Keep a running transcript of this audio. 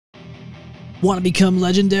Want to become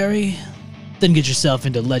legendary? Then get yourself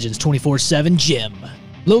into Legends 24/7 Gym,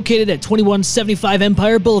 located at 2175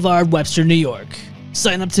 Empire Boulevard, Webster, New York.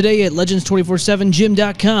 Sign up today at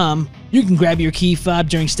legends247gym.com. You can grab your key fob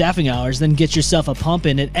during staffing hours, then get yourself a pump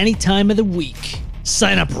in at any time of the week.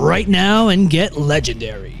 Sign up right now and get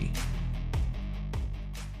legendary.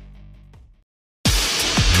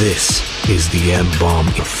 This is the M-Bomb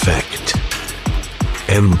Effect.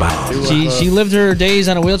 M-Bomb. She lived her days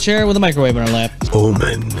on a wheelchair with a microwave in her lap.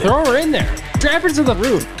 Omen. Throw her in there. Drop her to the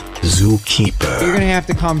roof. Zookeeper. You're gonna have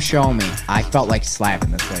to come show me. I felt like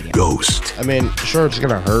slapping this lady. Ghost. I mean, sure, it's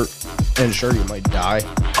gonna hurt, and sure, you might die.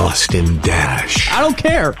 Austin Dash. I don't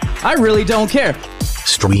care. I really don't care.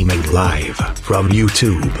 Streaming live from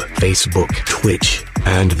YouTube, Facebook, Twitch,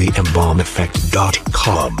 and the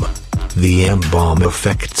mbombeffect.com. The M-Bomb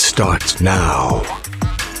Effect starts now.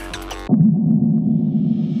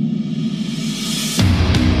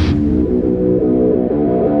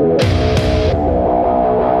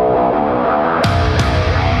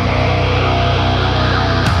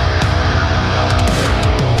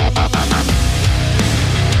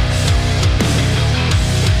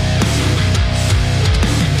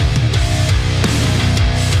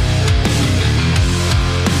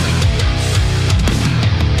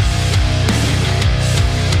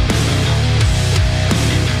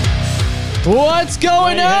 What's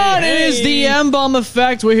going on? Hey. It is the M-Bomb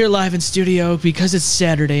Effect. We're here live in studio because it's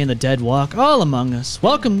Saturday and the dead walk all among us.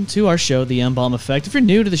 Welcome to our show, the M-Bomb Effect. If you're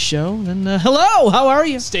new to the show, then hello, how are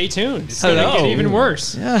you? Stay tuned. It's Hello. gonna get even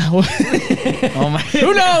worse. Yeah. Oh my.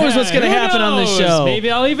 Who knows what's going to Who happen on this knows? show? Maybe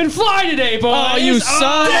I'll even fly today, boys. Oh, you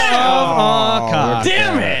son of a cock.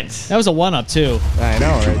 Damn it. That was a one-up, too. I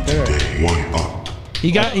know, right there.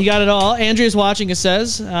 He got it all. Andrea's watching, it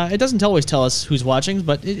says. It doesn't always tell us who's watching,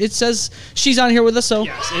 but it says she's on here with us, so.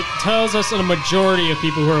 Yes, it tells us a majority of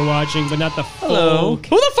people who are watching, but not the Hello. folk.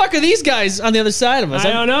 Who the fuck are these guys on the other side of us?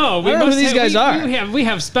 I don't know. I don't know who these guys are. We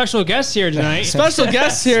have special guests here tonight. Special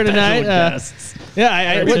guests here tonight.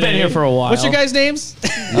 Yeah, We've been here for a while. What's your guys' names?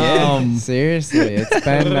 Seriously, it's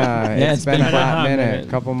been it's been a a hot hot minute, minute.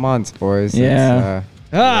 couple months, boys. Yeah.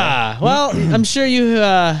 Well, I'm sure you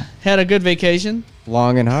had a good vacation.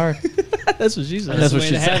 Long and hard. That's what she said. That's what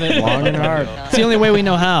she said. Long and hard. It's the only way we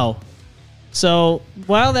know how. So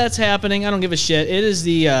while that's happening, I don't give a shit. It is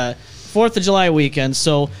the 4th of July weekend,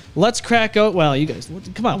 so let's crack out. Well, you guys,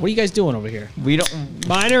 come on. What are you guys doing over here? We don't.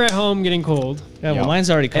 Mine are at home getting cold. Yeah, well, mine's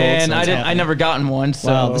already cold. And so it's I happening. never gotten one. So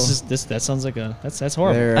Wow, that sounds like that's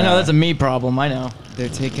horrible. They're, I know that's a me problem. I know. They're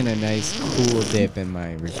taking a nice cool dip in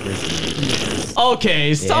my refrigerator.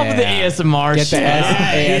 Okay, stop with the Yeah. ASMR Get the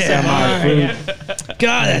shit. ASMR food.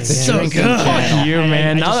 God, that's so drinking good. Fuck you,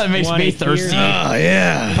 man. I Now just that makes wanna me hear- thirsty. Oh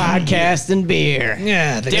yeah, Podcast and beer.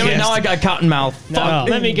 yeah. Damn it! Now I got cotton mouth. Fuck.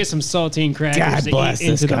 Let me get some saltine crackers God to bless eat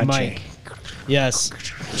into this the country. mic. Yes.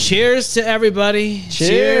 Cheers to everybody.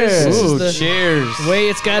 Cheers. This is Ooh, the cheers. way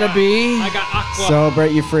it's gotta be. I got aqua.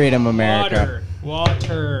 Celebrate your freedom, America.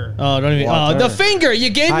 Water. Oh, don't even. Water. Oh, the finger. You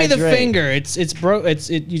gave me the Hydrate. finger. It's broke.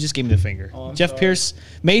 You just gave me the finger. Oh, I'm Jeff sorry. Pierce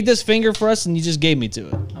made this finger for us, and you just gave me to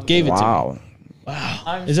it. Gave it to me. Wow.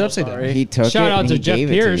 I'm Is it so upside down? sorry. He took Shout it out and to he Jeff gave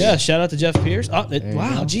it Pierce. to Yeah. you. Shout out to Jeff Pierce. Oh,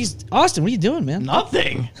 wow. Jeez, Austin, what are you doing, man?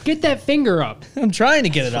 Nothing. Get that finger up. I'm trying to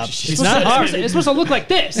get it up. It's It's not hard. It's supposed to look like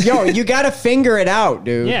this. Yo, you gotta finger it out,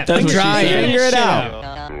 dude. Yeah, That's what she trying. said. Finger it Shit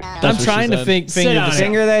out. I'm trying to finger on this. it.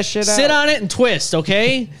 Finger that shit out. Sit on it and twist,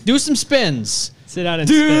 okay? Do some spins. Sit down and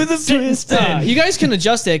Do spin. the Sit and spin. You guys can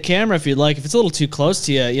adjust that camera if you'd like. If it's a little too close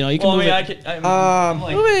to you, you can Well, I move mean, it. I could. I'm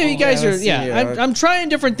like, Well, you guys yeah, are, let's see yeah. here. I'm trying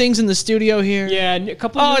different things in the studio here. Yeah, a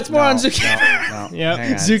couple. Oh, it's more on Zuki. No. Yep.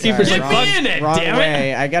 Hang on, Zookeeper's sorry, like, wrong- Get me in it, wrong damn it.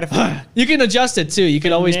 way. I gotta. You can adjust it too. You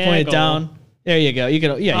can always point it Finagle. down. There you go. You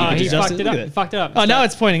can, yeah. You can he adjust fucked it Look up. at He fucked it up. Oh, now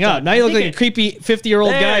it's pointing up. Now you look like a creepy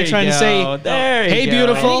 50-year-old There guy you trying to go. say, There you "Hey, go. I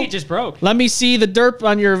beautiful." think it just broke. Let me see the derp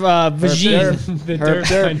on your vagine. The Herp, derp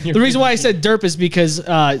derp. on your- The reason why I said derp is because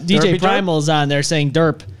DJ Derpy Primal is on there saying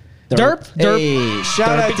derp. Derp? Derp. Hey,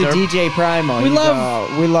 shout out to Derpy derp. DJ Primal. We He's,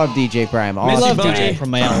 love- we love DJ Primal. I Miss love you, Awesome buddy. DJ guy.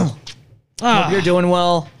 Primal. Hope you're doing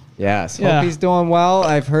well. Yes. Yeah. Hope he's doing well.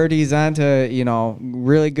 I've heard he's on to,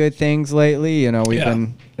 really good things lately. We've Yeah.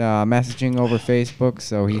 been messaging over Facebook,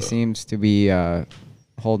 so he seems to be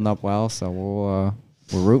holding up well. So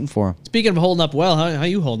we're rooting for him. Speaking of holding up well, how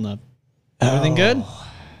you holding up? Everything good?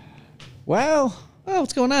 Well, Oh,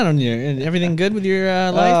 what's going on here? Everything good with your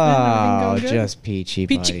life, man? Everything going good? just peachy,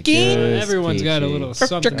 Peachy buddy. keen? Just Everyone's got a peachy. little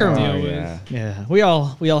something to Oh, deal yeah. with. Yeah, we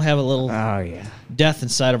all have a little Oh yeah. death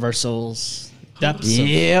inside of our souls. Depths of,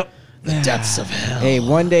 Yep. the depths of hell. Hey,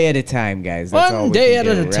 one day at a time, guys. That's all One we day can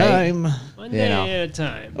at do, a right? time. One day at a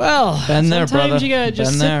time. Well, Been there, brother. Sometimes you gotta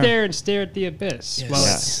just Been sit there. there and stare at the abyss while it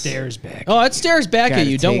Yes. stares back. oh, it stares back Gotta at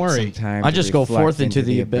you. Don't take worry. some time I to just go reflect forth into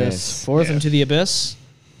the abyss. Forth into the abyss.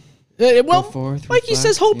 Well, forth, Mikey says,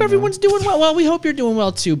 reflect, hope you know. everyone's doing well. Well, we hope you're doing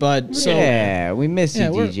well too, bud. So, Yeah, we miss you, Yeah,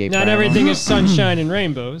 we're- DJ. Not Primal. everything is sunshine and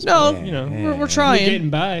rainbows. No, but, you know, we're we're trying. getting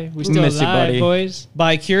by. We still miss you, alive, buddy. boys.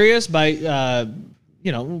 Bi-curious, bipolar,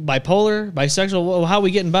 bisexual. Well, how are we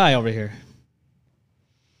getting by over here?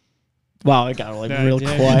 Wow, I got like real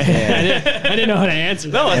Yeah. quiet. I didn't know how to answer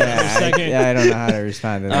that for a Yeah, second. I don't know how to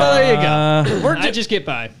respond to that. Well, there you go. I just get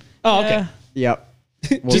by. Oh, okay. Yep.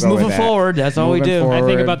 We'll Just go with moving that. forward. That's all we Moving do. I think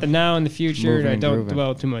forward. about the now and the future, and I Moving, don't grooving.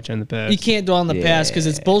 dwell too much on the past. You can't dwell on the past because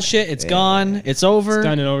it's bullshit. It's gone. It's over. It's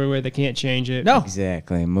done and over with. They can't change it. No.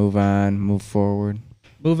 Exactly. Move on. Move forward.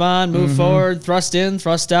 Move on, move forward, thrust in,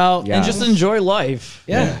 thrust out. Yeah. And just enjoy life.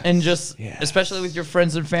 Yeah. And just, especially with your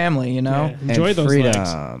friends and family, you know? Yeah, enjoy and those freedom.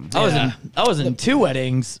 legs. I was in 2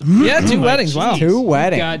 weddings. Yeah, 2 weddings. Wow. 2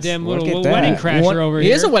 weddings. Goddamn Look little at that. wedding crasher over He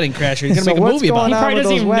here. is a wedding crasher. He's going to So make a what's movie about going it. He on probably with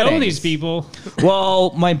doesn't those even know weddings? these people.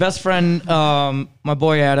 Well, my best friend, my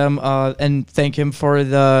boy Adam, and thank him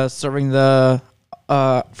for serving for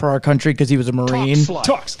our country because he was a Marine.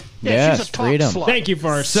 Talks. Yes, freedom. Thank you for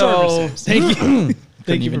our So- services. Thank you.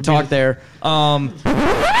 Couldn't even talk there.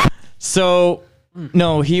 So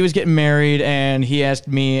no, he was getting married, and he asked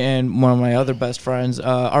me and one of my other best friends,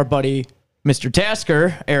 our buddy Mr.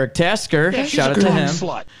 Tasker, Eric Tasker. Shout out to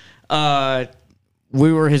him.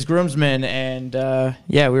 We were his groomsmen, and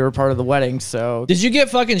we were part of the wedding. So Did you get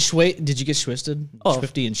fucking Did you get schwisted? Oh.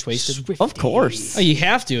 Swifty and schwasted? of course, Oh, you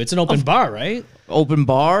have to. It's an open bar, right? open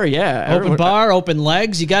bar, yeah. Open Everyone- bar, open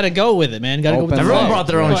legs. You got to go with it, man. Got to go with Open the Everyone flow. brought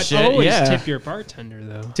their own But shit. always Yeah. tip your bartender,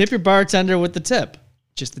 though. Tip your bartender with the tip.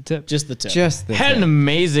 Just the tip. Just the tip. Just the Had an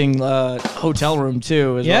amazing hotel room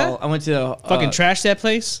too. As Yeah? well. I went to Fucking trash that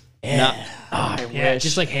place. I Yeah, wish.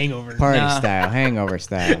 just like Hangover. party Nah. style, hangover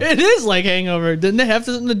style. It is like Hangover. Didn't it have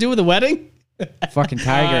something to do with the wedding? Fucking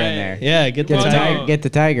tiger in there. Yeah, get the Well, tiger. no. Get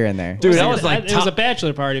the tiger in there. dude, I was like, it was a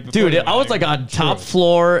bachelor party. Before dude, the I was wedding. like on top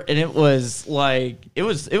floor, and it was like it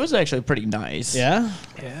was actually pretty nice. Yeah?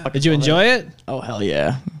 Did you enjoy it? Oh hell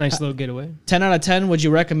yeah. nice little getaway. 10 out of 10, would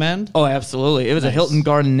you recommend? Oh, absolutely. It was a Hilton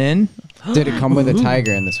Garden Inn. Did it come with a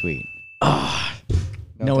tiger in the suite?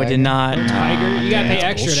 No, it did not. Tiger, you gotta pay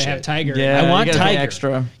extra to have tiger. Yeah, I want you gotta pay tiger.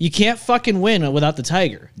 extra. You can't fucking win without the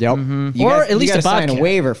tiger. Yep. You Or guys- at least you a gotta sign a bobcat.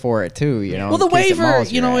 waiver for it too. You know. Well, the in case it waiver,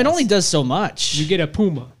 mauls you your know, it ass. only does so much. You get a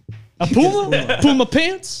puma. A puma? Puma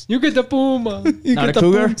pants? You get the puma. Not a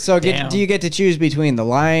cougar. So Damn. do you get to choose between the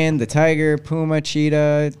lion, the tiger, puma,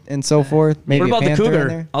 cheetah, and so forth? Maybe What about a the panther in cougar?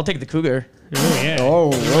 there? I'll take the cougar. Oh yeah.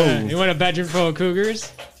 Oh, You want a bedroom full of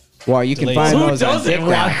cougars? well, you can Delete. find Who those on doesn't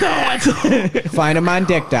TikTok. Find them on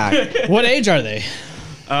TikTok. What age are they?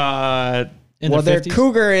 In Well, their they're 50s?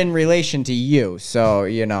 cougar in relation to you, so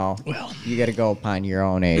you know. Well, you got to go upon your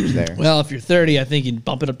own age there. Well, if you're 30, I think you'd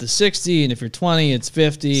bump it up to 60, and if you're 20, it's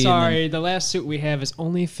 50. and Sorry, the last suit we have is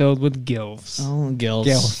only filled with gilfs. then, oh,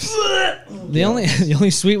 gilfs. The only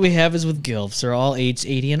suite we have is with gilfs. They're all aged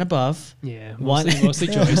 80 and above. Yeah, One- mostly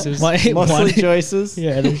choices. One- choices.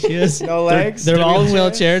 Yeah, there she is. No legs. They're all in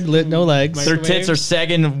wheelchair, no legs. Their tits are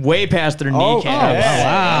sagging way past their Oh, kneecaps.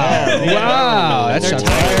 Wow. Wow. That's They're shot.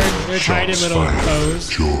 tired. They're tied in little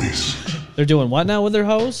bows. They're doing what now with their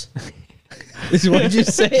hose? What did you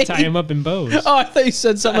say? Tie them up in bows. Oh, I thought you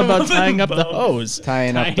said something about tying up the hose.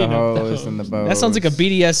 Tying up the Tying up the hose and the bow. That sounds like a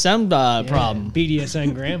BDSM problem.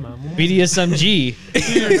 BDSM grandma. BDSMG.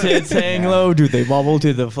 Your tits hang low. Do they wobble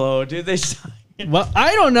to the flow? Do they? Well,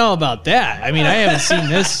 I don't know about that. I mean, I haven't seen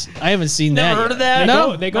this. I haven't seen that. Never heard yet. of that?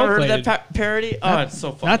 No, They go Never heard of plated. that parody? Oh, it's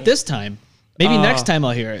so funny. not this time. Maybe next time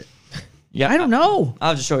I'll hear it. Yeah, I don't know.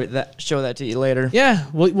 I'll just show that to you later. Yeah.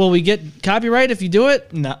 Will we get copyright if you do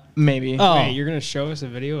it? No, maybe. Oh. Wait, you're gonna show us a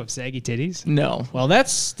video of saggy titties? No. Well, that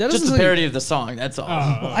doesn't Just a seem- parody of the song. That's all.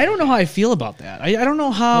 I don't know how I feel about that. I don't know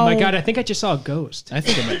how. Oh my god, I think I just saw a ghost. I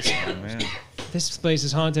think it might. This place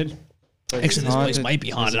is haunted. Actually, this place might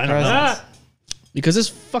be haunted. I don't know. Ah! Because this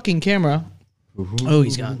fucking camera. Oh,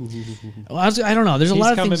 he's gone. Well, I don't know. There's a He's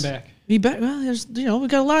lot of coming things. back. Well, there's we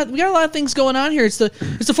got a lot of things going on here. It's the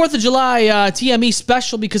 4th of July TME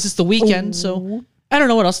special because it's the weekend. So I don't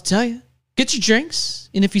know what else to tell you. Get your drinks,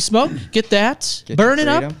 and if you smoke, get that. Get Burn your it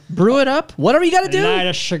up, freedom. brew it up, whatever you got to do. Light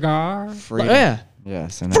a cigar. freedom. Yeah.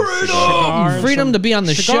 Yes. And Freedom to be on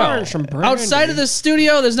the show. Cigars from Brandy. Outside of the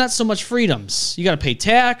studio, there's not so much freedoms. You got to pay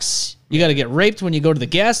tax. You got to get raped when you go to the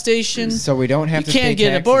gas station. So we don't have You to can't pay get taxes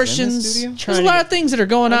in the abortions. studio? There's a lot of things that are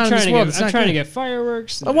going on in this world. It's I'm not trying to good. get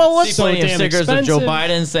fireworks. Well, what's so Plenty of damn stickers of Joe expensive.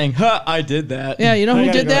 Biden saying, "Huh, I did that." Yeah, you know I who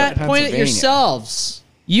gotta did go to that? Point at Pennsylvania. yourselves.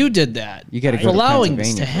 You did that. You gotta for go to allowing this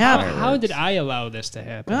Pennsylvania to for happen. fireworks. How did I allow this to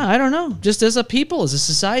happen? I don't know. Just as a people, as a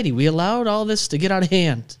society, we allowed all this to get out of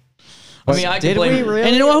hand. I mean, I could Did blame. we really?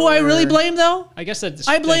 And you know who I really blame, though? I guess that's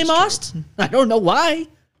I blame that's true. Austin. I don't know why,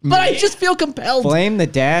 but I just feel compelled. Blame the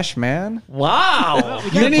Dash Man. Wow.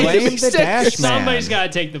 You need to Blame be the sick. Dash Man. Somebody's got to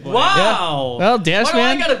take the blame. Wow. Well, Dash Why do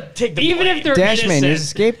Man. I gotta take the Even blame? if they're Dash Man, you're the innocent.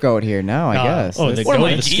 scapegoat here now, I guess. oh, This- the What am I,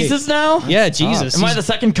 goat of Jesus now? Yeah, Jesus. Am I the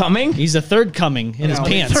second coming? He's the third coming in his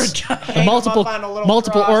pants. Third coming. The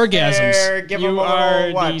multiple orgasms. Give You him a are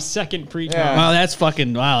little, what? the second pre-com. Yeah. Wow, that's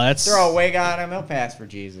fucking wow. That's Throw a wig on him, he'll pass for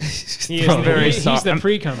Jesus. He is I'm very he's sorry. the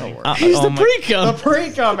pre-coming. he's Oh the my- pre-cum.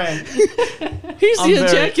 Pre-coming. He's I'm the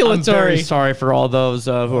very ejaculatory. sorry for all those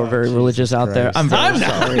who are very religious out there. I'm very I'm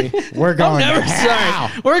not. sorry. We're I'm going never to hell.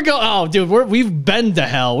 sorry. We're going. Oh, dude, we've been to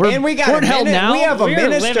hell. We're And we got we're a in hell minute- now. We have a We're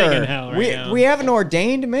minister. living in hell right now. We have an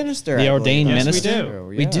ordained minister. The I ordained believe. Yes, we minister. do.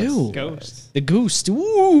 We do. Ghost. The goose.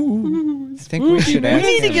 Ooh. I think we should We ask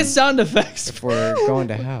need to him get sound effects. if we're going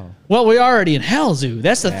to hell. Well, we're already in hell, Zoo.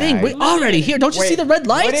 That's the Yeah, thing. We're already here. Don't you see the red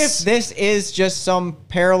lights? What if this is just some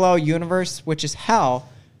parallel universe, which is hell,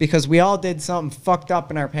 because we all did something fucked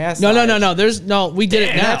up in our past No. lives? There's no. We did it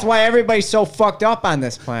And now. that's why everybody's so fucked up on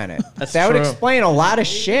this planet. That would true. explain a lot of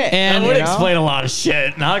shit. And- That would you know? explain a lot of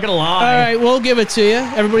shit. Not gonna lie. All right, we'll give it to you.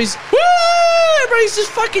 Everybody's woo! Everybody's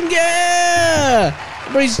just fucking yeah.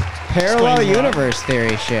 Everybody's Parallel Explain why. universe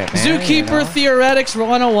theory shit, man. Zookeeper you know? Theoretics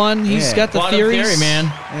 101. He's Yeah. got the Quantum theories. theory, man.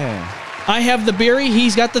 Yeah. I have the beery.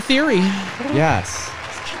 He's got the theory. Yes.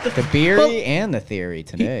 The beery and the theory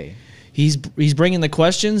today. He's bringing the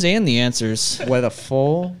questions and the answers. With a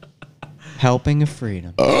full helping of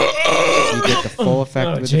freedom. You get the full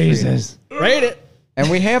effect with the freedom. Rate it. And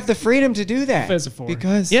we have the freedom to do that. That's a four.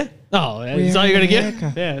 Because Yeah. Oh, we that's are all you're gonna in get.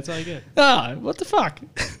 America. Yeah, that's all you get. Ah, what the fuck?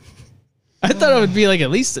 I thought it would be like at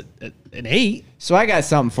least an 8. So I got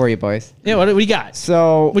something for you, boys. Yeah. What do we got?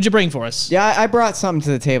 So What'd you bring for us? yeah, I brought something to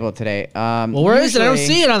the table today. Well, where is it? I don't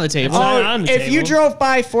see it on the table. It's not on the if you table. drove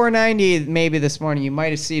by 490 maybe this morning, you might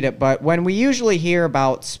have seen it. But when we usually hear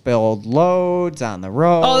about spilled loads on the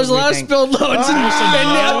road, Oh, there's a we lot of think, spilled loads and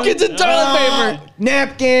napkins and toilet paper.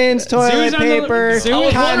 napkins, toilet Zoo's on the- paper. Zoo I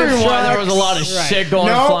was kind of wondering why there trucks. was a lot of shit going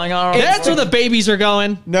No, flying on. That's where the babies are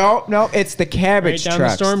going. No, it's the cabbage Right down the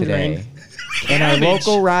trucks storm today. drain. In our Cabbage.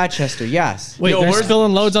 local Rochester, yes. Wait, Yo, they're where's-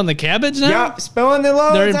 spilling loads on the cabbage now? Yeah, spilling the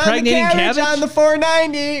loads They're on the impregnating cabbage, cabbage? on the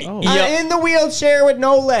 490 Yeah. in the wheelchair with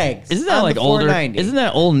no legs. Isn't that on like the older? 490. Isn't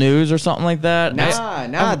that old news or something like that?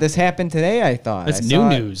 Nah, this happened today, I thought. That's I new saw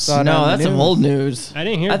it- news. saw it No, on the that's some news. old news. I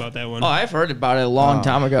didn't hear about that one. Oh, I've heard about it a long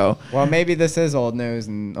time ago. Well, maybe this is old news,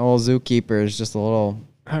 and old Zookeeper is just a little...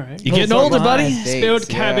 All right. You getting older, buddy? Spilled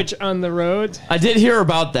cabbage on the road. I did hear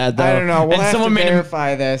about that though. I don't know. We'll And have to someone made a-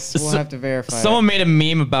 verify this. We'll so- have to verify Someone made a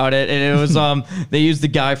meme about it, and it was they used the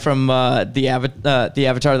guy from the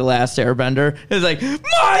Avatar: The Last Airbender. It was like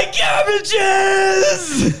my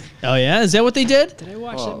cabbages. Oh yeah, is that what they did? Did I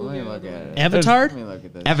watch it. that Oh, let movie? me look at it. Avatar? Let me look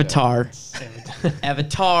at this. Avatar.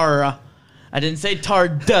 Avatar. I didn't say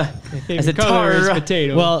tard. I Favorite said color is tar.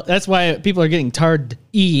 potato. Well, that's why people are getting tarred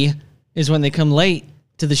is when they come late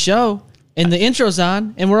to the show and the intro's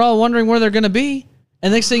on and we're all wondering where they're going to be.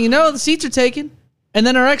 And next thing you know, the seats are taken. And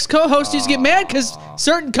then our ex-co-host used to get mad because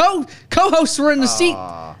certain co-hosts were in the seat.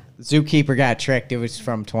 Zookeeper got tricked. It was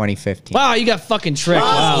from 2015. Wow, you got fucking tricked.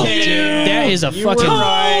 Wow. you. That is a fucking...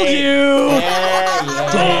 Told you.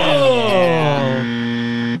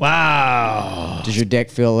 Wow. Does your dick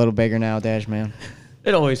feel a little bigger now, Dash Man?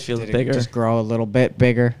 It always feels Did it bigger. just grow a little bit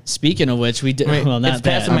bigger? Speaking of which, we did... Well, not it's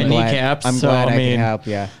that. passing my I'm glad- kneecaps. I'm so, glad I mean, can help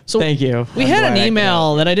you. So Thank you. We I'm had glad an I could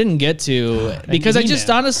email that I didn't get to because I just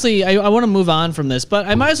email. honestly I want to move on from this, but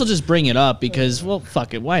I might as well just bring it up because well,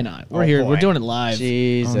 fuck it, why not? We're Oh, here, boy. we're doing it live.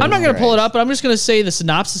 Jesus I'm not gonna pull it Christ. up, but I'm just gonna say the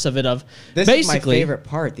synopsis of it. Of This is my basically, favorite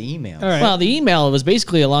part, the emails. All right. well, the email was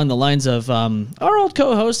basically along the lines of our old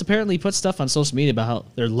co-host apparently put stuff on social media about how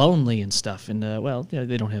they're lonely and stuff, and well, you know,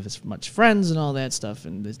 they don't have as much friends and all that stuff.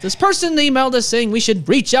 And this person emailed us saying we should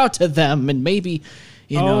reach out to them and maybe,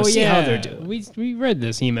 you know, see how they're doing. We read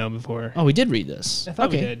this email before. Oh, we did read this. I thought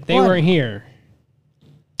okay, we did. They Well, weren't here.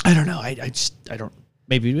 I don't know. I don't.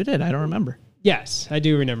 Maybe we did. I don't remember. Yes, I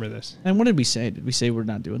do remember this. And what did we say? Did we say we're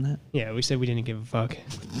not doing that? Yeah, we said we didn't give a fuck.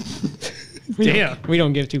 Damn. We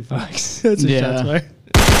don't give two fucks. That's Yeah.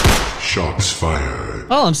 Shots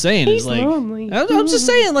fired. All I'm saying is like, lonely. I'm just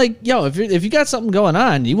saying like, yo, if you got something going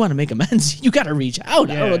on, you want to make amends, you got to reach out.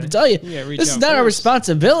 I don't know what to tell you. Yeah, reach This is out not our first.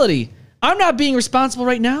 responsibility. I'm not being responsible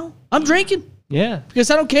right now. I'm drinking Yeah.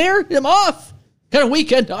 because I don't care. I'm off. Got a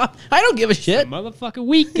weekend off. I don't give a shit. Motherfucking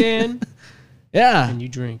weekend. Yeah. And you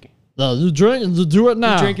drink. Do it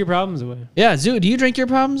now. Drink your problems away. Yeah, Zoo, do you drink your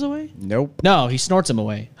problems away? Nope. No, he snorts them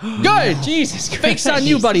away. Good. Jesus Christ. Fake's on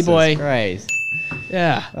you, buddy boy. Christ.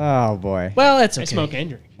 Yeah. Oh boy. Well, that's okay. I smoke and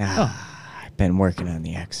drink. I've been working on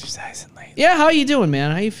the exercising lately. Yeah, how you doing,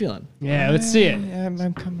 man? How you feeling? Yeah, let's see it.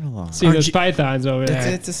 I'm coming along. See those pythons over there.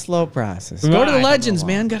 It's a slow process. Go to the Right. Legends,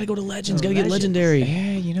 man. Gotta go to Legends. Gotta get legendary.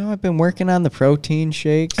 Yeah, I've been working on the protein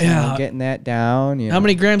shakes. Yeah. Getting that down. How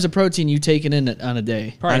many grams of protein you taking in on a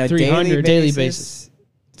day? Probably on a 300. daily basis.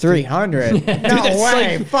 300. No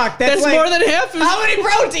way. Fuck. That's like, more than half. How many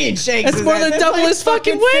protein shakes? That's is more that? than That's double like his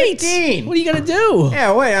fucking weight. 15. What are you gonna do?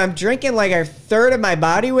 Yeah, wait. I'm drinking like a third of my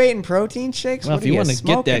body weight in protein shakes. Well, what if you want want to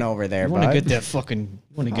get that over there, you want to bud? get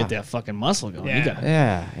that fucking muscle going. You Yeah. got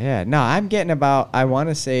Yeah. No, I'm getting about. I want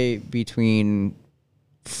to say between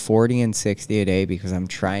 40 and 60 a day because I'm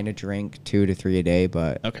trying to drink 2 to 3 a day,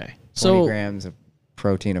 but okay. 20 So grams of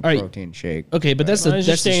protein, right. protein shake. okay, but that's I the was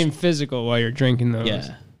that's just staying physical while you're drinking those.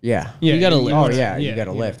 yeah. Yeah. Yeah, You gotta lift. Oh yeah, you got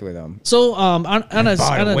to lift with them. So on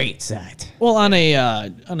a weight set. well on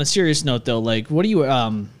a serious note though, like what do you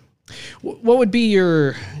what would be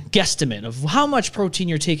your guesstimate of how much protein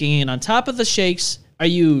you're taking in on top of the shakes? Are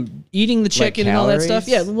you eating the chicken and all that stuff?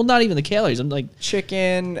 calories? Yeah, well, not even the calories. I'm like,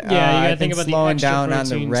 Chicken. you gotta I've think been about the slowing extra down on the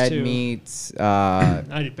proteins, red too. meats.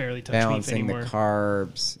 I barely touch beef Balancing the anymore.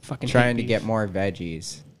 carbs. Fucking hate trying to beef. get more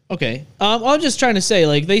veggies. okay. I'm just trying to say,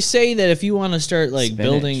 like, they say that if you want to start like Spinach.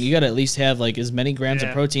 building, you got to at least have like as many grams of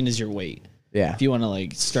Yeah. protein as your weight. Yeah. If you want to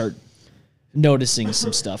like start noticing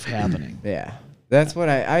some stuff happening. Yeah. That's what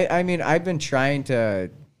I mean, I've been trying to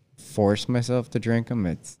force myself to drink them.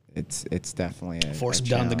 It's definitely a Force a them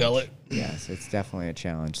down the challenge. gullet. Yes, it's definitely a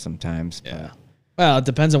challenge sometimes. Yeah. But Well, it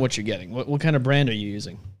depends on what you're getting. What kind of brand are you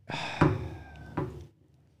using?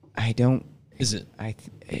 I don't. Is it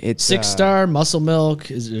It's 6-star Muscle Milk?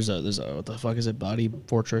 There's a what the fuck is it? Body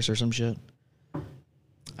Fortress or some shit?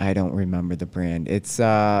 I don't remember the brand. It's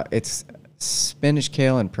spinach,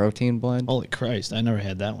 kale, and protein blend. Holy Christ! I never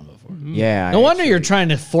had that one before. Yeah. No wonder you're trying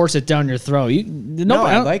to force it down your throat. No,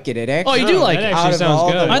 I like it. It actually. Oh, you do like that it? actually Out of sounds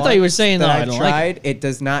all good. the I thought you were ones saying, that no, I I've don't like tried, it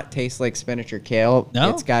does not taste like spinach or kale. No?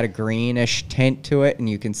 It's got a greenish tint to it, and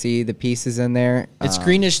you can see the pieces in there. It's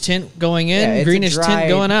greenish tint going in, yeah, it's a greenish tint dried-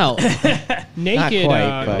 going out. Naked,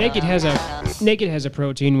 quite, but- Naked has a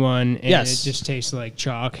protein one, and Yes. it just tastes like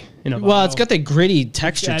chalk in a Well, bottle. it's got that gritty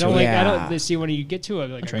texture I to don't it. like. Yeah. I don't see when you get to a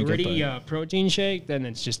drank it, gritty but- protein shake, then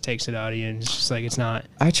it just takes it out of you, and it's just like it's not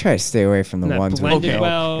I try to stay away from the not ones with blended milk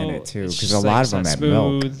well. in it too, It's because just a lot it's of them not have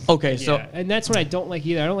milk. smooth. Okay, so Yeah, and that's what I don't like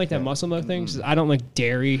either. I don't like that muscle milk thing. 'Cause I don't like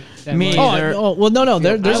dairy. That Me much. either. Well, no.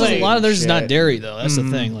 There's I a lot of theirs is not shit. dairy though. That's the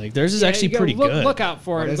thing. Like theirs is Yeah, actually you gotta pretty good. Look out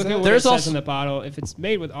for it. is Look it? at what There's it says also- in the bottle. If it's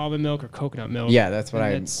made with almond milk or coconut milk. Yeah, that's what then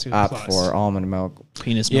I it's a opt plus. for. Almond milk,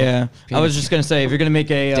 Penis milk. yeah, I was just gonna say if you're gonna make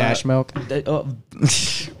a dash milk. Oh,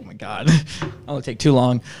 oh my god, that'll take too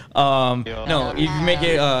long. No, you can make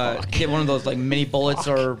it. Get one of those like mini bullets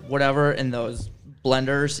or whatever in those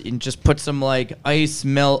blenders, and just put some like ice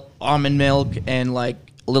milk, almond milk, and like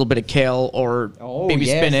a little bit of kale or maybe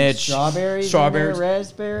spinach, strawberries,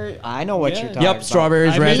 raspberry. I know what Yeah. you're talking Yep, about.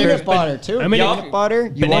 strawberries, I made raspberries. Peanut butter too. I made Yup. it.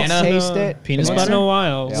 butter. You Banana. won't taste it. Penis Once butter? in a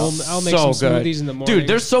while, Yeah. I'll make So some good. smoothies in the morning. Dude,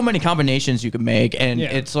 there's so many combinations you can make, and Yeah.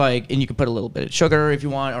 it's like, and you can put a little bit of sugar if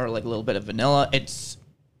you want, or like a little bit of vanilla. It's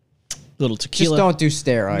Little Just tequila. don't do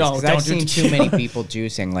steroids. No, 'cause don't I've do seen too many people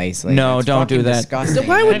juicing lately. No, It's don't do fucking that. Disgusting.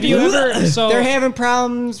 Why would Have you ever? So They're having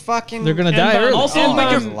problems. Fucking. They're gonna And die by- early. also And make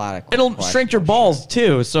by- your, There's a lot of it'll questions. shrink your balls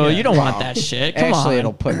too, so you don't want that shit. Come Actually, on.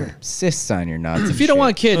 it'll put cysts on your nuts. If you don't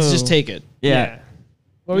want kids, just Oh. take it. yeah.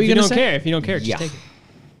 What were if you you gonna don't say? care, if you don't care, just Yeah. take it.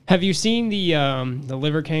 Have you seen the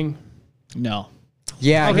Liver King? No.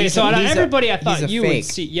 Yeah. Okay, he's so a- out of he's a- everybody, I he's thought a you fake. would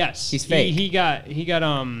see. Yes, He's fake. He got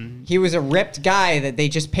He was a ripped guy that they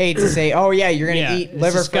just paid to say, "Oh yeah, you're gonna yeah. eat it's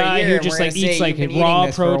liver this for a guy year." who and just we're like gonna say eats like you've been eating raw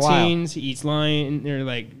this for a while." proteins. He eats lion or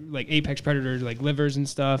like apex predators, like livers and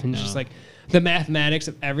stuff, and just like the mathematics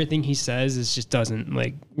of everything he says is just doesn't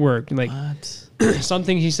like work. Like What? some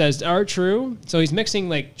things he says are true, so he's mixing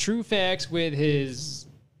like true facts with his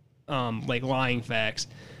like lying facts.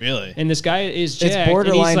 Really? And this guy is jacked, It's and he's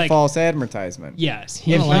borderline like, false advertisement. yes,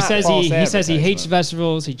 he, If he not says false he says he hates advertisement.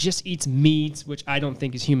 vegetables. He just eats meats, which I don't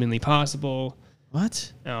think is humanly possible.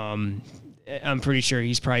 What? I'm pretty sure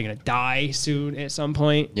he's probably gonna die soon at some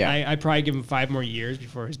point. Yeah. I probably give him 5 more years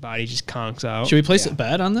before his body just conks out. Should we place a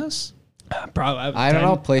bet on this? Probably. I don't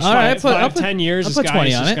know. Place. All right, Five, I'll put- 10 years. I'll This put guy 20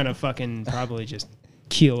 is on just it. gonna fucking probably just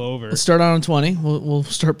keel over. Let's start on 20. We'll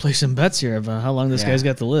start placing bets here about how long this Yeah. guy's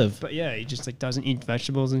got to live. But yeah, he just like doesn't eat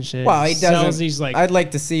vegetables and shit. Well, he sells doesn't. these like I'd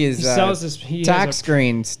like to see his he sells this. He tox has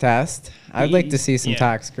screens test. I'd like to see some yeah.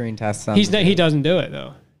 tox screen tests on. He the doesn't do it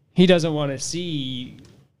though. he doesn't want to see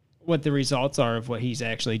what the results are of what he's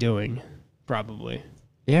actually doing. Probably.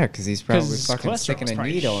 Yeah, because he's probably 'Cause fucking cholesterol's sticking a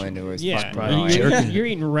probably needle into his Yeah, fucking you're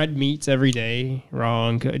eating red meats every day, raw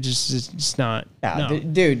and just not. Yeah, no.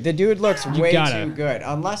 the dude looks way gotta- too good.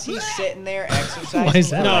 Unless he's sitting there exercising. Why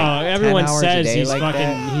is that? for No, like 10 everyone hours a says day he's like fucking.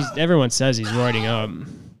 that. Everyone says he's roiding up.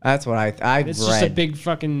 That's what I've It's read. just a big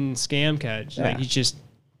fucking scam catch. Yeah. Like he's just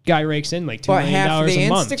guy rakes in like $2 but million half a the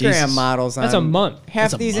month. Instagram Jesus. models on That's a month. Half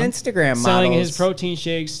That's a these month? Instagram Selling models his protein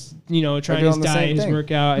shakes, trying doing his the same diet, his thing.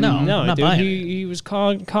 workout. And No, I'm not dude, buying he was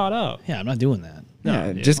caught up. Yeah, I'm not doing that.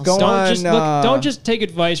 Yeah, dude. just go don't on. Just don't just take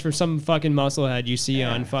advice from some fucking musclehead you see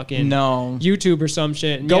on fucking No. YouTube or some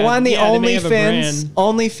shit. And go on the they may have a OnlyFins. brand.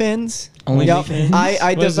 OnlyFins. OnlyFins? Yep.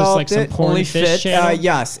 I What is this, like developed some it. porn Only fish fit? channel?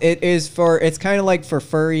 Yes, it is for. It's kind of like for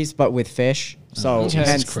furries, but with fish. So Okay.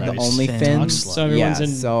 hence Jesus the Christ. OnlyFins. So everyone's Yeah,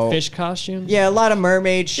 in so- fish costumes. Yeah, a lot of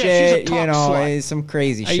mermaid she's a shit. top slut. Some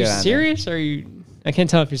crazy Are shit. you on there. serious? Or are you? I can't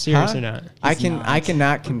tell if you're serious Huh? or not. I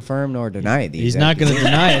cannot confirm nor deny these. He's not going to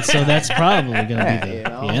deny it, so that's probably going to Yeah, be you the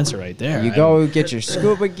know. answer right there. You go get your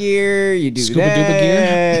scuba gear. You do Scuba that. dooba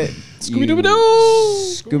gear?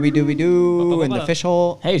 Scooby-Dooby-Doo! Scooby Dooby Doo in the fish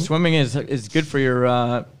hole. Hey, swimming is good for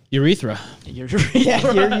your Urethra. your Yeah,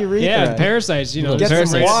 your urethra. Yeah, parasites. Get some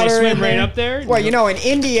Parasites, they water swim in right there. up there. Well, in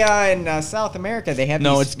India and South America, they have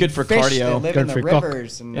No, these it's good for fish cardio. that live Good in the for cook.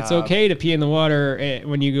 rivers. And, It's okay to pee in the water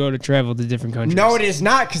when you go to travel to different countries. No, it is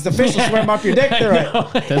not, because the fish will swim up your dick through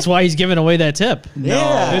it. That's why he's giving away that tip.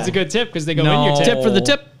 Yeah. It's a good tip because they go No. in your tip. Tip for the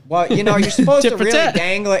tip. Well, you're supposed Tit to for really tat.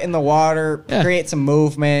 dangle it in the water, Yeah. create some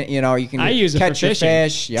movement. You can I use it for catch your fishing.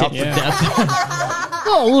 fish. Yep. Yeah.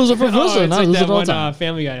 Oh, lose it for Oh, fishing. it's Not like lose that it all one the time.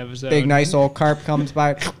 Family Guy episode. Big, nice old carp comes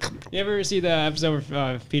by. You ever see the episode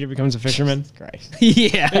where Peter becomes a fisherman? Christ. And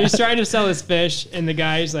Yeah. he's trying to sell his fish, and the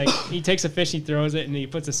guy's like, he takes a fish, he throws it, and he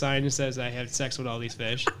puts a sign that says, "I have sex with all these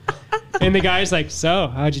fish." And the guy's like,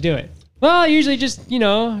 "So, how'd you do it?" "Well, I usually just, go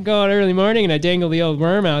out early morning and I dangle the old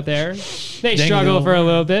worm out there. They Dangle struggle the for a old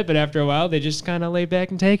little bit, but after a while, they just kind of lay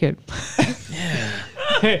back and take it."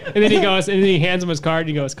 And then he goes, and then he hands him his card, and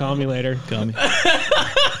he goes, "Call me later." Call me.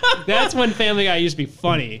 That's when Family Guy used to be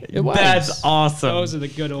funny. That's awesome. Those are the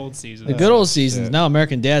good old seasons. The good old seasons. Now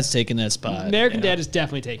American Dad's taking that spot. American Dad is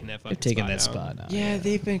definitely taking that fucking Taking that now. spot now. Yeah,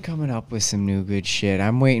 they've been coming up with some new good shit.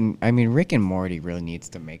 I'm waiting. I mean, Rick and Morty really needs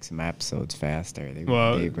to make some episodes faster. They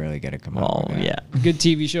really got to come out. Oh with that. yeah. Good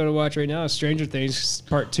TV show to watch right now is Stranger Things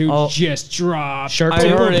Part 2 Oh. just dropped. Shark I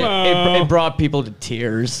Tank. heard it brought people to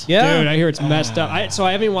tears. Yeah. Dude, I hear it's messed up. So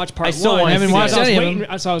I haven't watched Part 1. I still wanna haven't see watched it. any of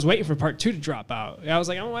them. So I was waiting for Part 2 to drop out. I was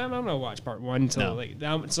like, I'm going to watch Part 1 until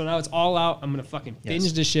so now it's all out. I'm going to fucking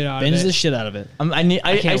binge the shit out Binge of it. the shit out of it.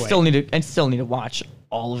 I can't still need to watch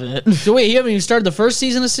all of it. So wait, you haven't even started the first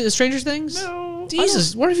season of Stranger Things? No.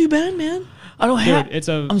 Jesus, where have you been, man? I don't have. Dude, it's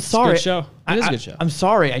a I'm sorry. good show. It is a good show. I'm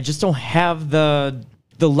sorry. I just don't have the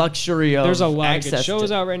luxury of. There's a lot of access good shows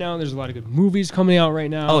to- out right now. There's a lot of good movies coming out right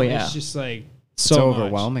now. Oh, yeah. It's just like It's so much.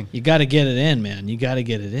 overwhelming. You got to get it in, man. You got to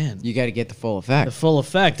get it in. You got to get the full effect. The full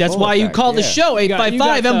effect. That's Full why you effect, call the yeah. show You got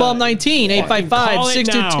 855 the- MBOM 19 Call 855 it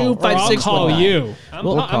 622 now, or I'll call 5619. you. I'm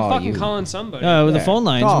We'll call fucking you. calling somebody. With the Yeah. phone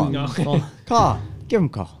lines. Call. we- No. phone- Call. Give him a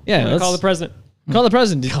call. Yeah, I'm gonna let's call the president. call the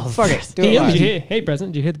president. Fuck it. Do Hey, it yo, live. did you- Hey,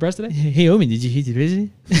 president, did you hit the press today? Hey, Omi, did you hit the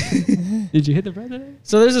president? Did you hit the president?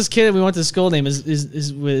 So there's this kid we went to school.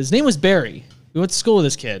 His name was Barry. We went to school with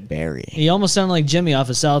this kid. Barry. He almost sounded like Jimmy off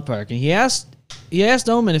of South Park, and he asked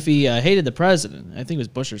Omen if he hated the president. I think it was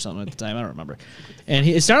Bush or something at the time. I don't remember. And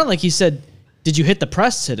it sounded like he said, "Did you hit the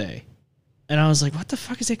press today?" And I was like, "What the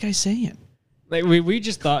fuck is that guy saying?" Like we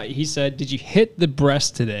just thought he said, "Did you hit the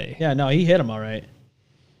breast today?" Yeah, no, he hit him all right.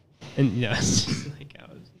 And yeah, it's just like I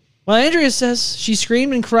was. Well, Andrea says she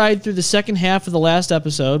screamed and cried through the second half of the last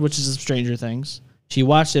episode, which is Stranger Things. She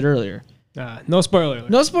watched it earlier. No spoiler alert.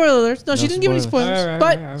 No spoiler alerts. No, she didn't give any spoilers. All right,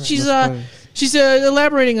 but all right. she's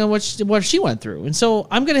elaborating on what she went through, and so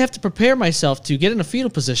I'm gonna have to prepare myself to get in a fetal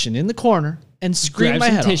position in the corner and scream Grab my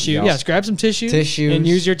some head tissues. off. Yes, grab some tissues. Tissues. And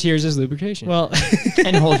use your tears as lubrication. Well,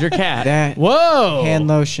 and hold your cat. that. whoa. Hand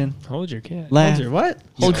lotion. hold your cat. Laugh. Hold your what?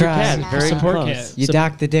 Hold your cry. cat. Very Support close. cat. You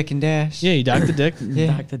dock the dick and dash. Yeah, you docked the dick.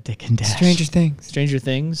 Yeah. Doc the Dick and Dash. Stranger things. Stranger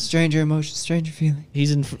Things. Stranger emotions. Stranger feeling.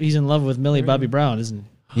 He's in love with Millie Bobby Brown, isn't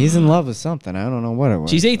he? He's in love with something. I don't know what it was.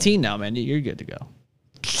 She's 18 now, man. You're good to go.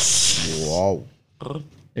 Whoa.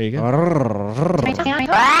 There you go.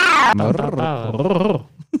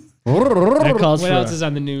 That calls What for else is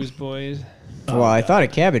on the news, boys? Well, I thought a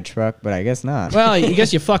cabbage truck, but I guess not. Well, I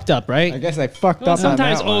guess you fucked up, right? I guess I fucked Well, up on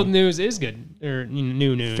sometimes that old one. news is good, or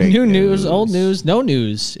new news. Fake New news, news. old news, no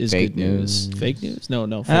news is Fake good news. news. Fake news? No,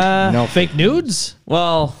 fake, No fake nudes?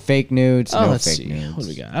 Well, fake nudes. Oh, No let's fake see. nudes. What do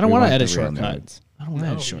we got? I don't want to want edit the real shortcut. nudes. I don't want to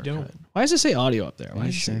No, edit you shortcut. don't. Why does it say audio up there? Why you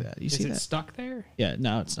does it say sure? that? You Is see it that? stuck there? Yeah,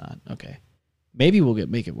 no, it's not. Okay. Maybe we'll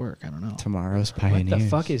make it work. I don't know. Tomorrow's What pioneers. the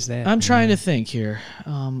fuck is that? I'm trying to think here.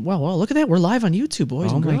 Well, look at that. We're live on YouTube, boys.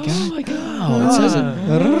 Oh and my girls. God. Oh my god! Oh, it says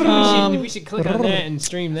it. We should click on that and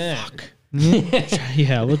stream that.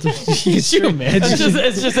 Yeah, what the? You can stream it.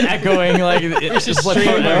 it's just echoing like it's just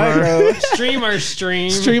like Stream our stream.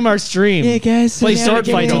 Stream our stream. Yeah, guys. Play sword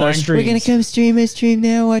fights on our streams. We're gonna come stream our stream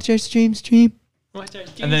now. Watch our stream. Watch our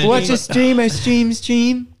And then- Watch us stream our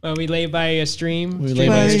stream. Well, we lay by a stream. We stream lay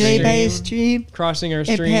by our a While we lay stream. by a stream Crossing our and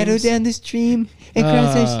paddle streams. down the stream and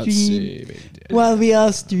cross our Let's stream see. while we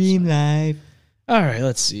all stream live. All right,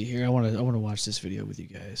 let's see here. I want to watch this video with you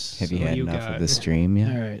guys. Have you So had you enough got- of the stream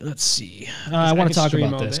yet? All right, let's see. I want I to can talk stream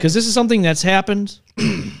about all this day. because this is something that's happened.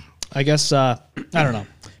 I guess I don't know.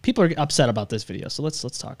 People are upset about this video, so let's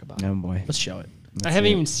talk about it. Oh boy. Let's show it. I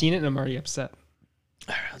haven't even seen it and I'm already upset.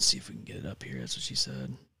 All right, let's see if we can get it up here. That's what she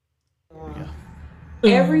said.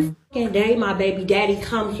 Every fucking day, my baby daddy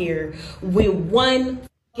come here with one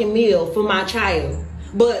fucking meal for my child.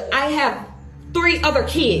 But I have 3 other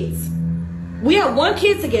kids. We have 1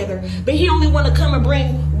 kid together, but he only want to come and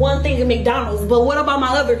bring one thing to McDonald's. But what about my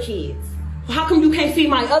other kids? How come you can't feed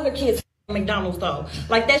my other kids McDonald's though?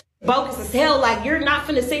 Like that's bogus as hell. Like you're not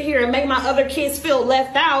finna sit here and make my other kids feel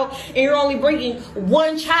left out, and you're only bringing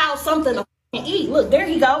one child something to eat. Look, there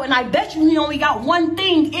he go, and I bet you he only got one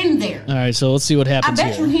thing in there. All right, so let's see what I happens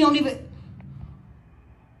bet here. you he don't even.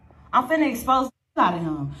 I'm finna expose the out of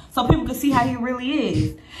him so people can see how he really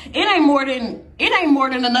is. It ain't more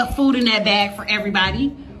than enough food in that bag for everybody.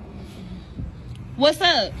 What's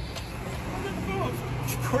up?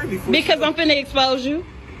 Because I'm finna expose you.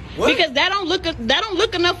 Because that don't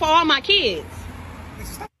look enough for all my kids.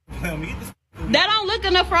 That don't look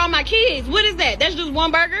enough for all my kids. What is that? That's just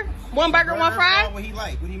one burger? One burger, one fry? What he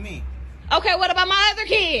like? What do you mean? Okay, what about my other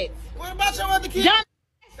kids? What about your other kids? Dumb.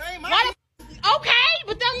 They ain't mine. Why the, okay,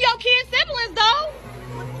 but them your kids' siblings though.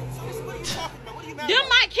 What are you talking about? What are you mad Them about?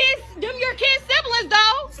 my kids, them your kids' siblings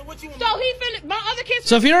though. So what you want? So he finna, my other kids.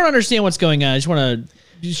 So if you don't understand what's going on, I just want to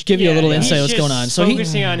just give you a little insight what's going on. So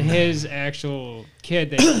focusing on his actual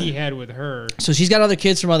kid that he had with her. So she's got other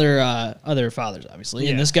kids from other fathers, obviously,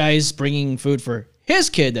 and Yeah. this guy's bringing food for his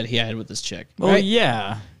kid that he had with this chick. well, right?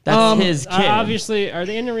 yeah, that's his kid. Obviously, are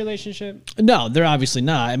they in a relationship? No, they're obviously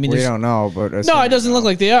not. I mean, We there's- don't know, but no, it doesn't look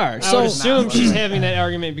like they are. I would So assume she's having that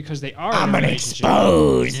argument because they are in a relationship.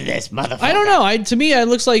 I don't know. To me, it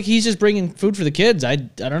looks like he's just bringing food for the kids. I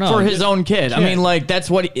don't know. for his own kid. I mean, like that's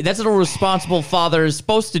what a responsible father is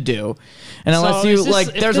supposed to do. And unless So you is this- like,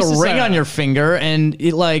 if there's this a is ring a- on your finger, and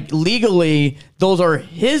like legally, those are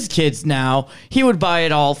his kids now. He would buy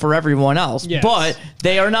it all for everyone else, Yes. but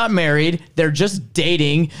they are not married. They're just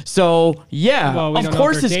dating. So yeah, Well, we of don't know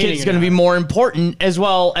course if they're his dating kid's or going to be not. more important, as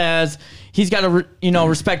well as he's got to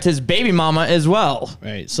respect his baby mama as well.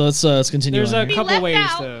 Right. So let's continue. There's on a here. couple left ways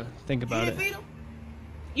out. to think about it.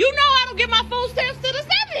 You know I don't get my food stamps to the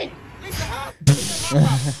 7.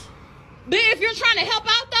 But if you're trying to help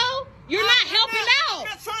out though, you're not helping I'm out.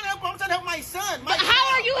 not trying to help him. I'm trying to help my son. But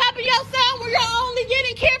how are you helping your son when you're only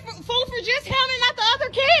getting food for just him and not the other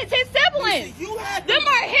kids, his siblings? You had Them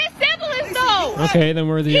are his siblings though. Okay, then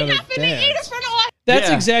we're the He other not finna eat in dads. front of all. That's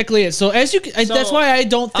Yeah. exactly it. So as you, that's why I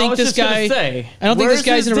don't I think was this just gonna guy. say, I don't think this where's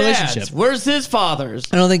guy's in a his relationship. dad's? Where's his father's?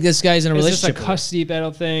 I don't think this guy's in a Is this a relationship. with her. custody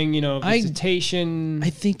battle thing? You know, visitation.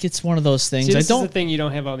 I think it's one of those things. See, I this don't. is the thing you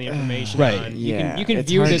don't have all the information Right. on. Yeah, You can it's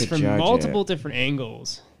view hard this to from judge multiple it. different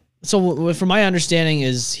angles. So from my understanding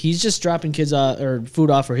is he's just dropping kids or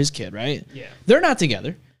food off for his kid, right? Yeah. They're not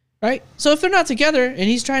together, right? So if they're not together and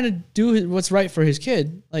he's trying to do what's right for his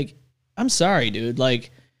kid, like, I'm sorry, dude.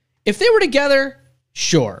 Like, if they were together,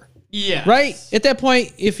 sure. Yeah. Right? At that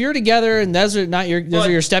point, if you're together and those are your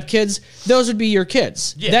stepkids, those would be your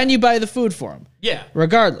kids. Yeah. Then you buy the food for them. Yeah.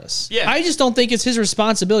 Regardless. Yeah. I just don't think it's his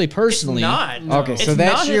responsibility personally. Not. Okay, It's so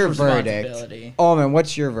that's not his your verdict. responsibility. Oh man,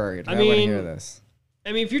 what's your verdict? I want to mean- hear this.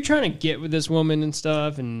 I mean, if you're trying to get with this woman and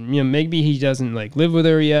stuff, and you know, maybe he doesn't like live with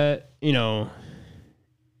her yet. You know,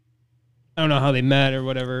 I don't know how they met or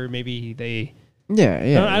whatever. Maybe they. Yeah,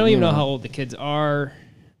 yeah. I don't even know how old the kids are.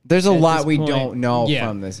 There's a at lot this we point. don't know Yeah.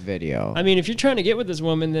 from this video. I mean, if you're trying to get with this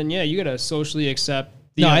woman, then yeah, you gotta socially accept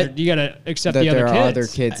you gotta accept That the other there kids. are other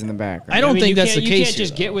kids in the background. I don't think you that's the can't- case. You can't here,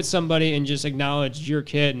 just though. get with somebody and just acknowledge your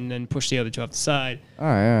kid and then push the other two off the side. All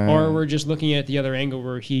right. Or we're just looking at the other angle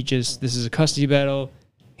where this is a custody battle.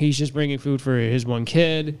 He's just bringing food for his one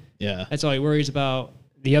kid. Yeah. That's all he worries about.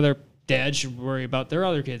 The other dad should worry about their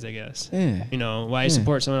other kids, I guess. Yeah. You know, why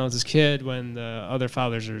support someone else's kid when the other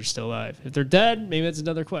fathers are still alive? If they're dead, maybe that's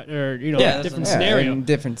another question, or different scenario.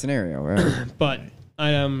 Different scenario. Right? But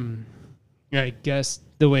I guess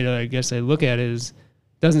the way that I look at it is,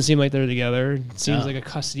 doesn't seem like they're together. It seems like a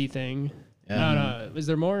custody thing. Yeah. Is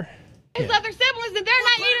there more? His other siblings and they're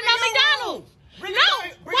not eating no McDonald's. Bring No,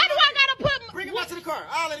 him why do I gotta put? Bring him out to the car.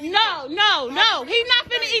 I'll let him eat No, he's not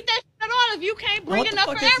finna eat that shit at all if you can't bring What the enough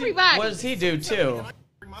fuck for does everybody. What does he do too?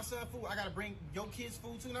 Bring my son food. I gotta bring your kids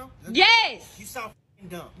food too now? Yes. You sound f***ing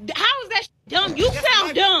dumb. How is that shit dumb? You That's sound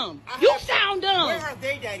my- dumb. I You have- sound Where dumb. are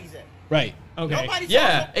they daddies at? Right. Okay. Nobody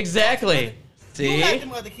Yeah, talks- exactly. You See? got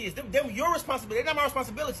them other kids. Them your responsibility. They're not my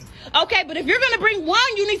responsibility. Okay, but if you're gonna bring one,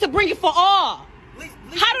 you need to bring it for all. Leave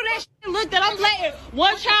How do that shit look that I'm letting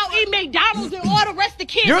one child eat McDonald's and all the rest of the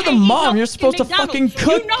kids? You're the can't eat mom. no You're supposed to McDonald's? fucking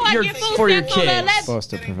cook You know I your- get food for your stamps on the kids. 11th. Supposed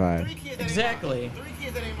to provide. 3 kids that ain't Exactly. mine. 3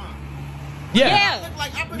 kids that ain't mine. Yeah. Yeah, Look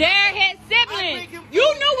like I bring- they're his siblings.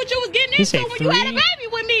 You knew what you was getting into said when you had a three? baby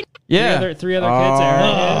with me. Yeah. Three other kids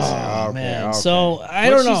there. Okay, Man. okay. So I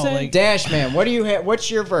What'd don't she know. say? Like, Dash man, what do you have? What's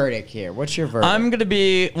your verdict here? What's your verdict? I'm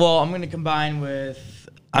gonna combine with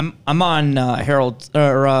I'm on Harold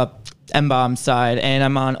or M-Bomb's side, and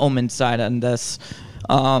I'm on Omen's side on this.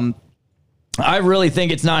 I really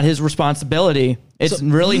think it's not his responsibility. It's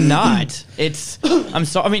really not. It's I'm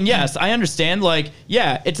sorry. I mean, yes, I understand. Like,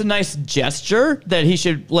 yeah, it's a nice gesture that he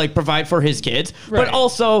should like provide for his kids, Right. but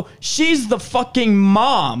also she's the fucking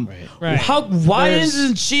mom. Right. Why There's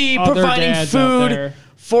isn't she other providing dads out food there.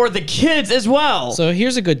 for the kids as well? so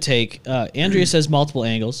here's a good take. Andrea says multiple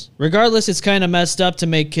angles. Regardless, it's kind of messed up to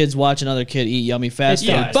make kids watch another kid eat yummy fast food.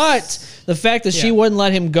 Yes. But the fact that she Yeah. wouldn't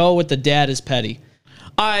let him go with the dad is petty.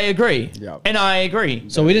 I agree, Yep. and I agree.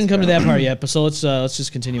 So we didn't come to that part yet. But so let's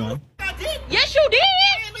just continue on. I did. Yes, you did.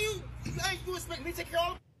 You expect me to take care of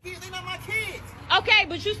all the kids? They're not my kids. Okay,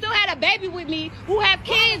 but you still had a baby with me who have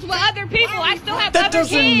kids with other people. I still have That other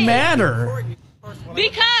doesn't kids. matter.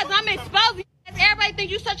 Because I'm exposing you. Everybody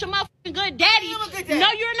think you such a motherfucking good daddy. I am a good daddy.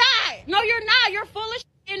 No, you're not. No, you're not. You're full of shit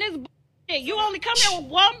in this bullshit. You only come here with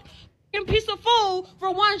one fucking piece of food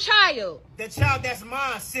for one child. The child that's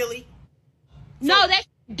mine, silly. No, that's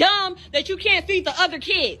dumb that you can't feed the other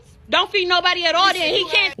kids. Don't feed nobody at all. Then he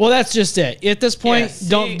can't. Well, that's just it. At this point, Yeah, see-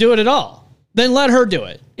 don't do it at all. Then let her do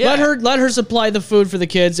it. Yeah. Let her supply the food for the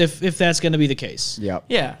kids if that's going to be the case. Yep.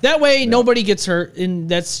 Yeah. That way, nobody gets hurt, and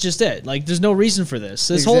that's just it. Like, there's no reason for this.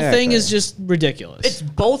 This whole thing Exactly. is just ridiculous. It's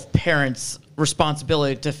both parents'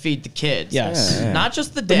 responsibility to feed the kids. Yes. Yeah, yeah. Not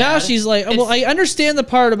just the But dad. now she's like, well, I understand the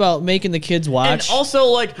part about making the kids watch. and also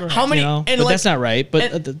like how many you know, and but like, that's not right. But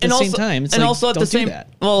and- at the and same also- time, it's and like, also at don't the same do that.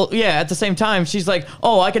 well, yeah, at the same time, she's like,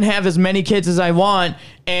 oh, I can have as many kids as I want,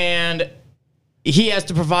 and he has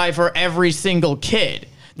to provide for every single kid.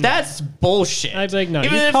 That's bullshit. I was like, no,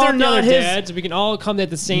 Even you if call they're up the not other his dads, we can all come at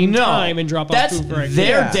the same no, time and drop off that's food for a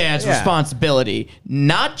their kid. dad's Yeah. responsibility,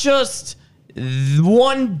 not just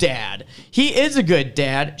one dad. He is a good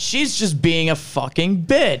dad. She's just being a fucking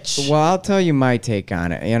bitch. Well, I'll tell you my take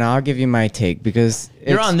on it. I'll give you my take because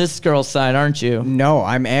You're it's- on this girl's side, aren't you? No,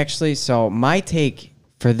 I'm actually. So my take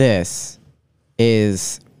for this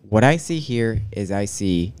is what I see here is I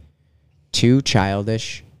see two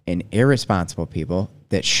childish and irresponsible people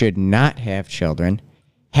that should not have children,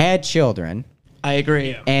 had children, I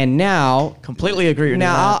agree. and now Completely agree with you.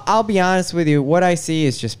 Now I'll be honest with you. What I see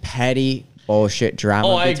is just petty bullshit drama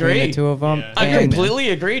Oh, I between agree. the two of them. Yeah. I And completely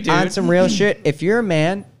agree, dude. on some real shit. If you're a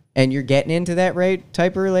man and you're getting into that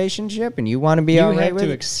type of relationship and you want to be You all right have with to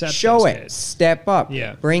it, accept show those it. kids. Step up.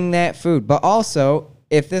 Yeah. Bring that food. But also,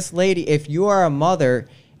 if you are a mother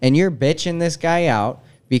and you're bitching this guy out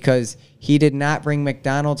because he did not bring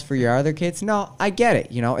McDonald's for your other kids, no, I get it.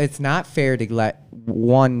 It's not fair to let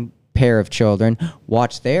one pair of children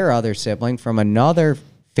watch their other sibling from another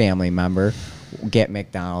family member get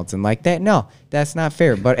McDonald's and like that. No, that's not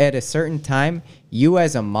fair. But at a certain time, you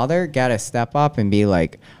as a mother got to step up and be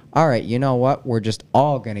like, all right, you know what? We're just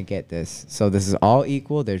all going to get this. So this is all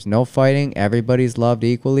equal. There's no fighting. Everybody's loved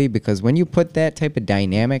equally, because when you put that type of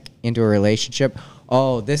dynamic into a relationship,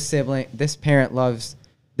 oh, this parent loves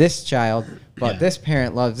this child, but this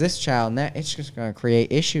parent loves this child, and that it's just going to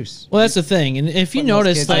create issues. Well, that's the thing. And if you But most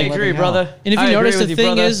notice, kids I like, don't agree, living brother. hell. And if you I agree notice, with the you,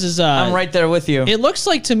 thing brother. is I'm right there with you. it looks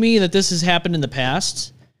like to me that this has happened in the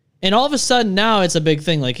past, and all of a sudden now it's a big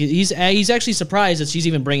thing. Like he's actually surprised that she's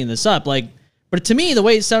even bringing this up. Like But to me, the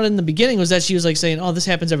way it sounded in the beginning was that she was like saying, "Oh, this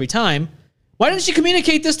happens every time." Why didn't she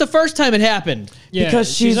communicate this the first time it happened? Yeah,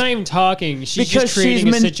 Because she's not even talking. She's just creating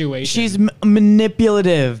a situation. She's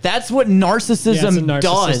manipulative. That's what narcissism That's a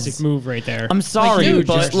narcissistic does. move right there. I'm sorry, Dude,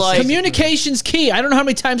 but like communication's key. I don't know how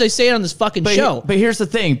many times I say it on this fucking show. But here's the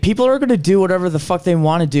thing: people are gonna do whatever the fuck they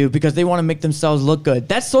want to do because they want to make themselves look good.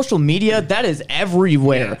 That's social media. That is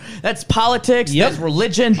everywhere. That's politics. Yep. That's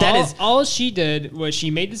religion. That is. All she did was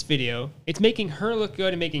she made this video. It's making her look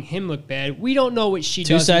good and making him look bad. We don't know what she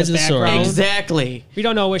does sides in the of the sword. background. Exactly. We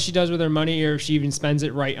don't know what she does with her money or if she even spends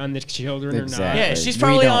it right on the children or not. Yeah, she's We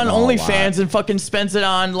probably don't on know a lot. OnlyFans and fucking spends it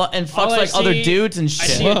on and fucks All I like other see- dudes and I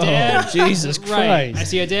shit. see a dad. Jesus Right. Christ. I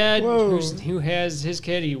see a dad who has his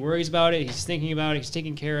kid. He worries about it. He's thinking about it. He's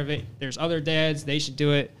taking care of it. There's other dads. They should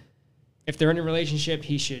do it. If they're in a relationship,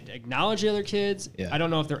 he should acknowledge the other kids. Yeah. I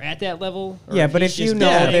don't know if they're at that level. Or Yeah, but he's if you just know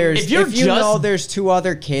dating. there's If you're know just- there's 2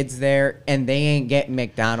 other kids there and they ain't getting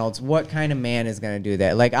McDonald's, what kind of man is gonna do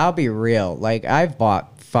that? Like, I'll be real. Like, I've bought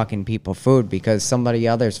fucking people food because somebody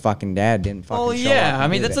other's fucking dad didn't fucking Oh show yeah, up I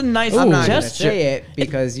and mean do that's that. a nice I'm not gesture. gonna say it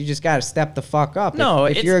because you just gotta step the fuck up. No,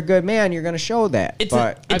 if it's- you're a good man, you're gonna show that. It's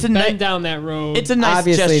but it's I've a been nice. down that road. It's a nice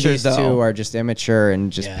obviously gesture these though. 2 are just immature and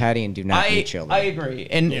just petty and do not need children. I agree,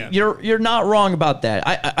 and Yeah. you're not wrong about that.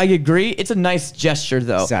 I agree. It's a nice gesture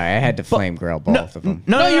though. Sorry, I had to flame grill both of them.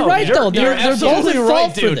 No, you're right, though. You're They're both absolutely at right,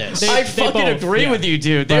 fault for dude. this. I They fucking both, agree yeah. with you,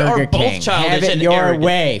 dude. They Burger are both King. childish Have it and your arrogant.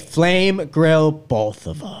 way. Flame grill both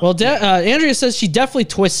of them. Well, Andrea says she definitely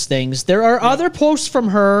twists things. There are other posts from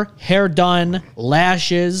her: hair done,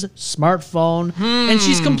 lashes, smartphone, and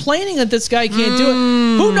she's complaining that this guy can't do it.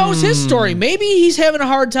 Who knows his story? Maybe he's having a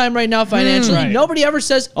hard time right now financially. Right. Nobody ever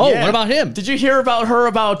says, "Oh, Yeah. what about him?" Did you hear about her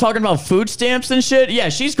about talking about food stamps and shit? Yeah,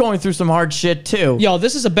 she's going through some hard shit too. Yo,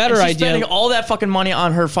 this is a better And she's idea. spending all that fucking money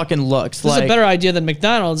on her fucking looks. This is a better idea than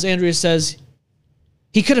McDonald's. Andrea says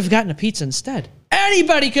he could have gotten a pizza instead.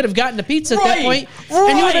 Anybody could have gotten a pizza at that Right, point,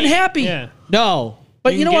 and you would have been right. happy. Yeah. No,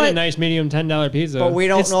 but you know can get what? a nice medium $10 pizza. But we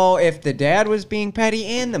don't It's- know if the dad was being petty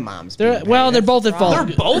and the mom's being petty. Well, they're That's both the at fault.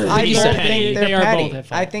 problem. They're both I petty. don't They- think they're they are petty. both at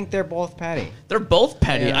fault. I think they're both petty. They're both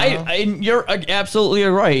petty. You know? And you're absolutely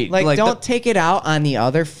right. Like don't the- take it out on the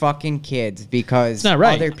other fucking kids because not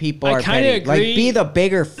right. other people I are kinda petty. agree. Like be the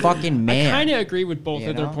bigger fucking I man. kind of agree with both You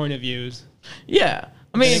of their know? point of views. yeah.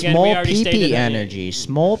 I mean, Then again, we Small already stated pee-pee that- energy.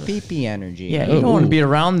 Small pee-pee energy. yeah, you don't want to be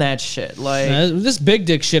around that shit. Like, This big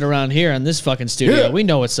dick shit around here in this fucking studio. We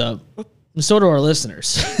know what's up. And so do our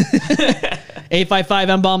listeners.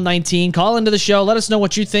 855-MBOMB-19. Call into the show. Let us know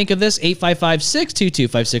what you think of this.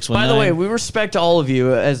 855-622-5619. by the way, we respect all of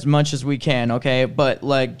you as much as we can, okay? But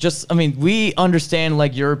like, we understand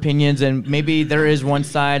like your opinions, and maybe there is one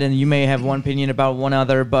side, and you may have one opinion about one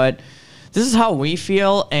other, but this is how we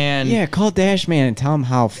feel, and Yeah, call Dashman and tell him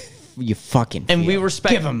how you fucking feel. and we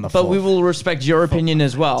respect, Give him the but we full- will respect your opinion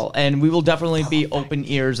as well, and we will definitely be open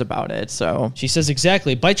ears about it. So She says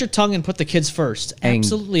exactly. Bite your tongue and put the kids first. And-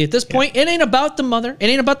 Absolutely. At this point, it ain't about the mother. It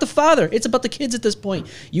ain't about the father. It's about the kids at this point.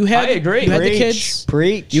 You had, I agree. You had the Preach. kids.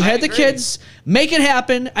 Preach. You had the agree. kids. Make it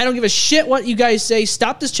happen. I don't give a shit what you guys say.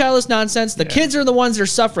 Stop this childless nonsense. The kids are the ones that are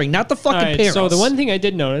suffering, not the fucking All right, parents. so the one thing I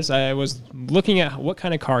did notice, I was looking at what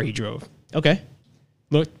kind of car he drove. Okay.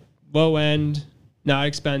 Looked low end, not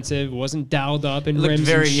expensive, wasn't dialed up in looked rims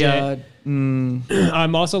very and shit.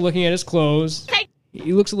 I'm also looking at his clothes.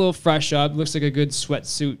 He looks a little fresh up. Looks like a good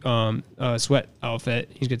sweatsuit, sweat outfit.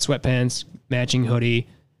 He's got sweatpants, matching hoodie.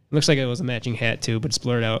 Looks like it was a matching hat too, but it's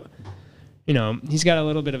blurred out. You know, he's got a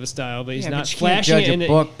little bit of a style, but he's Yeah, not but you can't flashing judge it. a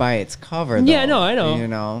book by its cover. Though, Yeah, no, I know. You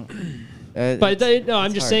know. But no, I'm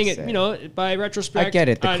it's just hard saying to it. say. You know, by retrospect, I get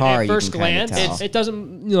it, the car, at you first can kinda glance, tell. it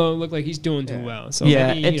doesn't look like he's doing too well. So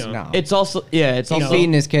yeah, maybe, it's you know, no. it's also it's You also know,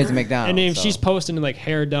 feeding his kids McDonald's. and if so. she's posting like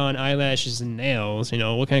hair done, eyelashes, and nails, you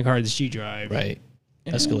know, what kind of car does she drive? Right.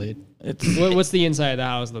 Escalade. What's the inside of the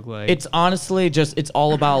house look like? It's honestly just it's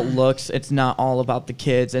all about looks. It's not all about the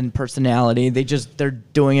kids and personality. They're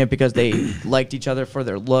doing it because they liked each other for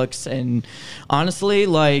their looks, and honestly,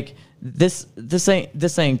 like this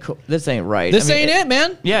ain't right. This I mean, ain't it,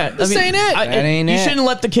 man. Yeah, This ain't it. That ain't you it. shouldn't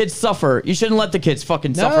let the kids suffer. You shouldn't let the kids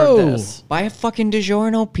fucking No. suffer this. buy a fucking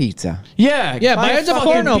DiGiorno pizza. Yeah, Yeah, buy a fucking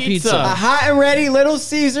DiGiorno pizza. A hot and ready Little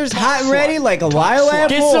Caesars, hot and ready like a while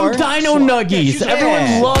Get some before. Dino Nuggies. Yeah.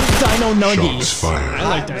 Everyone loves Dino Shots Nuggies. fired. I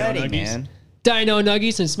like Dino Ready, Nuggies. man. Dino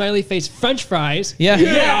Nuggies and smiley face French fries. Yeah.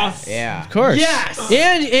 Yes. Yeah. Of course. Yes.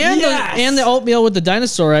 And Yes. the oatmeal with the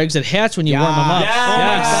dinosaur eggs that hatch when you warm them up.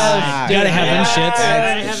 Yes. You gotta have them shits.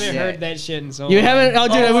 I haven't heard that shit in so long. You haven't? Oh,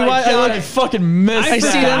 dude, Oh we my watch, God, I fucking missed I I see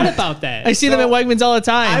forgot them. about that. I see them at Wegmans all the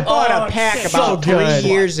time. I bought Oh, a pack so about good.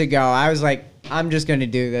 3 years ago. I was like, I'm just gonna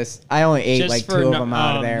do this. I only ate Just like for 2 of them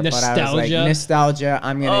out of there, but I was like, nostalgia? nostalgia.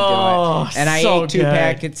 I'm gonna do it. And I so ate 2 good.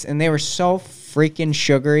 packets, and they were so freaking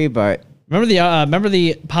sugary. But Remember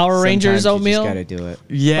the Power Rangers sometimes you just oatmeal? gotta do it.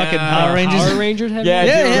 Yeah. Fucking Power Rangers. Power Rangers have Yeah, it?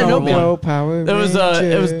 Yeah, yeah, no no. Power There was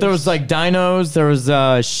there was like dinos, there was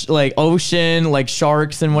like ocean, like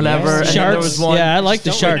sharks and whatever. Yes. And then there Sharks. was one. Yeah, I like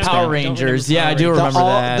the Don't sharks. Power Don't Rangers. remember Yeah, I do Power remember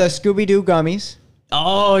that. the Scooby Doo gummies.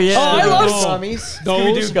 Oh yeah. Oh, I love gummies. Those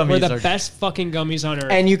Scooby-Doo were gummies the are- best fucking gummies on earth.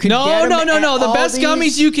 And you can No, get 'em no, no, at no. The best Aldi's.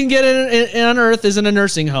 gummies you can get on Earth is in a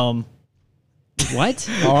nursing home. What?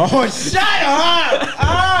 Oh, shut up!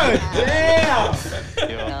 Oh, damn!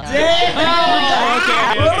 God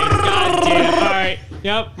damn. All right.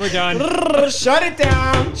 Yep, we're done. Shut it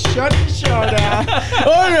down! Shut the show down!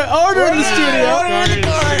 Order in the studio.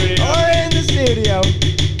 Order in the studio!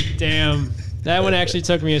 Damn. That one actually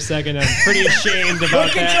took me a second. I'm pretty ashamed about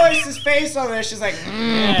Look at that. Joyce's face on there. She's like,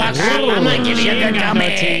 I'm gonna give you a good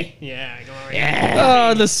gummy. Yeah, go over here.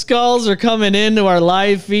 Oh, the skulls are coming into our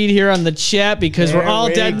live feed here on the chat because we're There all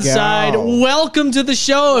we dead inside. go. Welcome to the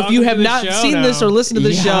show. If Welcome you to have the not show seen this now. or listened to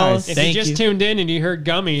the Yes. show, If thank you just tuned in and you heard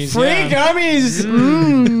gummies, free yeah. gummies!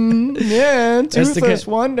 Yeah, That's the Toothless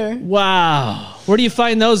ca- Wonder. Wow. Where do you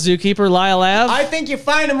find those, Zookeeper? Lyle Ave? I think you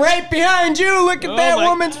find them right behind you. Look at Oh that my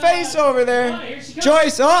woman's God. face over there. here she comes.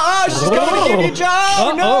 Joyce, she's going to give you a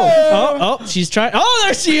job. Oh, she's trying. Oh,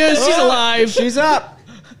 there she is. She's alive. She's up.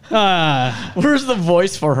 Where's the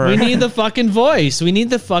voice for her? We need the fucking voice. We need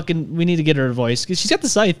to get her a voice because she's got the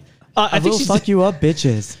scythe. I think she's. you up,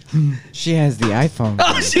 bitches. She has the iPhone.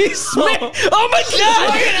 Oh, she's sweet. Oh my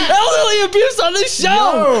god! Elderly abuse on this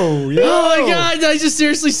show. Yo. Oh my god! Did I just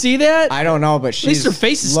seriously see that? I don't know, but she's least her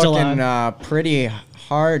face is still looking on. pretty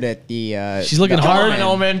hard at the. She's looking the hard. Come on,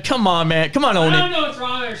 Omen. Come on, man. Come on, I don't Omen. know what's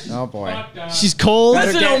wrong there. She's Oh, boy. fucked up. She's cold,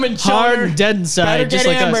 That's an Omen hard, choner. and dead inside, Better just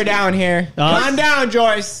get like Amber us. down here. Calm down,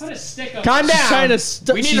 Joyce. Put a stick up. Calm down. She's trying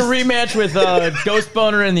to. We need a rematch with Ghost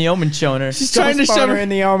Boner and the Omen Choner. She's trying to shove her in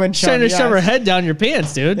the Omen. She's trying to shove her head down your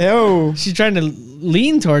pants, dude. Ew. She's trying to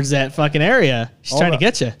lean towards that fucking area. She's trying to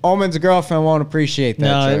get you. Omen's girlfriend won't appreciate that.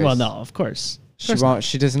 No, Joyce. well, no, of course. She won't.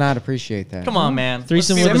 She does not appreciate that. Come on, man.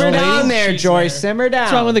 Threesome Let's with see an this. old Simmer lady. down there, She's Joyce. there. Simmer down.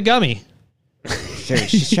 What's wrong with the gummy?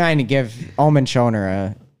 She's trying to give Omen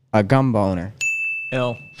Choner a gum boner.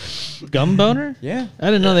 Ill. Gum boner? Yeah. I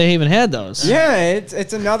didn't know they even had those. Yeah,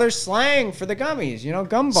 it's another slang for the gummies. You know,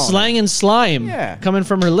 gum boner. Slang and slime. Yeah. Coming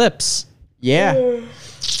from her lips. Yeah.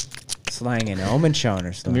 Slang and Omen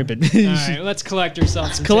Choner. Come here, Stuff. bitch. All right, let's collect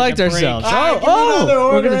ourselves. and Collect take a break. ourselves. Another we're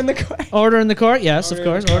order gonna- in the court. Order in the court? Yes, of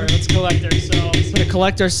course. All Order. right, let's collect ourselves. We're gonna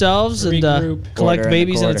collect ourselves and Regroup. collect Order in the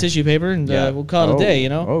babies in a quarter. tissue paper, and Yeah. we'll call it a day. You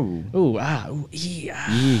know. Oh. Ooh, ooh,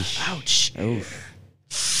 Yeesh. ouch. Oof.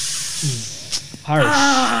 Harsh.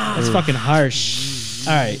 That's fucking harsh.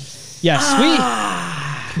 All right. Yes,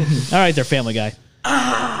 we. All right, they're Family Guy.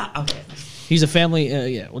 Okay. He's a family.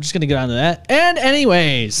 Yeah, we're just gonna get on to that. And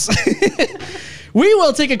anyways, we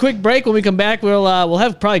will take a quick break. When we come back, we'll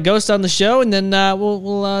have probably Ghost on the show, and then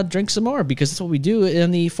we'll drink some more because that's what we do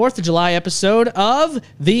in the 4th of July episode of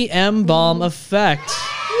the M-Bomb Effect.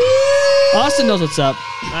 Austin knows what's up.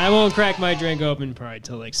 I won't crack my drink open probably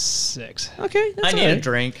till like 6. Okay, that's I need all a right.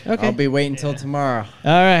 drink. Okay, I'll be waiting till tomorrow.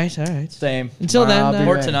 all right, all right. Same. Until Tomorrow then, I'll be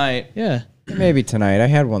Or ready. tonight. yeah. Maybe tonight. I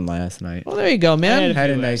had one last night. Well, there you go, man. Had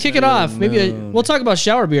a nice Kick it off. Maybe moon. we'll talk about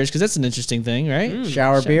shower beers because that's an interesting thing, right?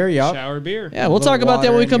 Shower beer. Yup. Shower beer. Yeah, we'll little talk about that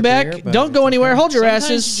when we water in come your back. beer, but Don't go it's anywhere. okay. Hold your Sometimes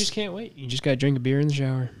asses. you just can't wait. You just gotta drink a beer in the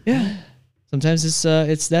shower. Yeah. Sometimes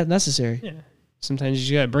it's that necessary. Yeah. Sometimes you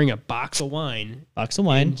just gotta bring a box of wine Box of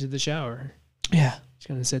wine. into the shower. Yeah. Just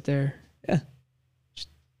gonna sit there. Yeah. Just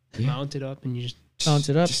mount it up and you just Bounce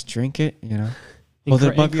it up. Just drink it. You know. and Hold it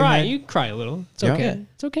cry, above and your cry. head. You cry a little. It's Yeah. okay.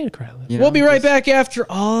 It's okay to cry a little. You We'll know, be right just back after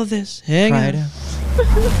all of this. Hang Try on. it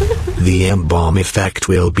out. The M-Bomb Effect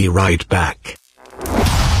will be right back.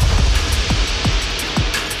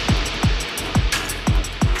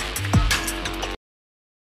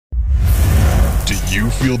 Do you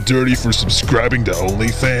feel dirty for subscribing to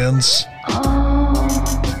OnlyFans?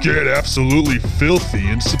 Get absolutely filthy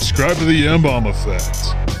and subscribe to the M-Bomb Effect.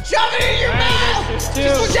 Shove it in your mouth.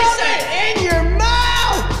 Dude. Shove it in your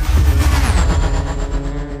mouth.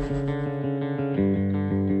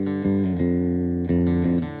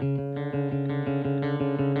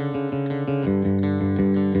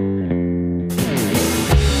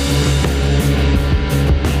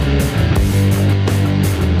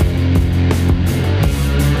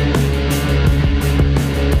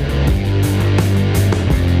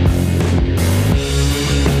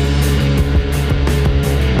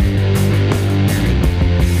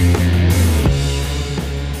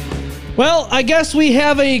 Well, I guess we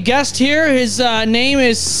have a guest here. His name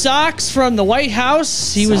is Socks from the White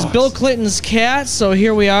House. He was Bill Clinton's cat, so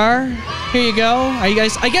here we are. Here you go. I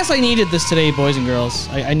guess I needed this today, boys and girls.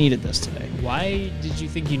 I needed this today. Why did you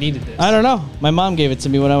think you needed this? I don't know. My mom gave it to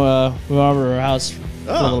me when I went over to her house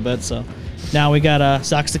for a little bit, so now we got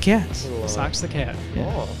Socks the cat. Socks the cat.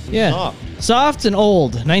 Oh, Yeah. Soft and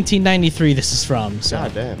old. 1993 this is from. So.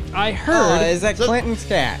 God damn. I heard. is that Clinton's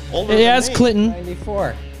cat? Older Yeah, than it's me. Clinton.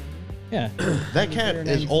 94. Yeah. That cat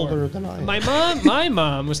is older than I am. My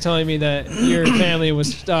mom was telling me that your family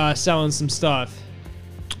was selling some stuff.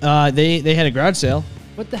 They had a garage sale.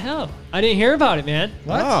 What the hell? I didn't hear about it, man.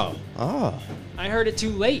 Oh. I heard it too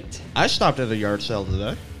late. I stopped at a yard sale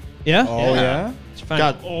today. Yeah? Oh, yeah? Did you find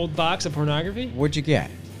Got- an old box of pornography? What'd you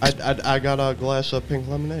get? I got a glass of pink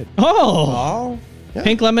lemonade. Oh. Oh.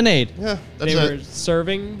 Pink lemonade. Yeah, that's They were it.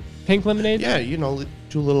 serving pink lemonade? Yeah, you know,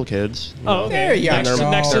 2 little kids. you Oh, know. okay. There you Next go.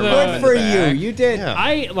 to- next to the- Good for you. Back. You did. Yeah.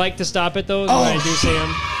 I like to stop at those when I do see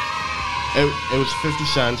them. It was 50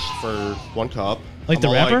 cents for 1 cup. Like the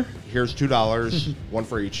all wrapper? Here's $2, one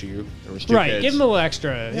for each of you. There was 2 Right, kids. give them a little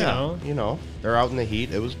extra, Yeah, you know. they're out in the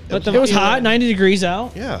heat. It was. Let them- It was Yeah. hot, 90 degrees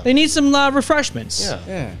out. Yeah. They need some refreshments. Yeah.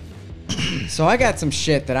 Yeah. So I got some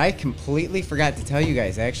shit that I completely forgot to tell you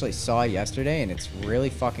guys. I actually saw yesterday, and it's really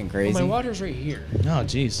fucking Oh, crazy. my water's right here. Oh,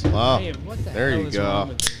 jeez. Wow. Hey, what the There hell you is go. wrong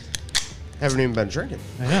with this? Haven't even been drinking.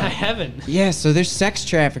 I haven't. Yeah, so there's sex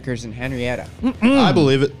traffickers in Henrietta. I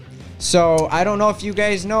believe it. So I don't know if you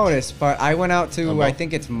guys noticed, but I went out to, Uh-huh. I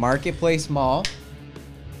think it's Marketplace Mall,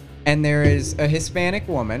 and there is a Hispanic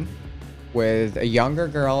woman with a younger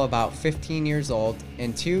girl about 15 years old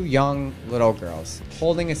and 2 young little girls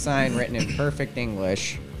holding a sign written in perfect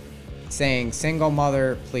English saying, "Single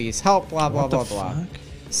mother, please help," blah, blah, blah, blah.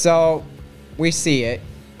 So we see it,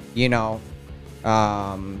 you know.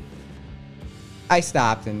 I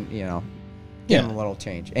stopped and, you know, give them a little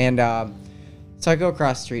change. And so I go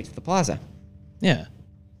across the street to the plaza. Yeah.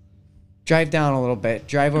 Drive down a little bit,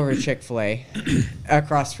 drive over to Chick-fil-A.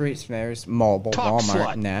 Across the street from there's Mobile,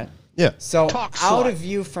 Walmart, and that. Yeah. So out of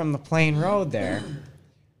view from the plain road there,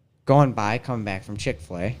 going by, coming back from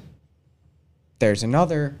Chick-fil-A, there's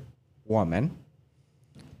another woman,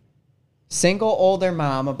 single older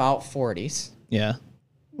mom, about 40s. Yeah.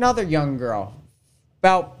 Another young girl,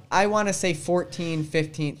 about, I want to say 14,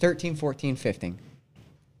 15, 13, 14, 15.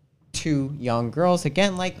 2 young girls,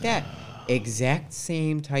 again, like that. Exact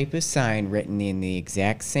same type of sign written in the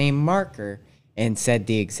exact same marker and said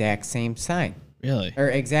the exact same sign. Really? Or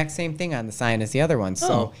exact same thing on the sign as the other one. So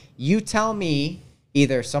Oh. you tell me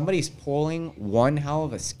either somebody's pulling one hell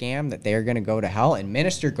of a scam that they're going to go to hell and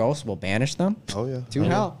Minister Ghost will banish them Oh, yeah. to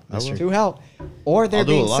hell. I will. To hell. Or they're I'll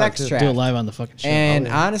do it being live, sex too. trapped. Do it live on the fucking show. And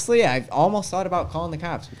honestly, I've almost thought about calling the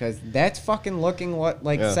cops because that's fucking looking what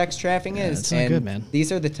like Yeah. sex trafficking is. it's not and good, man.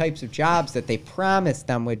 These are the types of jobs that they promise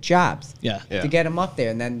them with jobs Yeah. Yeah. to get them up there,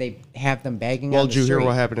 and then they have them begging. Well, on the did you hear street.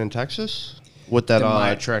 what happened in Texas with that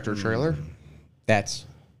The tractor trailer? That's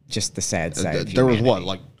just the sad side. of There was humanity. what,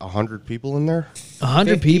 like 100 people in there?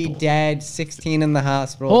 100 50 people. dead, 16 in the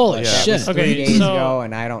hospital. Holy but that shit. was 3 Okay, days so- ago,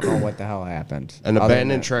 and I don't know what the hell happened. An Other than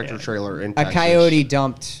abandoned that, tractor trailer in a Texas. coyote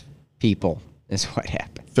dumped people is what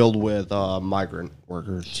happened. filled with migrant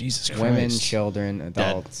workers Jesus Christ. Women, children,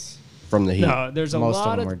 adults. from the heat. No, there's a Most of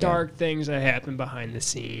lot them were of dead. dark things that happen behind the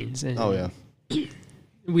scenes. And Oh, yeah.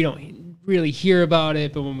 we don't really hear about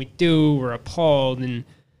it, but when we do, we're appalled, and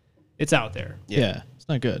it's out there. Yeah. It's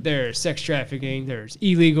not good. There's sex trafficking. There's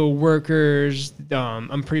illegal workers.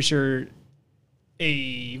 I'm pretty sure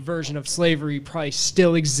a version of slavery probably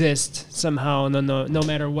still exists somehow, and no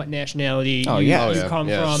matter what nationality Oh, you, yeah. you Oh, yeah. come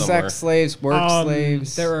Yeah, from. somewhere. Sex slaves, work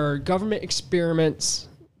slaves. There are government experiments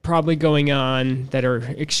probably going on that are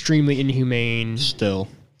extremely inhumane. Still.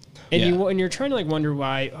 And Yeah. you're trying to like wonder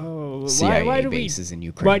why. Oh, CIA why do we? bases in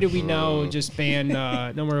Ukraine. Why do we now just ban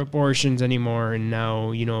no more abortions anymore? And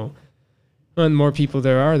now the more people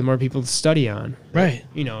there are, the more people to study on. Right.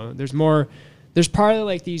 There's more. There's probably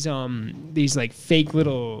like these like fake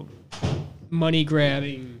little money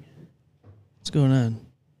grabbing. What's going on?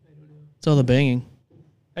 It's all the banging.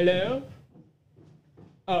 Hello.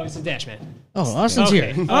 Oh, it's a dash man. Oh, Austin's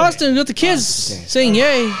Okay. here. Okay. Austin with the kids saying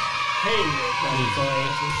yay. Hey, buddy boy.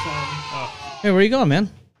 Oh. Hey, where are you going, man?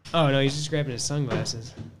 Oh no, he's just grabbing his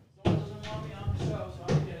sunglasses.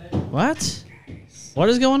 What? What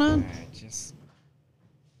is going on? Just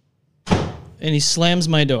And he slams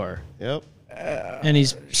my door. Yep. And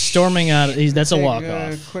he's storming out. That's a take walk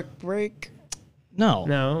off. Quick break. No.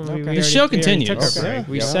 No, Okay. we The show already continues. took our Okay. break.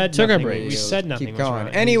 We Yeah. said Took our nothing. break. We said nothing. Keep was going.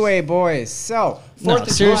 wrong. Anyway, boys. So, No, 4th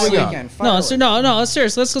of seriously. July weekend. No,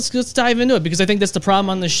 seriously. Let's dive into it because I think that's the problem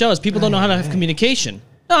on this show is people don't know how to have communication.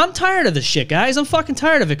 No, I'm tired of this shit, guys. I'm fucking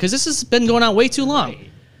tired of it because this has been going on way too long.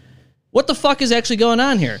 What the fuck is actually going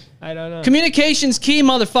on here? I don't know. Communication's key,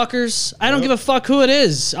 motherfuckers. I don't give a fuck who it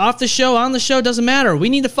is. Off the show, on the show, doesn't matter. We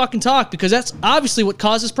need to fucking talk because that's obviously what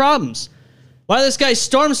causes problems. Why this guy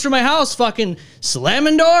storms through my house fucking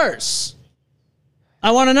slamming doors?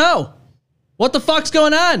 I want to know. What the fuck's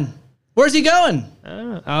going on? Where's he going? I don't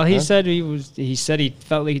know. All he said he said he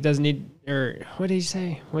felt like he doesn't need, or what did he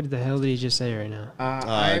say? What the hell did he just say right now?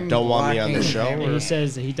 Don't want me on the show. He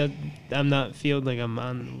says he does. I'm not feeling like I'm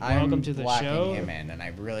on. Welcome to the show. him in, and I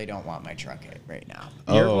really don't want my truck hit right now.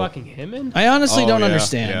 You're Oh. walking him in. I honestly don't yeah,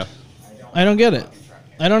 understand. yeah. I don't get it.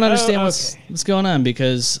 I don't understand Oh, what's going on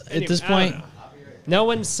because at this I don't point, know. No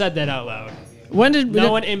one said that out loud. when did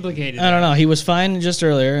No one implicated. I don't know. He was fine just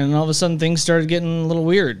earlier, and all of a sudden things started getting a little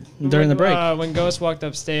weird during the break. When Ghost walked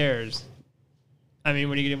upstairs, I mean,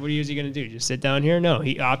 what is he gonna do? Just sit down here? No,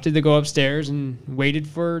 he opted to go upstairs and waited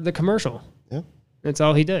for the commercial. Yeah. That's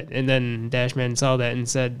all he did. And then Dashman saw that and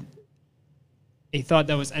said he thought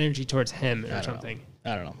that was energy towards him or something.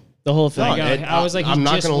 I don't know. The whole thing. No, I was like, he I'm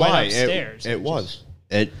not just gonna went lie. upstairs. It was.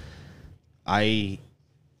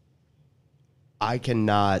 I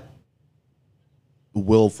cannot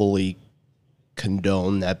willfully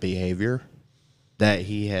condone that behavior that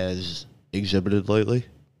he has exhibited lately.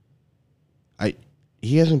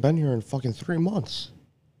 He hasn't been here in fucking 3 months.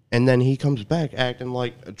 And then he comes back acting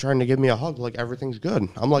like, trying to give me a hug like everything's good.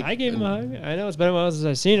 I'm like, I gave him a hug. I know it's been a while since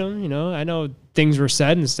I've seen him. You know, I know things were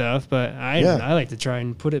said and stuff, but I like to try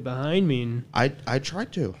and put it behind me. And I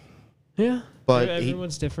tried to. yeah, But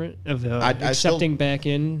everyone's different of the I still- accepting back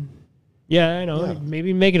in. Yeah, I know. Yeah.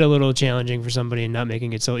 Maybe make it a little challenging for somebody and not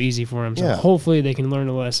making it so easy for them. So Yeah. hopefully they can learn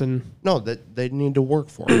a lesson, No, that they need to work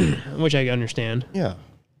for it. which I understand. Yeah.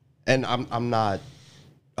 And I'm not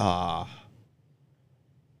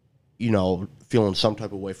feeling some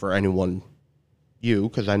type of way for anyone,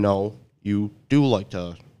 because I know you do like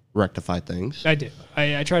to rectify things. I do.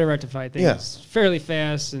 I try to rectify things Yeah. fairly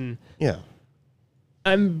fast, and Yeah.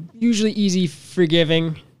 I'm usually easy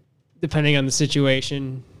forgiving depending on the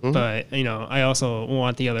situation. But, I also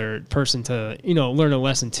want the other person to, learn a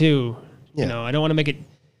lesson too. Yeah. I don't want to make it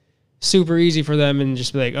super easy for them and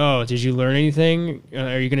just be like, oh, did you learn anything?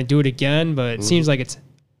 Are you going to do it again? But it seems like it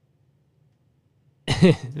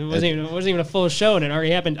wasn't even a full show and it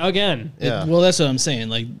already happened again. Yeah. Well, that's what I'm saying.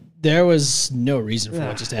 Like, there was no reason for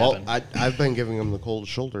what just Well, happened. I've been giving him the cold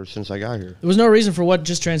shoulder since I got here. There was no reason for what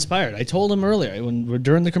just transpired. I told him earlier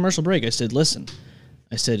during the commercial break. I said, "Listen,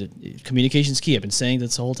 communication's key. I've been saying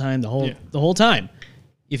this the whole time. The whole time.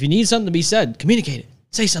 If you need something to be said, communicate it.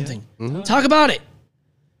 Say something. Talk about it.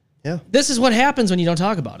 Yeah. This is what happens when you don't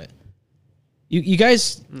talk about it. You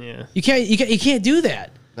guys, you can't do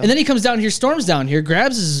that. No. And then he comes down here, storms down here,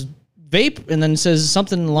 grabs his vape, and then says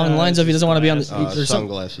something along the lines of he doesn't want to be on the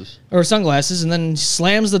sunglasses, and then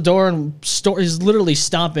slams the door and is literally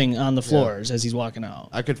stomping on the floors as he's walking out.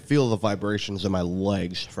 I could feel the vibrations in my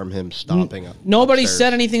legs from him stomping. Nobody upstairs.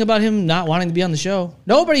 said anything about him not wanting to be on the show.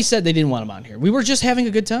 Nobody said they didn't want him on here. We were just having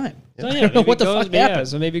a good time. So, I don't know what the fuck happened. Yeah,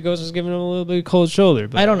 so maybe Ghost was giving him a little bit of cold shoulder.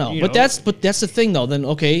 But, I don't know. But that's the thing though. Then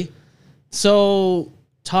okay, so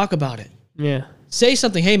talk about it. Yeah. Say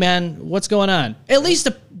something. Hey man, what's going on? At least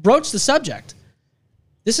broach the subject.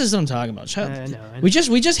 This is what I'm talking about. I know.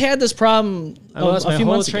 We just had this problem I lost a my few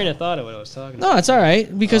whole months train ago. of thought of what I was talking about. No, it's all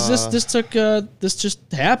right because this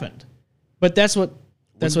just happened. But that's what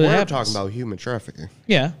We're happens. talking about human trafficking.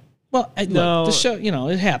 Yeah. Well, No. look, the show,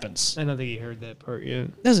 it happens. I don't think he heard that part yet.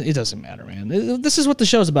 It doesn't matter, man. This is what the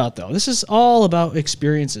show's about, though. This is all about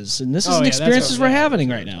experiences, and this is an that's experiences what we're it is. having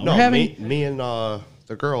right now. No, We're having me and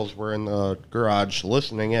the girls were in the garage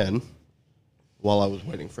listening in while I was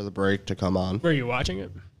waiting for the break to come on. Were you watching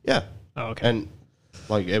it? Yeah. Oh, okay. And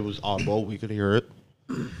like it was audible, we could hear it.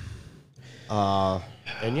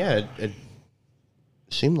 And yeah, it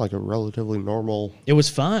seemed like a relatively normal. It was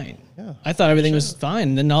fine. Yeah. I thought everything was fine.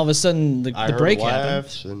 And then all of a sudden, the heard break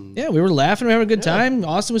laughs happened. and Yeah, we were laughing, we were having a good time.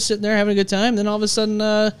 Austin was sitting there having a good time. Then all of a sudden,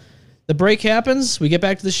 the break happens. We get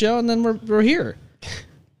back to the show, and then we're here.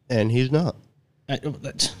 and he's not. I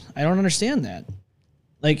don't understand that.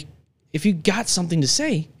 Like, if you got something to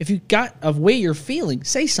say, if you got a way you're feeling,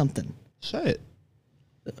 say something. Say it.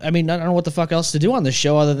 I mean, I don't know what the fuck else to do on this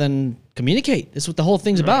show other than communicate. That's what the whole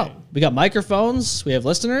thing's about. We got microphones. We have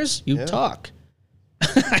listeners. You talk.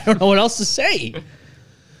 I don't know what else to say.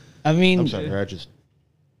 I mean, I'm sorry, I just.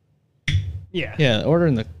 Yeah. Yeah, order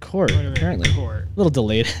in the court, Order in the apparently. court. A little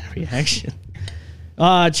delayed reaction.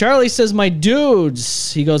 Charlie says, my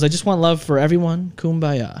dudes. He goes, I just want love for everyone.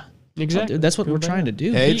 Kumbaya. Exactly. Dude, that's what we're trying to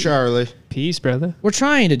do. Hey, Charlie. Peace, brother. We're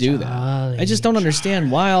trying to do that. I just don't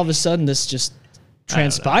understand why all of a sudden this just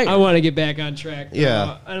transpired. I want to get back on track.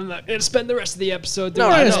 Yeah. I'm not going to spend the rest of the episode. No,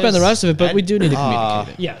 we're not going to spend the rest of it, but we do need to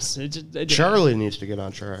communicate it. Yes. Charlie needs to get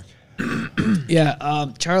on track. Yeah,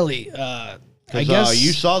 Charlie, I 'Cause, guess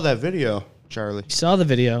you saw that video, Charlie. saw the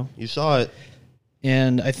video, You saw it.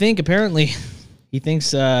 and I think apparently he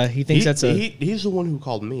thinks that's He's the one who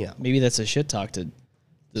called me out maybe that's a shit talk to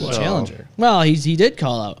the Well, challenger. Well, he did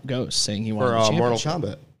call out Ghost saying he wanted for the Mortal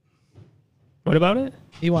championship. Kombat. What about it?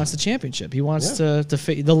 He wants the championship. He wants to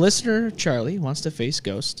the listener Charlie wants to face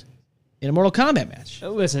Ghost in a Mortal Kombat match.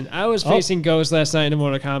 Listen, I was facing Ghost last night in a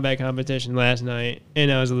Mortal Kombat competition last night, and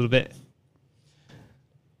I was a little bit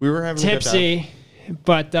We were having tipsy,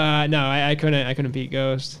 but no, I couldn't beat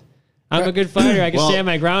Ghost. I'm a good fighter. I can stand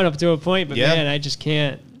my ground up to a point, but man, I just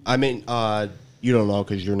can't. I mean, you don't know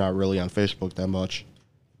because you're not really on Facebook that much,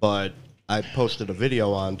 but I posted a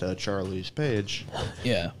video onto Charlie's page.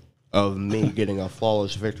 Yeah. Of me getting a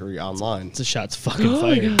flawless victory online. It's a shots fucking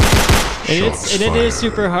fighter. It is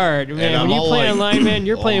super hard, man. When you play online, man,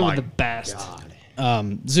 you're playing with the best.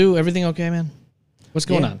 Zoo, everything okay, man? What's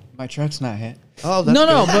going on? My truck's not hit. Oh, that's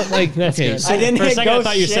No, good. but like, That's okay. good. So, I didn't For a hit second, I ghost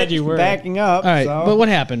thought you shit said you were. backing up. all right, so. but what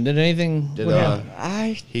happened? Did anything? Did, what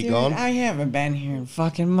happened? he Dude, gone? I haven't been here in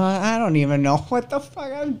fucking months. I don't even know what the fuck.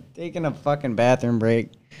 I'm taking a fucking bathroom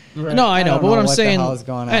break. No, I know, don't but what know I'm what the saying, hell is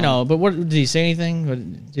going I on. know, but what did he say anything?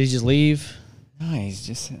 Did he just leave? No, he's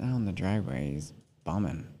just sitting out in the driveway. He's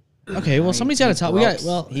bumming. Okay, well, somebody's got to talk. We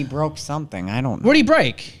got He broke something. I don't know. Where did he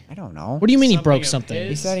break? I don't know. What do you mean he Something broke of something? his?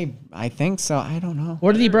 He said I think so. I don't know.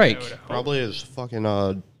 What did he break? Probably his fucking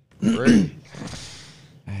rig.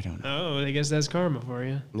 I don't know. Oh, I guess that's karma for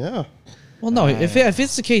you. Yeah. Well, no. If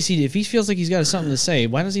it's the case, if he feels like he's got something to say,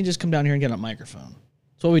 why doesn't he just come down here and get on a microphone?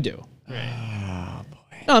 That's what we do. Oh boy.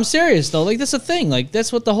 No, I'm serious though. Like that's a thing. Like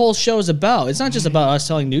that's what the whole show is about. It's not just about us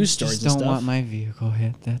telling news stories Just and don't stuff. want my vehicle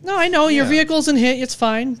hit. That No, I know your vehicle's in hit. It's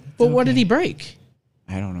fine. But what did okay. he break?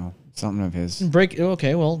 I don't know. Something of his. Break.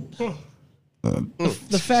 Okay, well,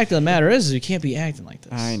 the fact of the matter is you can't be acting like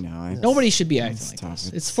this. I know. Nobody should be acting like tough.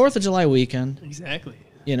 this. It's 4th of July weekend. Exactly.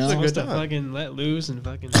 You know, Supposed to time. fucking let loose and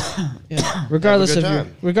fucking. yeah. Regardless Have of a your good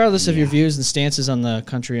time. regardless of your views and stances on the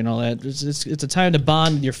country and all that, it's a time to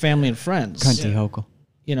bond with your family and friends. Cunty hokel.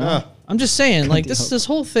 You know, I'm just saying, like this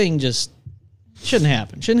whole thing just shouldn't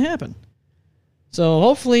happen. Shouldn't happen. So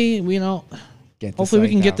hopefully, hopefully we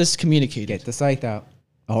can get this communicated. Get the site out.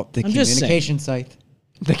 Oh, the I'm just communication site.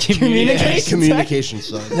 The communication. Communication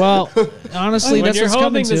side. Well, honestly, When that's you're what's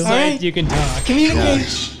coming holding the to. site, you can talk.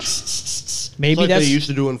 Maybe It's like that's they used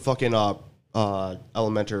to do in fucking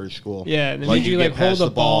elementary school. Yeah, and then Like you you like get past hold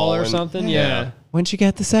a the ball ball or and- something. Yeah. Yeah. Once you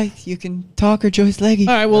get the site, you can talk or Joyce Leggy.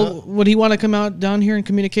 all right. Well, would he want to come out down here and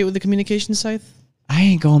communicate with the communication scythe? I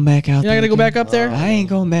ain't going back out You're there. not gonna go back up there? I ain't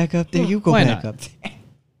going back up there. You go Why back not? up there.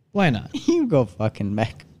 Why not? You go fucking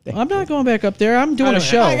back there. I'm not going back up there. I'm doing a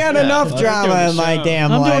show. I got enough drama in my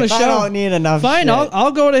damn I'm life. doing a show. I don't need enough Fine, shit.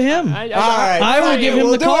 I'll go to him. All right. I will give him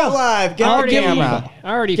we'll the do call. it live. Get I'll the give him- camera.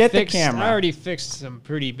 I already Get the fixed. camera. I already fixed some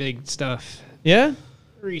pretty big stuff Yeah.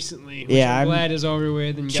 recently. Which Yeah, I'm I'm glad is over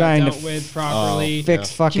with and got trying to dealt with properly.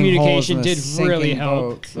 Fix fucking holes Communication in a did really sinking help.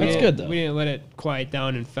 boat, so- That's good, though. We didn't let it quiet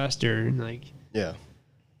down and fester and like. Yeah.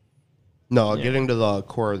 No, getting to the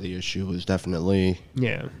core of the issue is definitely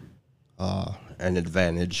Yeah. an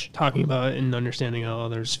advantage. Talking about it and understanding how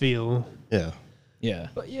others feel. Yeah. Yeah.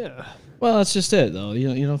 But yeah. Well, that's just it, though.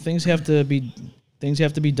 You know, things have to be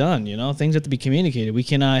done. You know, things have to be communicated. We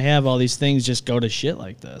cannot have all these things just go to shit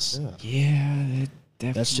like this. Yeah,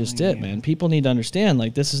 That's just it, man. People need to understand,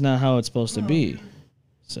 like, this is not how it's supposed to be.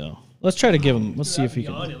 So let's try to give him. Let's see if he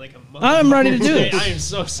can. I'm ready to do this. I am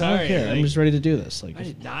so I sorry. don't care. I'm Like, just ready to do this. Like, I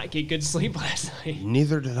did not get good sleep last night.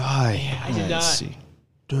 Neither did I. I did not. let's see.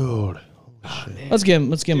 Dude. Let's give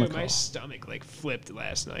him a Dude, call. my stomach like flipped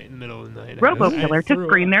last night in the middle of the night. RoboKiller I to threw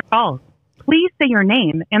screen up. their calls. Please say your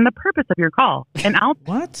name and the purpose of your call, and I'll.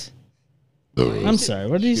 What? I'm sorry.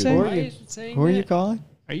 What did he say? Why is it saying Who are you that? calling?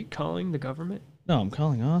 Are you calling the government? No, I'm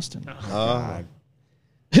calling Austin. Uh,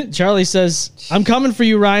 Charlie says, "I'm coming for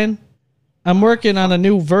you, Ryan. I'm working on a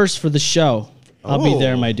new verse for the show. I'll be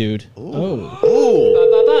there, my dude." Oh,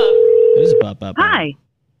 it is bop, bop, bop. Hi.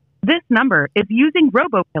 This number is using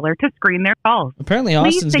RoboKiller to screen their calls. Apparently,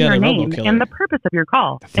 Please Austin's say got your a name robo and the killer. purpose of your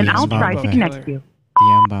call, and I'll try to connect you.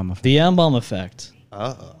 The M-bomb effect. The M-bomb effect.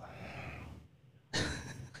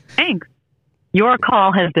 Thanks. Your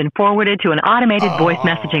call has been forwarded to an automated voice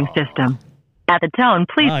messaging system. At the tone,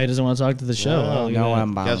 please. Oh, he doesn't want to talk to the show. No, Oh, look at No, that.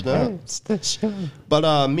 I'm Guess bound. not. It's the show.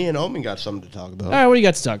 But me and Omen got something to talk about. All right, what do you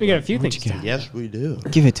got to talk We got a about? few things. to Yes, we do.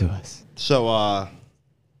 Give it to us. So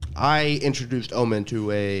I introduced Omen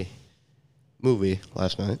to a movie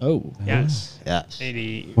last night. Oh. Yes. Yes.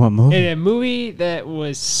 What movie? And a movie that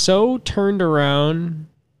was so turned around,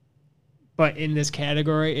 but in this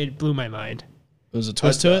category, it blew my mind. There was a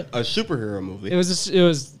twist to it? A superhero movie. It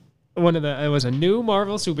was a new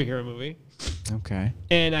Marvel superhero movie, Okay.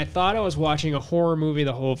 and I thought I was watching a horror movie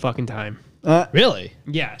the whole fucking time. Really?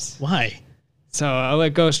 Yes. Why? So I'll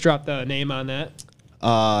let Ghost drop the name on that.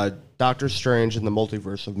 Doctor Strange in the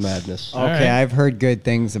Multiverse of Madness. Okay, right. I've heard good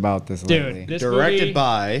things about this Dude, lately. this Directed movie,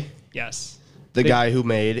 by yes, the guy who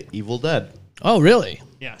made Evil Dead. Oh, really?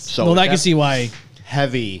 yes. So Well, I can that's see why.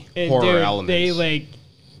 heavy And horror dude, elements. they like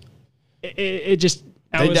it just.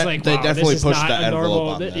 I They was de- like, they wow, definitely this is pushed not the a envelope normal.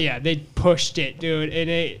 on that. Yeah, they pushed it, dude.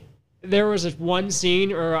 And there was this one scene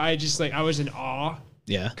where I just like I was in awe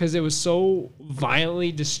Yeah. because it was so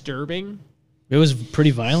violently disturbing. It was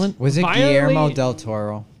pretty violent. Was it Violently- Guillermo del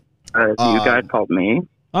Toro? You guys called me.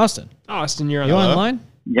 Austin, Austin, you're on you the online?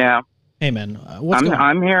 Yeah, Hey, man. What's going on?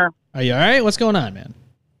 I'm here. Are you all right? What's going on, man?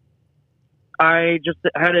 I just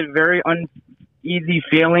had a very uneasy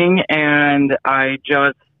feeling, and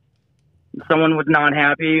someone was not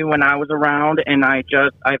happy when I was around, and I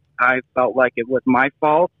felt like it was my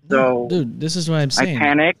fault. So Dude, this is what I'm I saying.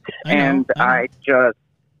 panicked, I know, and I know. I just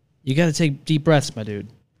You got to take deep breaths, my dude.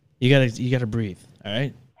 You got to breathe, all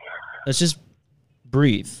right? Let's just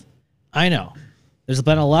breathe. I know. There's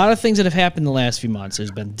been a lot of things that have happened the last few months.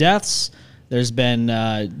 There's been deaths. There's been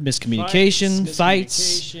miscommunication,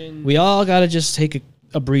 fights. miscommunication. We all got to just take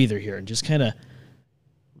a breather here and just kind of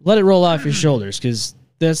let it roll off your shoulders, because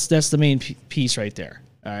that's the main piece right there.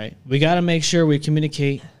 All right, we got to make sure we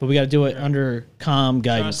communicate, but we got to do it under calm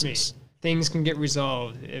Trust me, guidance. things can get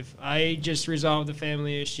resolved. If I just resolved the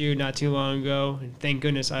family issue not too long ago, and thank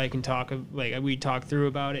goodness I can talk, like we talked through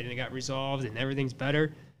about it and it got resolved and everything's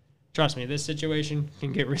better. Trust me, this situation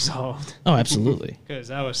can get resolved. Oh, absolutely. Because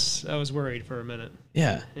I was worried for a minute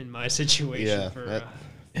Yeah, in my situation. Yeah, for, that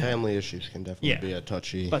family issues can definitely yeah. be a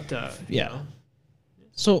touchy. but you yeah. know,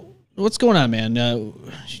 So what's going on, man?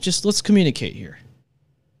 Just let's communicate here.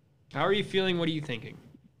 how are you feeling? What are you thinking?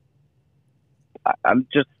 I'm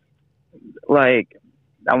just like,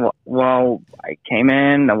 I came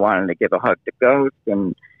in, I wanted to give a hug to Ghost,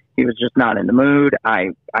 and he was just not in the mood.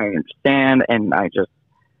 I understand, and I just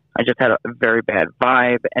had a very bad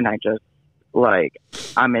vibe, and I just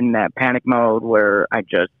I'm in that panic mode where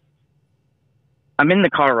I'm in the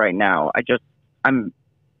car right now. I'm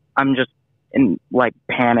just in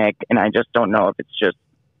panic, and I just don't know if it's just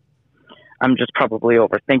I'm just probably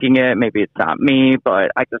overthinking it. Maybe it's not me,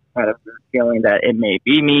 but I just had a feeling that it may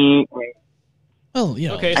be me. Oh,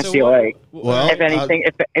 yeah. Okay, I so feel like Well, if anything,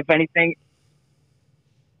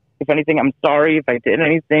 I'm sorry if I did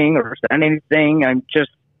anything or said anything. I'm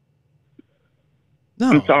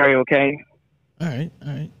sorry. Okay. All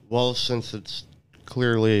right. Well, since it's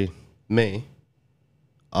clearly me,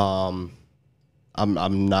 I'm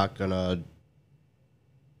not gonna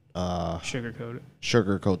Sugarcoat it.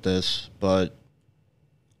 sugarcoat this, but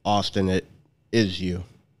Austin, it is you.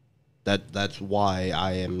 That's why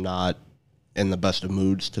I am not in the best of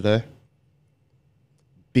moods today.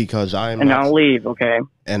 Because I'm And not, I'll leave. Okay.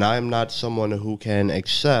 and I'm not someone who can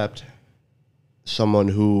accept someone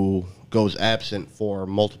who goes absent for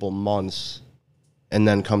multiple months and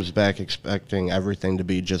then comes back expecting everything to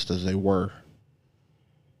be just as they were.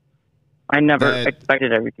 I never That-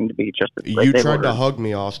 expected everything to be just as You they tried were. to hug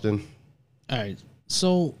me, Austin. All right.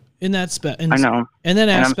 So in that I know. in that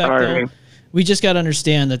And I'm aspect, sorry. though, we just got to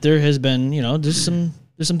understand that there has been, there's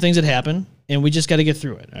some things that happen, and we just got to get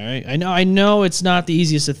through it. All right. I know it's not the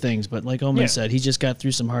easiest of things, but like Omen Yeah. said, he just got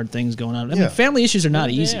through some hard things going on. I Yeah. mean, family issues are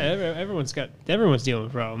not easy. Yeah, everyone's dealing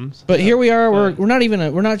with problems. But here we are.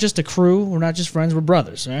 We're not just a crew. We're not just friends. We're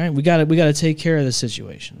brothers. All right. We got to take care of the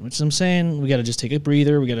situation. Which I'm saying, we got to just take a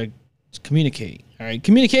breather. We got to communicate. All right.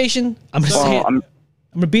 Communication. I'm gonna say it. I'm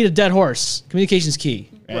gonna beat a dead horse. Communication's key.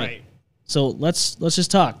 Right. So let's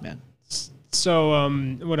just talk, man. So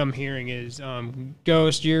what I'm hearing is,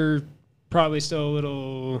 Ghost, you're probably still a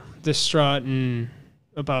little distraught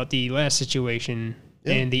about the last situation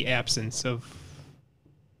and the absence of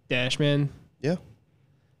Dashman. Yeah.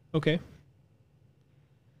 Okay.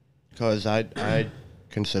 Because I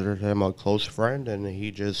considered him a close friend, and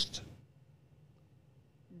he just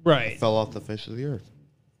Right. fell off the face of the earth.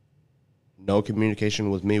 No communication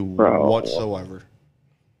with me Bro. whatsoever.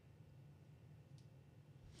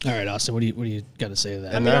 All right, Austin, what do you got to say to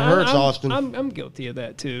that? And that hurts, Austin. I'm guilty of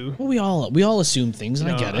that too. Well, we all assume things, and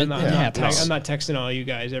I get it. I'm not, It happens. I'm not texting all you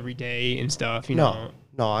guys every day and stuff. You No, know,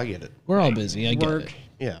 no, I get it. We're all busy. I get work, it.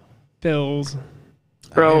 Yeah. bills,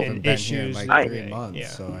 Bro, I haven't been here in issues. like 3 Yeah. months, Yeah.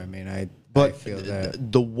 so I mean, I feel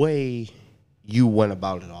that. The way you went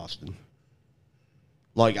about it, Austin,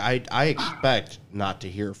 like I expect not to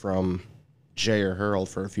hear from Jay or Harold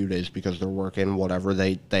for a few days because they're working, whatever.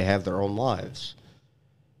 They have their own lives.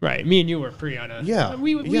 Right. Me and you were pretty on a. Yeah.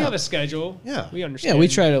 We Yeah. have a schedule. Yeah. We understand. Yeah,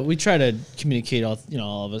 we try to communicate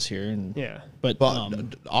all of us here, and Yeah. But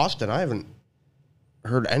Austin, I haven't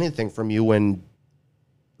heard anything from you in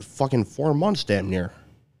fucking 4 months, damn near.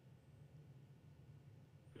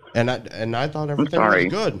 And I thought everything was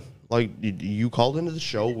good. Like you called into the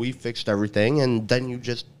show, we fixed everything, and then you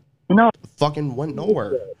just fucking went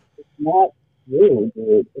nowhere. It's not true,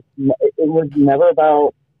 dude. It was never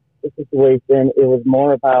about the situation. It was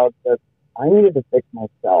more about just I needed to fix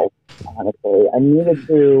myself. Honestly, I needed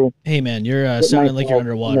to. hey, man, you're get sounding like you're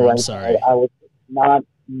myself in the underwater. I'm right sorry. side. I was not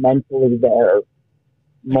mentally there,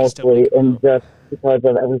 mostly, and just because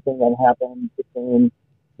of everything that happened between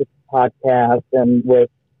this podcast and with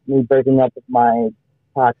me breaking up with my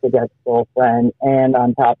toxic ex-girlfriend, and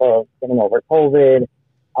on top of getting over COVID,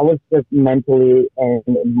 I was just mentally and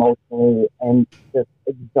emotionally and just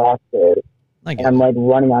exhausted. And I'm like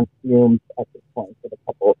running on fumes at this point for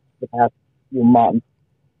the past few months.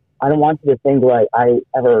 I don't want you to think like I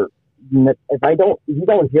ever, if you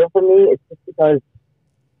don't hear from me, it's just because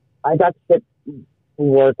I got shit to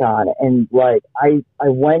work on. And like, I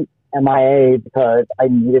went MIA because I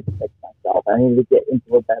needed to fix myself. I needed to get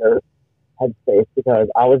into a better headspace because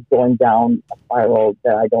I was going down a spiral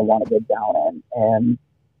that I don't want to get down in. And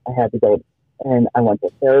I had to go, and I went to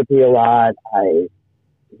therapy a lot. I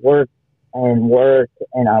worked, and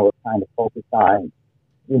I was trying to focus on,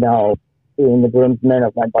 being the groomsman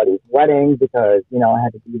of my buddy's wedding because, I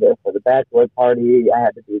had to be there for the bachelor party. I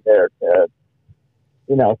had to be there to,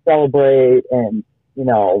 celebrate and,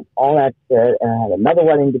 all that shit. And I had another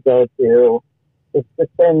wedding to go to. It's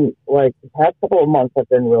just been like the past couple of months have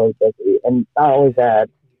been really busy. And not only that,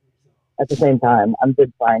 at the same time, I'm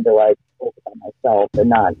just trying to like focus on myself and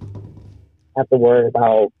not have to worry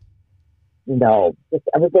about, just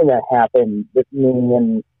everything that happened with me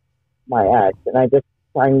and my ex. And I just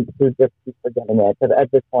trying to just keep forgetting it because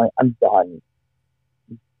at this point I'm done.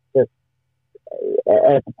 Just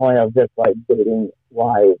at the point of just like dating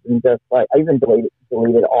wise and just like I even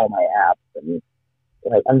deleted all my apps and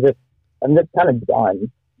like I'm just kind of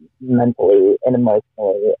done mentally and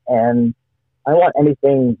emotionally. And I don't want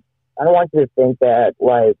you to think that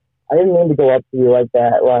like I didn't mean to go up to you like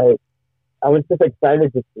that. Like I was just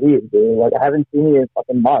excited to see you, dude. Like I haven't seen you in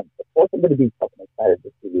fucking months. Of course I'm gonna be fucking excited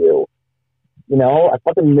to see you. I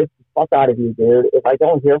fucking miss the fuck out of you, dude. If I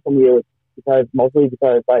don't hear from you, it's mostly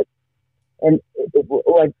because like, and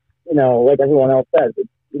like everyone else says,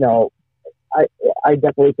 I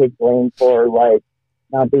definitely take blame for like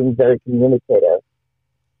not being very communicative.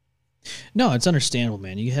 No, it's understandable,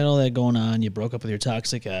 man. You had all that going on. You broke up with your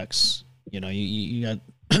toxic ex. You got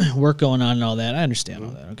work going on and all that. I understand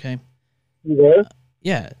all that. Okay. You there?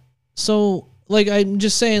 Yeah. So, like, I'm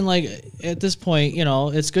just saying, like, at this point,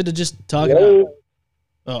 it's good to just talk it out.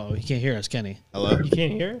 Oh, he can't hear us, can he? Hello? You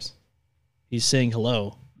can't hear us? He's saying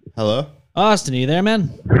hello. Hello? Austin, are you there, man?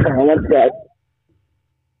 What's that?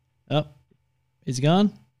 Oh, he's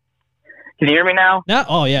gone? Can you hear me now? No.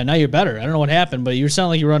 Oh, yeah, now you're better. I don't know what happened, but you sound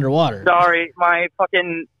like you were underwater. Sorry, my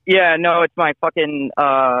fucking it's my fucking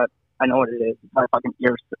I know what it is. It's my fucking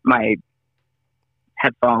my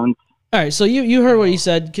headphones. All right, so you heard what he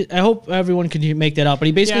said. I hope everyone could make that out, but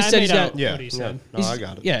he basically said he's got... what he said. No, I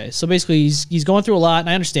got it. Yeah, so basically he's going through a lot, and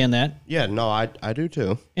I understand that. Yeah, no, I do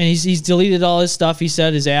too. And he's deleted all his stuff. He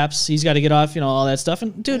said his apps. He's got to get off, all that stuff.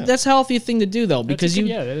 And dude, that's a healthy thing to do, though, because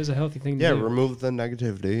that is a healthy thing to do. Yeah, remove the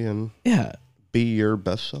negativity and be your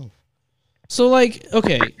best self. So like,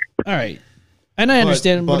 okay, all right, and I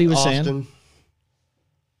understand what he was Austin,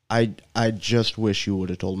 saying. I just wish you would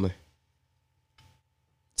have told me.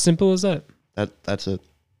 Simple as that. That's it.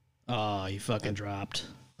 Oh, he fucking dropped.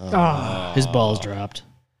 His balls dropped.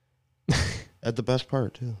 At the best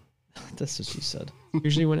part too. That's what she said.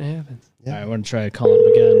 Usually when it happens. All right, I want to try to call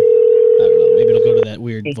him again. I don't know. Maybe it'll go to that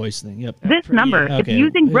weird voice thing. Yep. This number is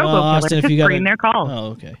using RoboKiller to screen their calls. Oh,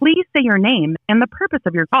 okay. Please say your name and the purpose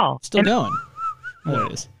of your call. Still going. There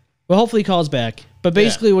it is. Well, hopefully he calls back. But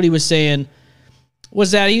basically what he was saying was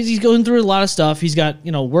that he's going through a lot of stuff. He's got,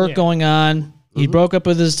 work going on. He broke up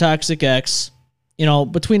with his toxic ex.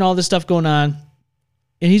 Between all this stuff going on,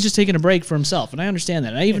 and he's just taking a break for himself, and I understand that.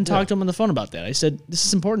 And I even talked to him on the phone about that. I said, this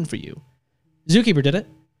is important for you. Zookeeper did it,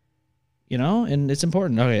 you know, and it's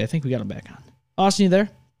important. Okay, I think we got him back on. Austin, you there?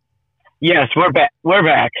 Yes, we're back. We're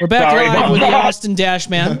back. We're back Sorry live about with the that. Austin Dash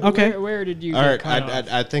Man. Okay. Where did you All get right, cut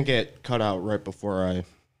off? I think it cut out right before I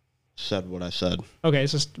said what I said. Okay,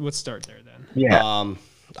 so let's start there then. Yeah.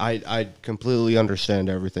 I completely understand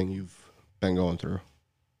everything you've been going through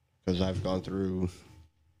because I've gone through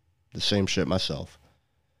the same shit myself.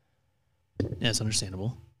 Yeah, it's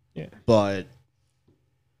understandable. Yeah. But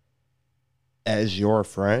as your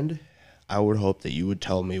friend, I would hope that you would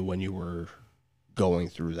tell me when you were going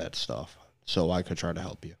through that stuff so I could try to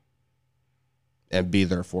help you and be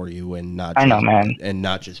there for you and not I just, know, man. and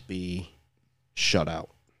not just be shut out.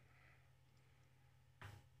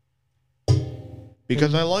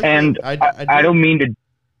 Because I like And you. I don't mean to.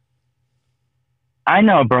 I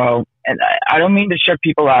know, bro, and I don't mean to shut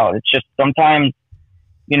people out. It's just sometimes,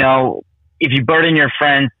 you know, if you burden your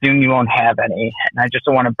friends, soon you won't have any. And I just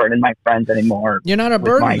don't want to burden my friends anymore. You're not a with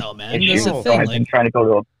burden, my though, man. issues. That's the So thing. I've been trying to go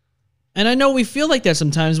to a. And I know we feel like that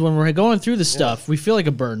sometimes when we're going through this stuff. We feel like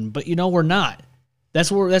a burden, but you know we're not.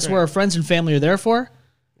 That's where our friends and family are there for.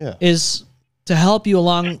 Yeah. Is to help you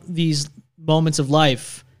along these moments of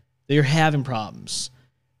life that you're having problems.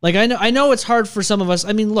 Like I know it's hard for some of us.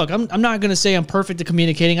 I mean, look, I'm not gonna say I'm perfect at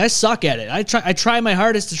communicating. I suck at it. I try my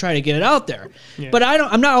hardest to try to get it out there, but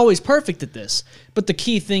I'm not always perfect at this. But the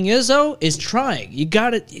key thing is though is trying. You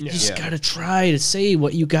just gotta try to say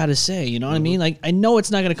what you gotta say. You know what I mean? Like I know it's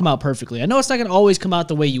not gonna come out perfectly. I know it's not gonna always come out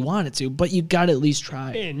the way you want it to, but you gotta at least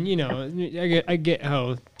try. And you know, I get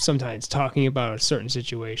how sometimes talking about a certain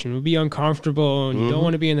situation would be uncomfortable, and you don't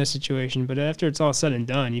want to be in that situation. But after it's all said and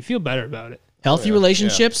done, you feel better about it. Healthy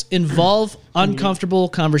relationships involve uncomfortable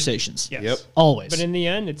conversations. Yes. Yep. Always. But in the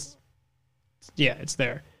end, it's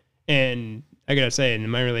there. And I gotta say, in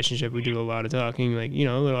my relationship, we do a lot of talking. Like, you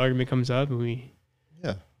know, a little argument comes up, and we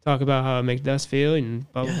talk about how it makes us feel,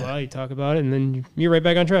 and blah blah blah. You talk about it, and then you're right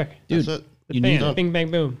back on track. Dude, That's it. you need Bam, bing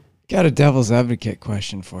bang boom. Got a devil's advocate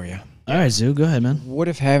question for you. All right, Zoo, go ahead, man. What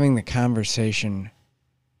if having the conversation,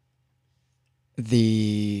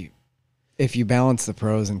 if you balance the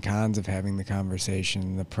pros and cons of having the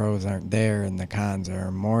conversation, the pros aren't there and the cons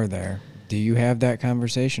are more there, do you have that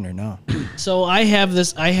conversation or no? So I had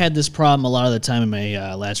this problem a lot of the time in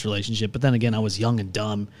my last relationship, but then again, I was young and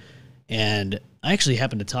dumb, and I actually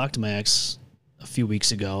happened to talk to my ex a few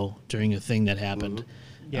weeks ago during a thing that happened.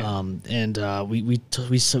 Yeah. We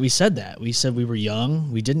said that. We said we were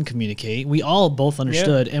young, we didn't communicate, we all both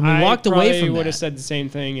understood, and we walked away from I would that. have said the same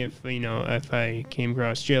thing if I came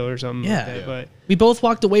across jail or something like that. But we both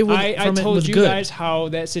walked away from I it told with you good. guys how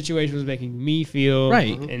that situation was making me feel,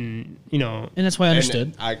 Right. And you know, And that's why I understood.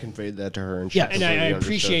 And I conveyed that to her, and she Yeah. and I completely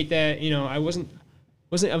appreciate that. You know, I wasn't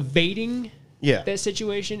evading Yeah. that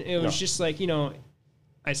situation. It was just like, you know,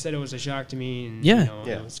 I said it was a shock to me, and Yeah. you know,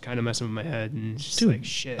 it was kind of messing with my head, and it's just Dude. like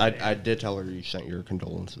shit. I did tell her you sent your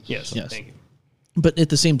condolences. Yes, Yes. thank you. But at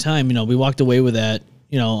the same time, you know, we walked away with that,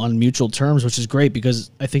 you know, on mutual terms, which is great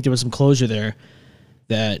because I think there was some closure there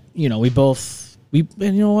that, you know, and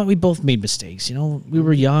you know what, we both made mistakes. You know, we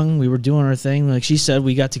were young, we were doing our thing. Like she said,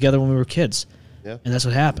 we got together when we were kids. Yeah. And that's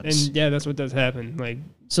what happens. And yeah, that's what does happen. Like,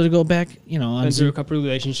 So to go back, you know, on been through a couple of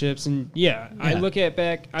relationships, and I look at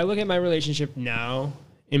my relationship now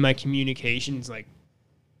in my communications, like,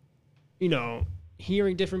 you know,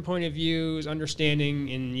 hearing different point of views, understanding,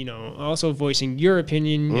 and, you know, also voicing your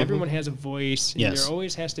opinion. Everyone has a voice, and Yes. there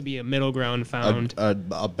always has to be a middle ground found. A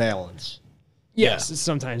balance. Yes,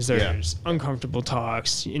 sometimes there's uncomfortable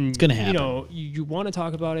talks, and gonna happen. you know, you want to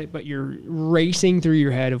talk about it, but you're racing through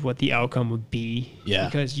your head of what the outcome would be. Yeah.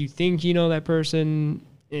 Because you think you know that person,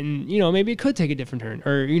 and you know maybe it could take a different turn,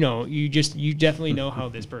 or you know you definitely know how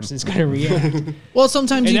this person's gonna react. well,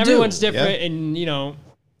 sometimes And you do. everyone's different, and you know.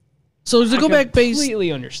 So to go back base,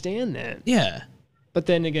 completely understand that. yeah. But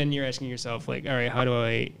then again, you're asking yourself, like, all right, how do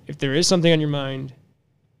I? If there is something on your mind,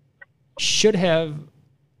 should have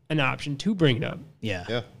an option to bring it up. Yeah.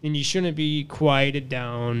 Yeah. And you shouldn't be quieted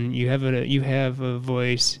down. You have a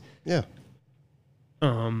voice. Yeah.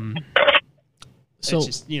 So So- it's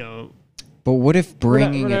just, you know, But what if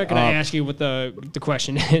bringing we're not it going to up? ask you what the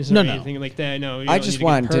question is or No, no. anything like that. No, you I don't just need to get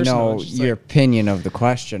wanted to personal. know It's just your like, opinion of the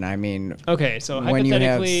question. I mean, okay, so when you have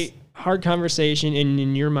hypothetically, hard conversation, and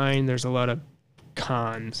in your mind, there's a lot of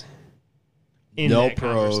cons. In No that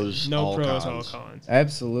conversation. pros, No all pros, cons. all cons.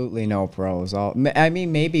 absolutely no pros. I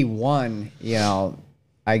mean, maybe one, you know,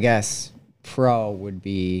 I guess pro would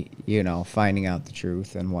be, you know, finding out the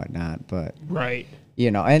truth and whatnot. But, Right.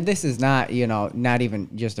 and this is not, not even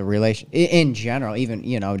just a relation in general, even,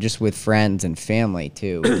 just with friends and family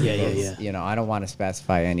too. Yeah. I don't want to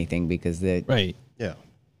specify anything because Right. Yeah.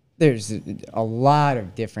 there's a lot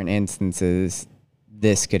of different instances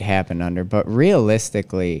this could happen under, but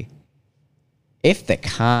realistically, if the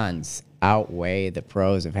cons outweigh the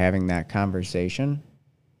pros of having that conversation,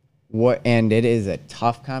 and it is a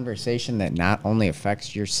tough conversation that not only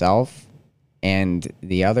affects yourself and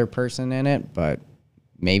the other person in it, but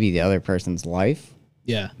maybe the other person's life.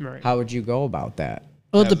 Yeah. Right. How would you go about that?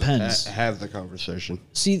 Well, it depends. Have the conversation.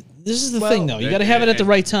 See, this is the thing, though. You got to have it at the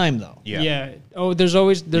right time, though. Yeah. Oh, there's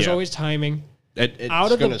always timing. It's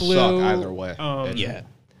Out of the gonna blue, suck either way.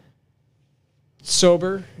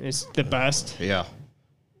 Sober is the best. Yeah.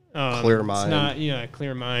 Clear mind. It's not,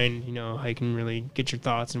 clear mind. How you can really get your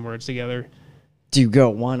thoughts and words together. Do you go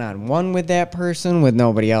one-on-one with that person with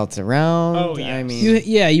nobody else around? Oh, yes. I mean,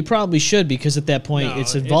 you probably should, because at that point,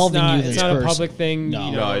 it's involving you. It's not a public thing.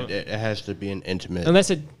 No, it has to be an intimate. Unless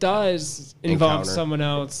it does involve encounter. someone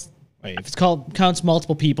else. Right. If it's counts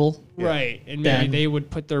multiple people. Right. And maybe they would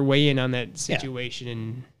put their way in on that situation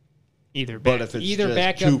and either back, but if it's either just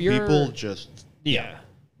back two up your people, just yeah.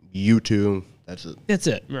 you two, that's it. That's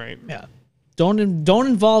it. Right. Yeah. Don't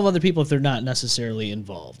involve other people if they're not necessarily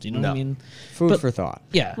involved. You know what I mean? Food for thought.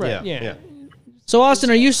 Yeah. Right. Yeah. So Austin,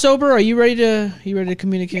 are you sober? Are you ready to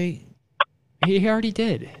communicate? He already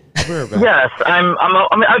did. Yes,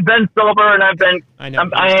 I've been sober and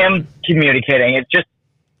I am communicating. It's just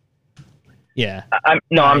Yeah.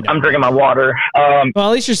 I'm drinking my water. Well,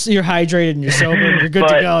 at least you're hydrated and you're sober and you're good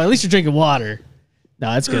to go. At least you're drinking water.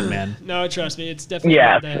 No, that's good, man. No, trust me, it's definitely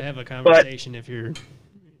good to have a conversation if you're.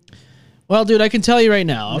 Well, dude, I can tell you right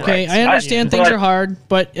now. Okay, I understand things are hard,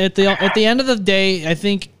 but at the end of the day, I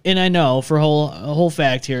think, and I know for a whole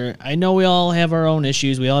fact here, I know we all have our own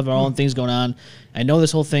issues. We all have our own things going on. I know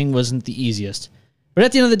this whole thing wasn't the easiest, but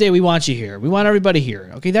at the end of the day, we want you here. We want everybody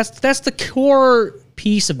here. Okay, that's the core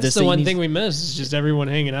piece of this. That's the one thing we miss is just everyone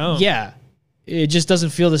hanging out. Yeah, it just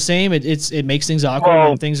doesn't feel the same. It makes things awkward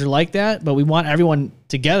when things are like that. But we want everyone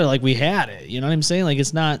together like we had it. You know what I'm saying? Like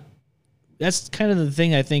it's not. That's kind of the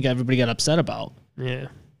thing I think everybody got upset about. Yeah.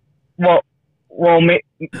 Well, I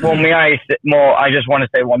just want to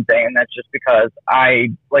say one thing, and that's just because I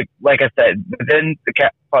like I said, within the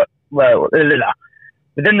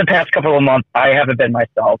past couple of months, I haven't been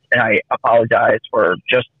myself, and I apologize for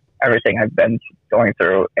just everything I've been going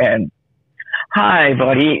through. And hi,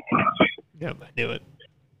 buddy. Yep, I knew it.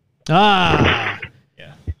 Yeah.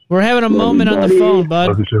 We're having a moment on the phone,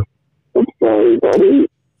 bud. I'm sorry, buddy.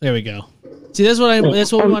 There we go. See, that's what we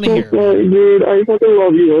want to hear. Sorry, dude. I fucking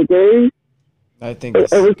love you, okay? I think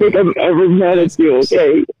everything I've ever had at you,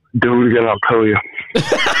 okay? Do it again, I'll kill you.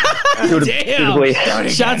 Damn!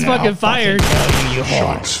 Shots fucking fired.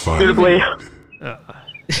 Shots fired. Beautifully.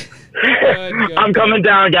 I'm coming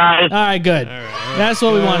down, guys. All right, good. That's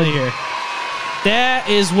what we wanted to hear. That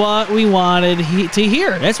is what we wanted to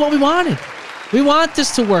hear. That's what we wanted. We want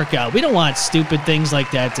this to work out. We don't want stupid things like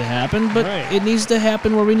that to happen, but it needs to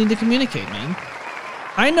happen where we need to communicate, man.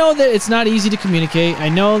 I know that it's not easy to communicate. I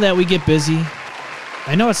know that we get busy.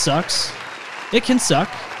 I know it sucks. It can suck.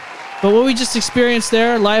 But what we just experienced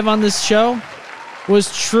there live on this show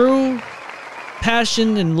was true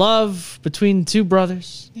passion and love between two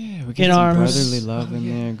brothers. Yeah, we get some brotherly love in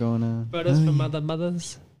there going on. Brothers from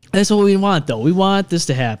mothers. That's what we want, though. We want this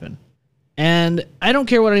to happen. And I don't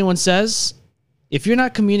care what anyone says. If you're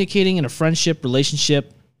not communicating in a friendship,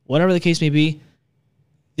 relationship, whatever the case may be,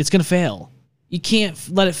 it's going to fail. You can't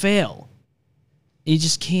let it fail. You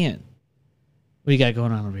just can't. What do you got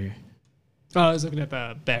going on over here? Oh, I was looking at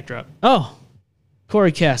the backdrop. Oh,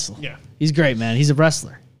 Corey Castle. Yeah. He's great, man. He's a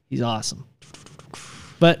wrestler. He's awesome.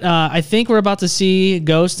 But I think we're about to see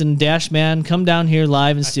Ghost and Dash Man come down here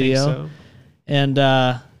live in studio. So. And,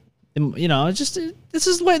 it's just... This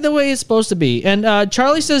is the way it's supposed to be. And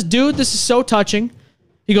Charlie says, dude, this is so touching.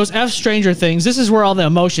 He goes, F Stranger Things. This is where all the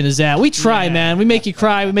emotion is at. We try, man. We make you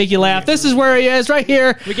cry. We make you laugh. This is where he is, right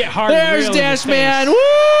here. We get hard. There's Dash Man. Woo!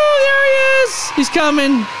 There he is. He's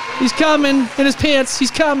coming. He's coming. In his pants. He's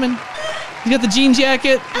coming. He's got the jean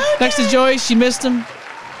jacket next to Joyce. She missed him.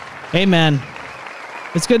 Hey, man.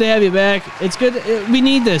 It's good to have you back. It's good. We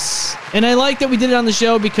need this. And I like that we did it on the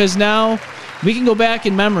show because now... we can go back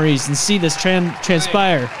in memories and see this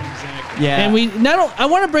transpire. Exactly. Yeah. And I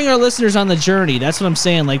want to bring our listeners on the journey. That's what I'm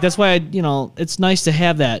saying. Like, that's why, it's nice to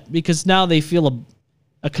have that because now they feel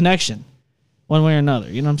a connection one way or another.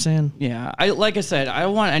 You know what I'm saying? Yeah. Like I said, I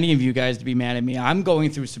don't want any of you guys to be mad at me. I'm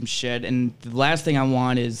going through some shit, and the last thing I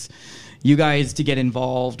want is, you guys to get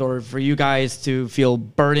involved or for you guys to feel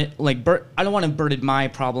burdened. I don't want to burden my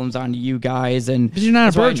problems onto you guys, and but you're not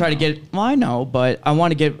that's a why I burden. try to get. Well, I know, but I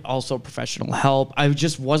want to get also professional help. I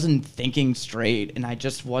just wasn't thinking straight, and I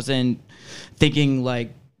just wasn't thinking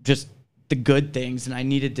like just the good things, and I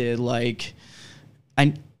needed to like,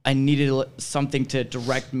 I needed something to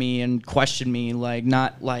direct me and question me, like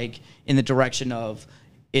not like in the direction of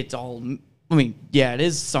it's all. I mean, yeah, it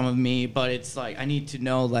is some of me, but it's like I need to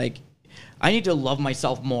know like. I need to love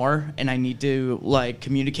myself more, and I need to like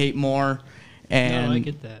communicate more. And No, I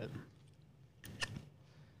get that.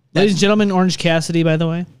 Ladies and gentlemen, Orange Cassidy, by the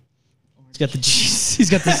way. He's got the jeans. He's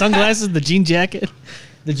got the sunglasses, the jean jacket,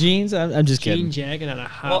 the jeans. I'm just kidding. Jean jacket on a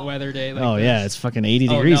hot weather day like this. Yeah, it's fucking 80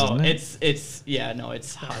 degrees. No, isn't it?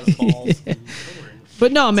 it's hot as balls.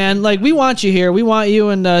 But no, man, like we want you here. We want you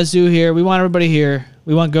and Zoo here. We want everybody here.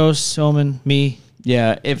 We want Ghost, Omen, me.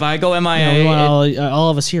 Yeah, if I go MIA, we want all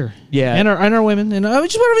of us here. Yeah, and our women, and we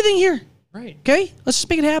just want everything here. Right. Okay, let's just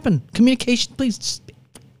make it happen. Communication, please. Just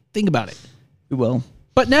think about it. We will.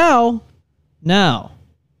 But now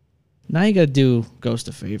you got to do Ghost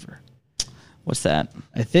a favor. What's that?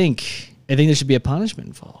 I think there should be a punishment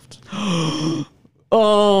involved.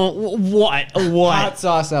 Oh, what? Hot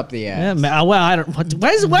sauce up the ass. Yeah, man, well, I don't.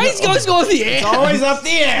 Why is Ghost going the ass? It's always up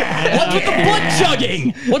the ass. What's with the butt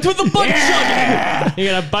chugging? What's with the butt chugging?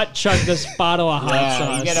 You gotta butt chug this bottle of hot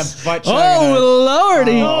sauce. You get a butt chug. Oh,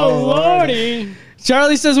 lordy. Oh, lordy.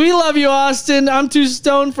 Charlie says, we love you, Austin. I'm too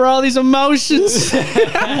stoned for all these emotions. He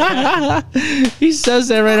says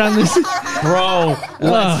that right on this. Bro,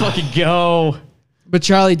 let's fucking go. But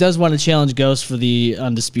Charlie does want to challenge Ghost for the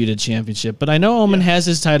Undisputed Championship. But I know Omen has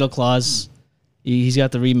his title clause. He's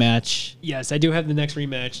got the rematch. Yes, I do have the next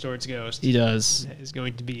rematch towards Ghost. He does. It's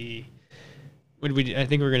going to be... What did we do? I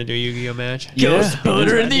think we're going to do a Yu-Gi-Oh match. Ghost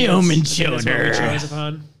Builder and the Omen Choner. chose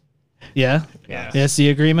upon. Yeah? Yeah. That's the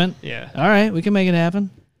agreement? Yeah. All right, we can make it happen.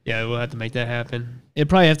 Yeah, we'll have to make that happen. It'd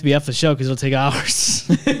probably have to be off the show because it'll take hours.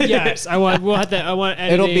 Yes, I want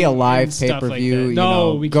It'll be a live pay-per-view. Like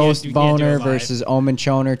no, we Ghost can't Boner do it live. versus Omen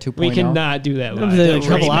Choner 2.0. We cannot do that It'll live. be like That's a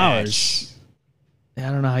couple rematch. hours. I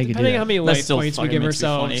don't know how you can do Depending that. on how many That's life still points we fucking give makes me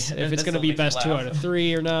ourselves, funny. if That it's going to still be makes me best 2 laugh. out of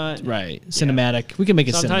 3 or not. Right. Cinematic. We can make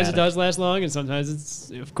it Sometimes cinematic. it does last long, and sometimes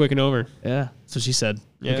it's quick and over. Yeah, that's what she said.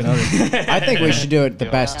 Yeah. Quick and over. I think we should do it the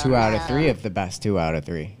best 2 out of 3 of the best 2 out of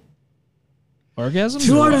 3. Orgasm?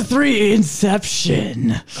 2 out of 3,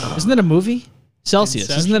 Inception. Isn't that a movie? Celsius.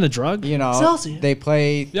 Inception? Isn't that a drug? You know, Celsius. they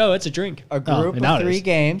play No, it's a drink. a group now of it 3 is.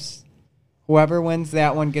 games. Whoever wins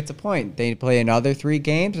that one gets a point. They play another 3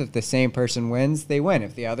 games. If the same person wins, they win.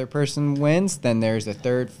 If the other person wins, then there's a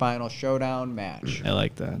third final showdown match. I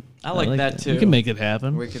like that. I like that too. We can make it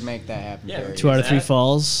happen. We could make that happen. Yeah, Gary. 2 out of 3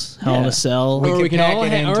 falls. Hell in a Cell. We Or could we can pack all,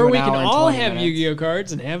 it into or an we can hour and all 20 have minutes. Yu-Gi-Oh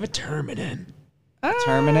cards and have a tournament.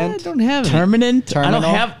 Terminant? I don't have it. Terminant? I don't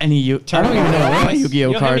Terminal? have any I don't even know where my Yu-Gi-Oh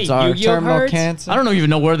You don't have cards any are. Yu-Gi-Oh Terminal cards? cancer. I don't even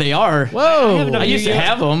know where they are. Whoa. I used to Yu-Gi-Oh.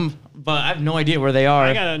 have them, but I have no idea where they are.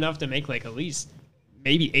 I got enough to make like at least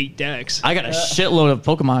maybe 8 decks. I got a shitload of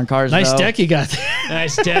Pokemon cards. Nice though. deck you got there.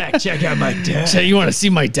 Nice deck. Check out my deck. So you want to see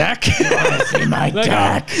my deck?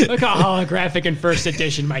 Look how holographic in first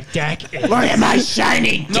edition my deck is.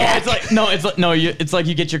 No, it's like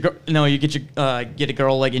you get your get a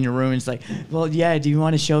girl like in your room and it's like, well, yeah, do you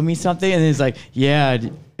want to show me something? And it's like, yeah,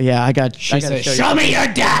 I got. said, show me your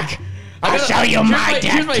deck. I'll show you my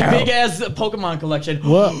deck. Here's my big ass Pokemon collection.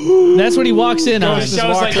 Well, that's what he walks in on. Ghost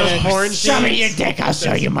shows like those porn Show me scenes. your dick. I'll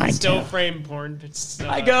show you mine. Still frame porn.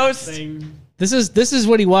 Hi, Ghost. Thing. This is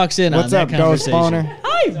what he walks in on. What's up, that Ghost conversation. Boner?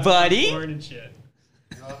 Hi, buddy. Porn and shit.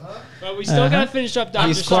 But we still gotta finish up Dr.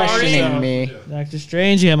 He's Strange, questioning so- me. Doctor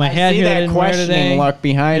Strange, you have my hat See here. I that didn't wear today. questioning look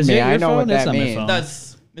behind Is me. it I your know phone? what That's that not my means. phone.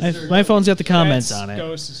 That's My phone's got the comments That's on it.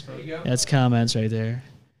 Ghost's phone. That's comments right there.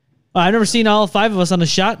 Well, I've never seen all 5 of us on the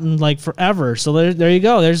shot in like forever. So there you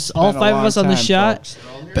go. There's all Been a 5 of long us on the time, shot.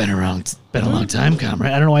 folks. Been a long time,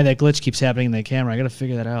 comrade. I don't know why that glitch keeps happening in the camera. I gotta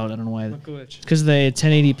figure that out. I don't know why. What glitch? Because of the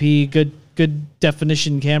 1080p good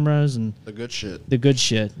definition cameras and The good shit. the good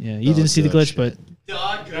shit. Yeah, you didn't see the good glitch, but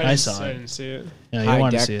I saw I it. didn't see it. Yeah, you High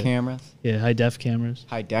want to deck see it. cameras. Yeah, high def cameras.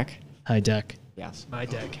 High deck. High deck. Yes. My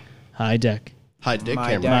deck. High deck. High dick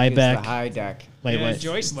My camera. deck My is back. the high deck. Wait, Yeah, wait.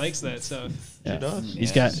 Joyce likes that stuff. Yeah. He's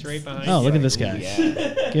Yeah. got. Straight behind Oh, you. look at this guy. Yeah.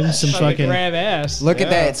 Give him some Fucking fucking. grab ass. Look at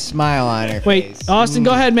that smile on her Wait, face. Austin,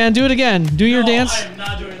 go ahead, man. Do it again. Do your dance. I'm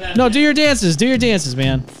not doing that. No, do your dances. Do your dances,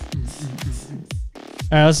 man.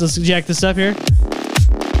 All right, let's jack this up here.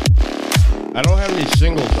 I don't have any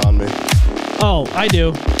singles on me. Oh, I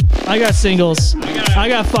do. I got singles. I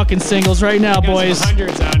got fucking singles right now, Got some boys.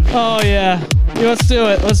 hundreds on me. Oh yeah. Yeah, let's do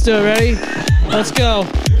it. Let's do it. Ready? Let's go.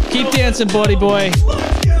 Keep dancing, buddy boy.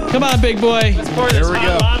 Come on, big boy. Let's pour this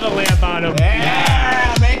hot lava lamp on him.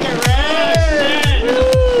 Yeah, make it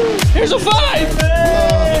red. Here's a 5. It's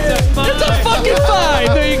a fucking 5.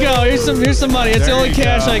 There you go. Here's some money. It's the only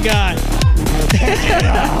cash I got.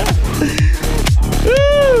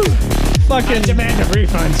 Woo! Fucking. I demand a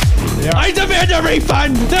refund. I demand a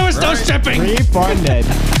refund. There was no shipping. Refunded.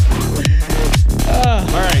 All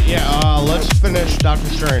right, yeah. Let's finish Doctor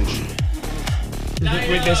Strange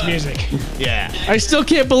with this music. Yeah. I still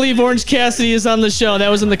can't believe Orange Cassidy is on the show. That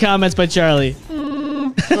was in the comments by Charlie.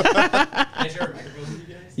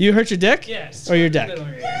 You hurt your dick? Yes. Or your deck?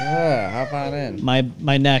 Yeah, hop on in. My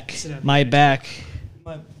neck, my back,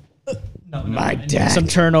 My dad. some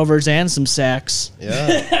turnovers and some sacks.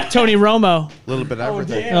 Yeah. Tony Romo. A little bit of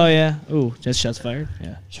everything. Oh yeah. Ooh, just shots fired.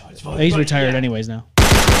 Yeah. He's retired anyways now.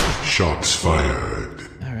 Shots fired.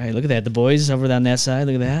 All right, look at that. The boys over on that side.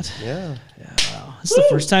 Look at that. Yeah. Wow. This is the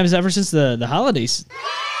first time ever since the holidays.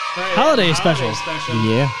 Holiday special.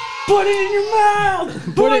 Yeah. Put it in your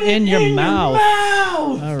mouth. Put it in your mouth.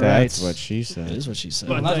 All right. That's what she said. That is what she said.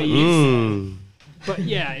 But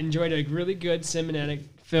yeah, enjoyed a really good cinematic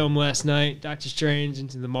film last night. Doctor Strange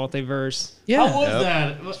into the multiverse. Yeah. How was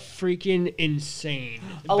that? It was freaking insane.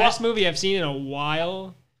 The best movie I've seen in a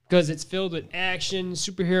while because it's filled with action,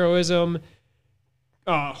 superheroism,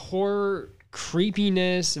 horror,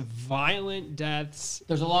 creepiness, violent deaths.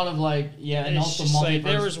 There's a lot of like, yeah, and It's also just like, multiverse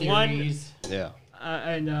there was one- theories. Yeah.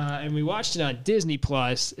 And we watched it on Disney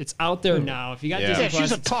Plus. It's out there now. If you got Yeah. Disney Yeah, Plus,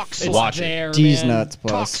 she's a talk it's slut. Watch it. there, D's man. nuts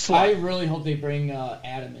plus. I really hope they bring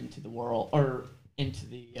Adam into the world or into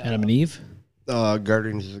the. Adam and Eve.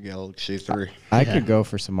 Guardians of the Galaxy 3. I could go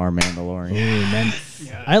for some more Mandalorian.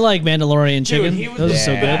 I like Mandalorian chicken. Dude, he was Those the are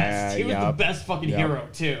so good. best. He was the yup. best fucking hero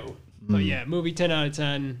too. But yeah, movie 10 out of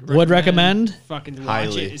 10. Would recommend? Fucking watch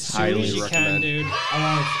Highly, it as soon highly as you recommend. can, dude.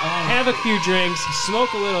 I want Have a few drinks,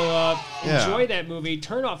 smoke a little up, Yeah. enjoy that movie,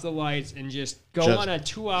 turn off the lights, and just go Just- on a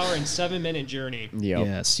 2-hour and 7-minute journey. Yep.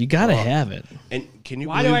 Yes, you gotta have it. And can you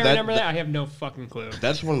Why do believe I remember that? I have no fucking clue.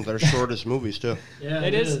 That's one of their shortest movies too. Yeah,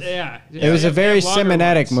 It is, yeah. It was a very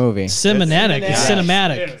cinematic movie. Cinematic. It's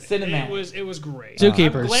cinematic. Cinematic. It was great.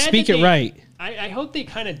 Zookeepers, I'm glad speak that it right. I hope they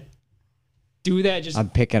kind of do that just I'm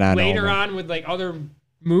picking on later Omen. on with like other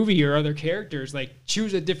movie or other characters, like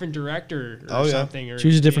choose a different director or something. Or,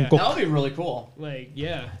 Choose a different yeah. That would be really cool. Like,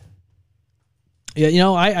 yeah. Yeah, you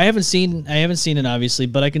know, I haven't seen it obviously,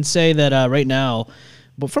 but I can say that right now,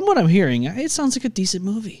 but from what I'm hearing, it sounds like a decent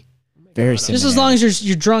movie. Very Just as long as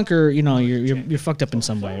you're drunk or you're fucked up in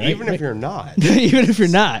some way, right? Even if you're not. Even if you're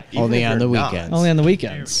not. Even Only if on the you're not. weekends. Only on the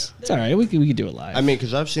weekends. It's all right. We can do it live. I mean,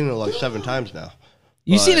 because I've seen it like 7 times now.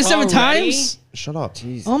 You've seen it 7 Already? times? Shut up.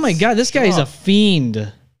 Oh my god, this guy is a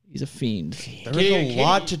fiend. He's a fiend. There's a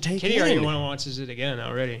lot to take Kitty in. already watches it again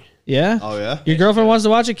already. Yeah? Oh yeah. Your girlfriend wants to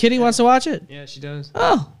watch it? Kitty wants to watch it? Yeah, she does.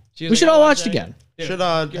 Oh. She We was should like, all "Oh, watch it that- again. Dude, Should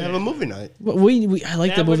good have a movie night. I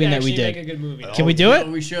like the movie that we actually did. make a good movie. Can we do it?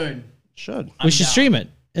 We should. Should. We should stream it.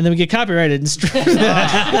 And then we get copyrighted and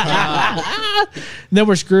then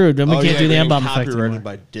we're screwed. Then we can't do the M-bomb effect Copyrighted anymore.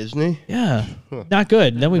 by Disney. Yeah. Not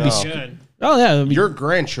good. Then we'd be No. screwed. Oh yeah. that'd be- Your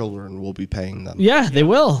grandchildren will be paying them. yeah, they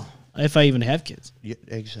will. If I even have kids. Yeah,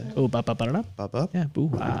 exactly. Oh, ba ba ba da. Up, up. Yeah, boo.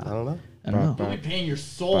 I don't know. I don't know. You'll be paying your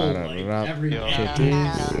soul like every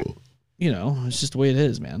You know, it's just the way it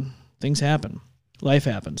is, man. Things happen. Life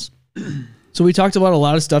happens. So we talked about a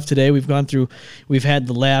lot of stuff today. We've gone through, we've had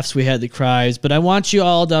the laughs, we had the cries, but I want you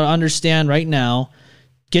all to understand right now,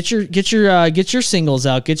 get your singles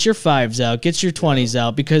out, get your 5s out, get your 20s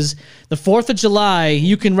out, because the 4th of July,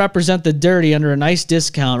 you can represent the dirty under a nice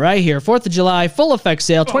discount right here. 4th of July, full effect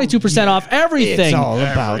sale, 22% off everything. It's all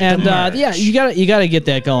about and the merch. yeah, you gotta get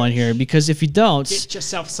that going here, because if you don't, Get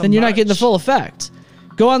yourself some then you're not getting the merch. full effect.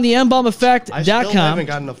 Go on the I still mbombeffect.com. haven't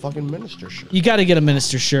gotten a fucking minister shirt. You got to get a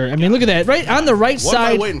minister shirt. I mean, look at that. Right on the right What am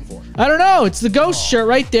side. I waiting for? I don't know. It's the ghost shirt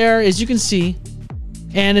right there, as you can see.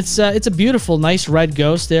 And it's a beautiful, nice red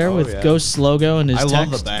ghost there with yeah. Ghost's logo and his I text.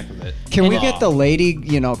 love the back of it. Can we get the lady,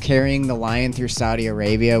 carrying the lion through Saudi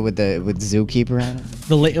Arabia with Zookeeper on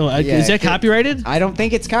it? Yeah, is that copyrighted? I don't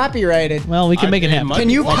think it's copyrighted. Well, we can make it happen. Can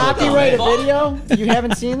you copyright a video? You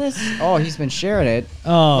haven't seen this? Oh, he's been sharing it.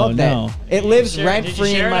 Oh, Love that. no. It lives Did rent you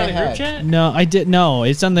free share in it my on the group head. chat? No, I did. No,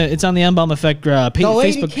 it's on the M-Bomb Effect The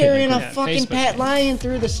lady Facebook carrying page. a fucking Facebook. pet lion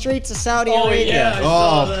through the streets of Saudi Oh Arabia. yeah, I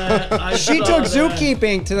saw that. I She saw took that.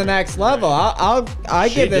 zookeeping to the next level. I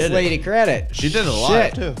She give this did it. lady credit. She did a lot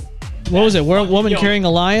Shit. too. What was it? Woman Yo. carrying a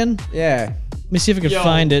lion? Yeah, Let me see if I can Yo,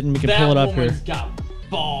 find it and we can that pull it up here. woman's got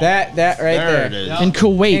balls. that right there. There it is. In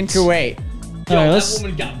Kuwait. In Kuwait. Yo, All right, that let's.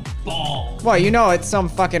 woman got balls. Well, you know it's some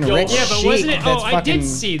fucking rich Yeah, but sheik wasn't it? Oh, that's I fucking... did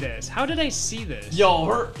see this. How did I see this?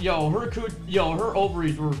 Her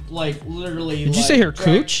ovaries were like literally. Did you say her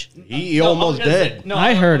cooch? He almost did. No,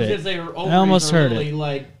 I heard was it. gonna say her I ovaries almost are heard literally, it.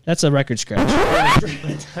 Like, That's a record scratch.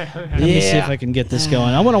 Let me see if I can get this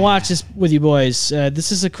going. I want to watch this with you boys.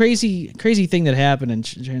 This is a crazy thing that happened and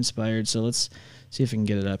transpired. So let's see if we can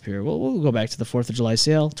get it up here. We'll go back to the 4th of July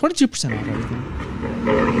sale. 22% off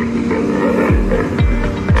everything.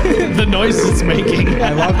 The noise it's making.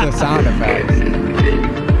 I love the sound effects.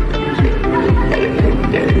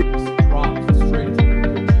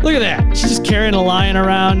 Look at that. She's just carrying a lion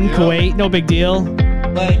around in Kuwait. No big deal.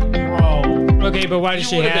 like, bro. Okay, but why does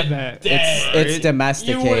she have that? It's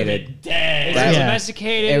domesticated. It's Right.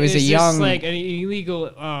 domesticated. It was it's a just young- like an illegal,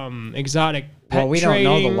 exotic pet Well, we don't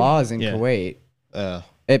know the trading. laws in Yeah. Kuwait.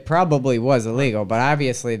 It probably was illegal, but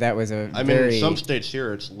obviously that was a I mean, very... in some states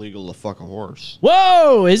here, it's legal to fuck a horse.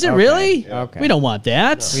 Whoa, is it Okay, really? okay. We don't want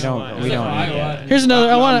that. We don't need that. Here's another.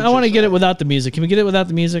 I want to get it without the music. Can we get it without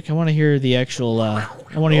the music? I want to hear the actual. I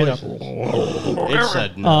want to hear the. It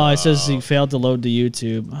said no. Oh, it says he failed to load to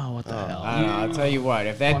YouTube. Oh, what the hell? I don't know. I'll tell you what.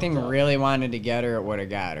 If that thing really wanted to get her, it would have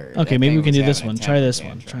got her. Okay, That maybe thing we can was do this having a one. Try this temper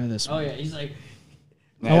one. tantrum. Try this Oh one. yeah, he's like,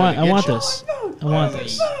 I want this. I want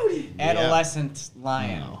this. Adolescent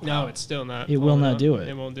lion. No, it's still not. It will not do it.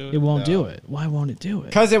 It won't do it. It won't do it. Why won't it do it?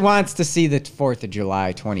 Because it wants to see the 4th of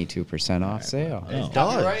July 22% off sale. It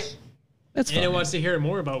does. right? That's And it fine. wants to hear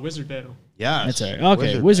more about Wizard Battle. Yes. That's all right.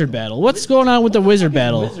 Okay, Wizard Battle. What's going on with the Wizard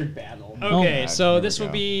Battle? Wizard battle. Okay, God, so here this we will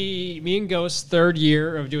go. be me and Ghost's 3rd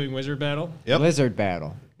year of doing Wizard Battle. Yep. Lizard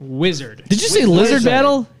battle. Wizard. Did you say Lizard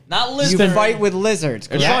Battle? Not You lizard. fight with lizards.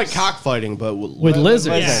 It's correct? like cockfighting, but With lizards.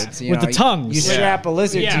 Lizards, you With know, the tongues. You strap a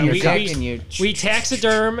lizard Yeah, to your we- dick we- and you... We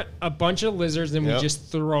taxiderm a bunch of lizards and we Yep.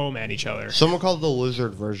 just throw them at each other. Someone called the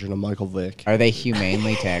lizard version of Michael Vick. Are they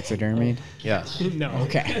humanely taxidermied? Yes. No.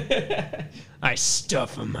 Okay. I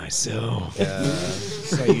stuff them myself.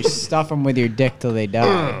 So you stuff them with your dick till they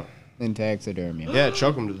die. Then taxidermy 'em. Yeah,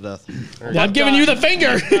 choke him to death. I'm giving you the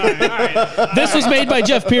finger. This was made by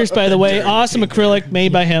Jeff Pierce, by the way. Awesome acrylic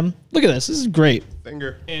made by him. Look at this. This is great.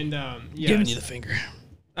 Finger. And yeah, Giving you the finger.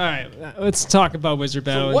 all right, let's talk about Wizard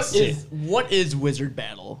Battle. So Let's what is Wizard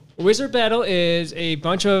Battle? Wizard Battle is a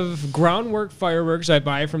bunch of groundwork fireworks I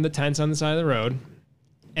buy from the tents on the side of the road.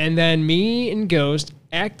 And then me and Ghost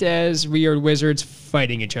act as we are wizards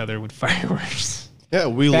fighting each other with fireworks. Yeah,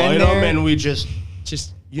 we Been light them there. and we just,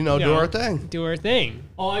 Just do our thing. Do our thing.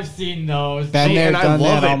 Oh, I've seen those. Been there, And I done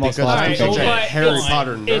love that, it almost because lost I'm a such picture. a But Harry it's-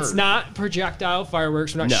 Potter nerd. It's not projectile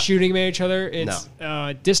fireworks. We're not No. shooting at each other. It's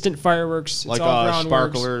distant fireworks. It's like all groundworks.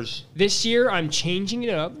 sparklers. This year, I'm changing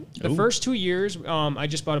it up. The first 2 years, I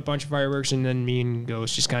just bought a bunch of fireworks, and then me and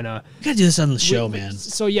Ghost just kind of. You gotta do this on the show, man.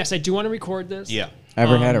 So yes, I do want to record this. Yeah.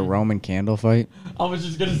 Ever had a Roman candle fight? I was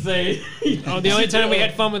just gonna say. Oh, the only time we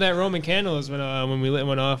had fun with that Roman candle is when we lit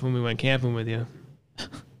one off when we went camping with you.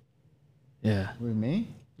 Yeah. With me?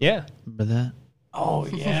 Yeah. Remember that? Oh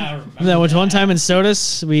yeah. I remember. That was one time in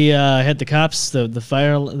Sodus. We had the cops. The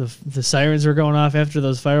fire. The sirens were going off after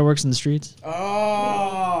those fireworks in the streets.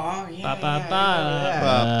 Oh, yeah. Ba, ba,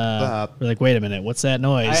 ba. We're like, wait a minute, what's that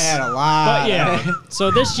noise? I had a lot. But yeah.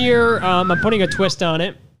 So this year, I'm putting a twist on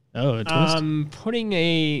it. Oh, a twist. I'm putting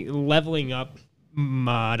a leveling up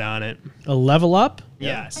mod on it. A level up?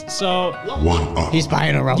 Yes. So One up. He's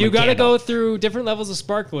buying a Roman you got to candle. go through different levels of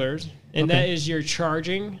sparklers, and that is your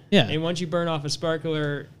charging. Yeah. And once you burn off a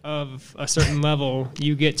sparkler of a certain level,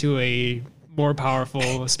 you get to a more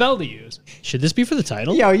powerful spell to use. Should this be for the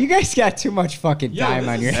title? Yo, you guys got too much fucking time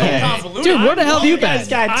on your hands. Dude, where the hell have you You guys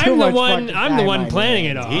been? got too I'm the much one. fucking I'm the time one on your planning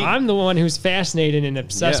it hands. all. I'm the one who's fascinated and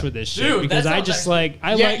obsessed Yeah. with this shit Dude, because that I sounds just like- like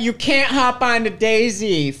I Yeah, like. you can't hop onto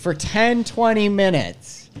Daisy for 10, 20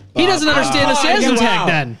 minutes. He doesn't understand assassin you tag out.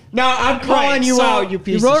 then. No, I'm calling you so out, you He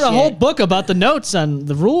piece wrote of a shit. whole book about the notes on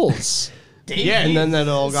the rules. Yeah, and then that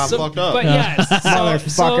all got fucked up. But yes,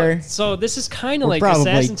 Motherfucker. So this is kind of We're like probably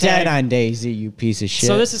assassin dead tag. on Daisy, you piece of shit.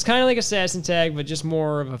 So this is kind of like assassin tag, but just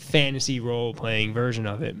more of a fantasy role playing version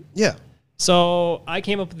of it. Yeah. So I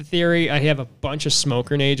came up with the theory. I have a bunch of smoke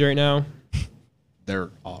grenades right now. They're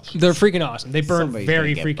awesome. They're freaking awesome. They burn Somebody's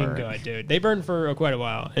very gonna get freaking burned. good, dude. They burn for quite a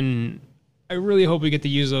while, and I really hope we get to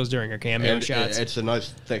use those during our cameo And shots. it's a nice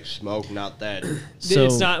thick smoke, not that. So-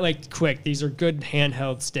 It's not like quick. These are good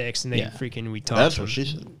handheld sticks, and they Yeah. freaking we talk. That's to what them.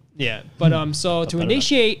 she said. Yeah, but so to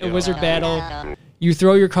initiate a wizard battle, you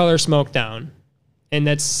throw your color smoke down, and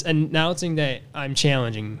that's announcing that I'm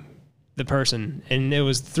challenging the person. And it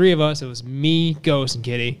was 3 of us. It was me, Ghost, and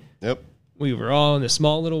Kitty. Yep. We were all in a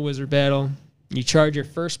small little wizard battle. You charge your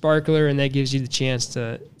first sparkler, and that gives you the chance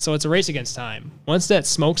to. So it's a race against time. Once that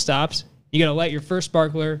smoke stops, You got to light your first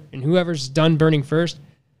sparkler, and whoever's done burning first,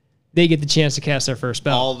 they get the chance to cast their first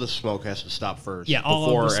spell. All the smoke has to stop first. Yeah, all of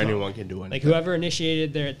before the smoke. anyone can do anything. Like whoever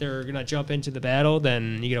initiated they're gonna jump into the battle,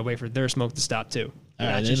 then you gotta wait for their smoke to stop too. All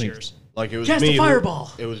right, Not just yours. Like it was Cast me. a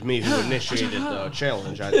fireball. It was me who initiated the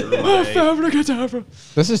challenge. I threw my.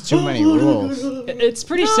 This is too many rules. It's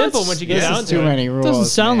pretty simple once you get down This is to too it. many rules. Doesn't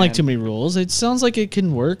sound like man. too many rules. It sounds like it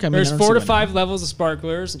can work. I mean, There's I don't 4 to see why 5 levels of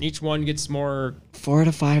sparklers, and each one gets more. 4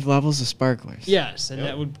 to 5 levels of sparklers. Yes, and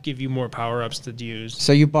that would give you more power ups to use.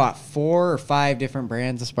 So you bought 4 or 5 different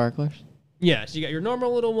brands of sparklers? Yes, you got your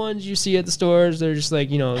normal little ones you see at the stores. They're just like,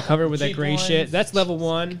 covered with that Cheap gray ones. shit. That's level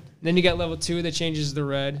 1. Then you got level 2 that changes the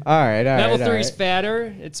red. All right, all right. Level all 3 is right.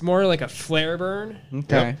 fatter. It's more like a flare burn.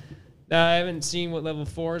 Okay. I haven't seen what level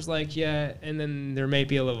 4 is like yet, and then there may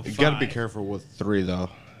be a level 5. You gotta be careful with 3 though.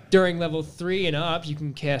 During level 3 and up, you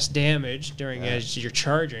can cast damage as you're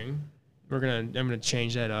charging. I'm gonna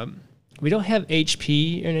change that up. We don't have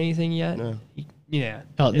HP or anything yet. No. Yeah.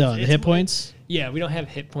 Oh, no, the hit points? Yeah, we don't have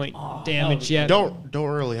hit point damage yet. Don't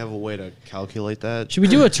really have a way to calculate that. Should we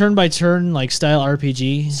do a turn-by-turn like style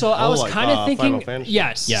RPG? So I was like, kind of Final thinking, Fantasy?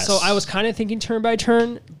 yes. So I was kind of thinking turn by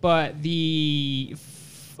turn, but the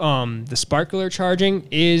sparkler charging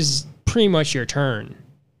is pretty much your turn.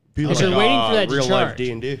 Because you're waiting for that to real charge. life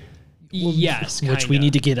D&D. Yes, Which we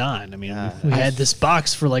need to get on. I mean, we had this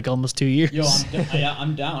box for like almost 2 years. Yo,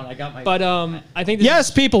 I'm down. I got my. But I think this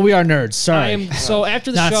Yes, people, we are nerds. Sorry. I am so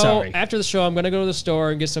after the Not show. sorry. After the show, I'm gonna go to the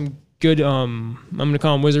store and get some good. I'm gonna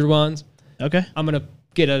call them wizard wands. Okay. I'm gonna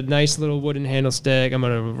get a nice little wooden handle stick. I'm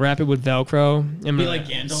gonna wrap it with Velcro. I'm Be gonna, like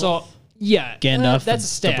Gandalf? So yeah, Gandalf, that's a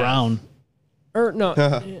the staff. brown, Or no.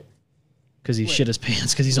 because he shit his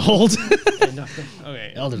pants because he's old.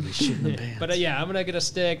 Okay. Elderly shitting the pants. But yeah, I'm gonna get a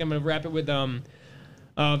stick. I'm gonna wrap it with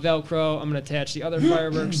Velcro. I'm gonna attach the other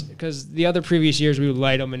fireworks because the other previous years we would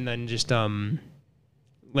light them and then just lay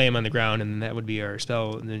them on the ground and that would be our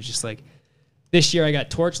spell. And then just like this year, I got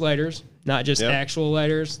torch lighters, not just actual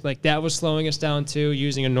lighters. Like that was slowing us down too.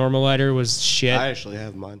 Using a normal lighter was shit. I actually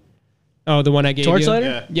have mine. Oh, the one I gave Torch you?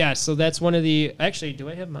 lighter? Yeah. So that's one of the. Actually, do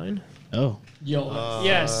I have mine? Oh.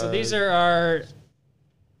 Yes. So these are our.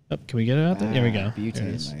 Oh, can we get it out there? There we go. There it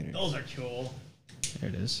Butane is. lighters. Those are cool. There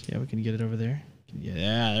it is. Yeah, we can get it over there.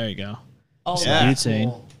 Yeah, there you go. Oh, Some that's butane.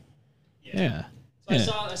 cool. Yeah. So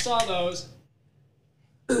Yeah. I saw those.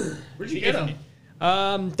 Where'd you get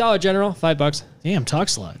them? Dollar General, $5. Damn, talk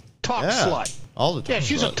slut. Talk Yeah. slut. All the time. Yeah,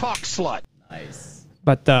 she's a talk slut. Nice.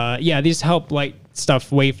 But yeah, these help light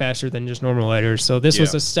stuff way faster than just normal lighters. So this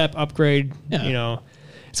was Yeah. a step upgrade. Yeah.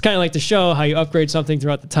 It's kind of like the show how you upgrade something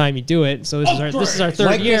throughout the time you do it. So this is our third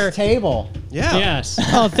Like year. this table. Yeah. Yes.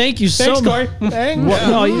 Oh, thank you so Thanks, much. Corey. Thank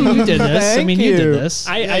No, you did this. I Thank mean, you you. did this.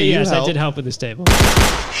 I you yes, I helped. did help with this table.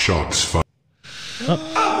 Shots fired.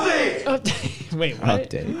 Wait, what?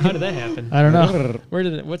 Update. How did that happen? I don't know. Where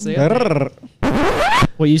did it? What's the update?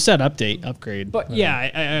 Well, you said update, upgrade. But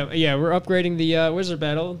yeah, yeah, we're upgrading the Wizard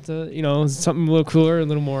Battle to something a little cooler, a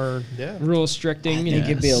little more rule restricting. I think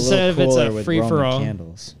it'd be a Instead little of it's cooler a with free for Roman all.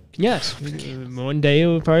 candles. Yes, one day it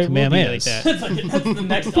will probably will be like Kamehamehas. that. That's the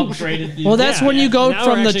next upgraded. Well, that's when you go Now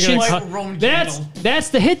from we're the actually chin. gonna Like Roman That's candle. that's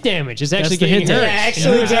the hit damage. It's actually the hit getting hurt. damage.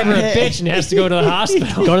 Actually Who's ever a getting hit. bitch and has to go to the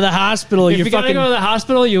hospital. Go to the hospital. If You're you gotta fucking go to the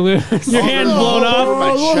hospital, you lose your hand blown Over up. my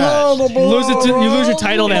chest. you lose your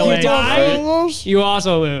title that If way. you die, you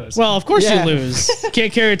also lose. Well, of course Yeah. you lose.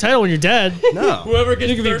 Can't carry a title when you're dead. No. Whoever gets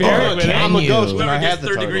You can be third buried with it. I'm a ghost when Whoever I gets have the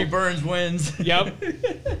third degree title. burns wins. Yep.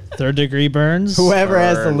 3rd degree burns. Whoever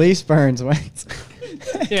has the Burn. least burns wins.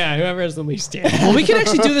 Yeah, whoever has the least damage. Well, we can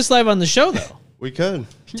actually do this live on the show, though. We could.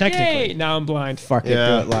 Technically. Yay, now I'm blind. Fuck it,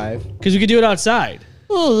 Yeah. do it live. Because we could do it outside.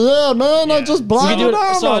 Oh yeah, man! I just We could blinded do it,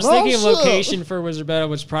 out. so I was Oh, thinking of shit. location for Wizard Battle,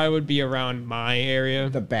 which probably would be around my area.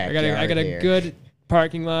 The I backyard got a here. good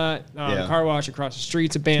parking lot, Yeah. car wash across the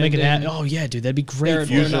streets abandoned. Make it happen. Oh, yeah, dude. That'd be great. They're- for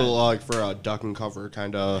they're us. Usually not- like for a duck and cover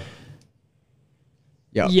kind of.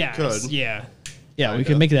 Yep. Yes, Could. yeah. Yeah, we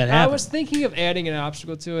could make that I happen. was thinking of adding an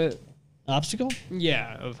obstacle to it. Obstacle?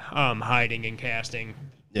 Yeah, of hiding and casting.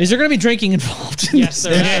 Is there going to be drinking involved? Yes,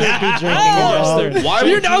 there should be drinking. Yes, there. Why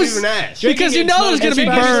Your would you nose- even ask? Because you know there's going to be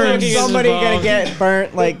Especially burns. smoking is Somebody gonna involved. get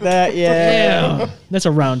burnt like that? Yeah. Yeah. That's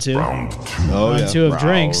a round 2. Oh Round 2 of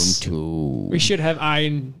drinks. We should have eye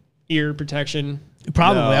and ear protection.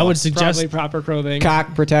 Probably. I would suggest. Probably proper clothing.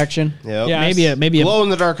 Cock protection. Yep. Yeah. Maybe a. Glow in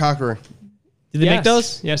the dark cocker. Did they make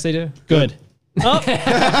those? Yes, they do. Good.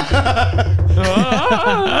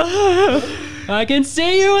 I can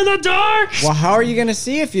see you in the dark. Well, how are you gonna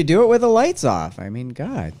see if you do it with the lights off? I mean,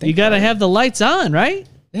 God. You got to have the lights on, right?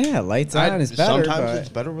 Yeah, lights on is better. Sometimes but it's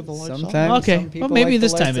better with the lights on. sometimes Okay, some people well, maybe like the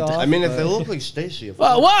this time lights it- off, I mean, if but- they look like Stacy.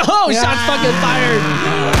 Whoa, shots fucking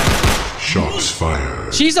fired. Shots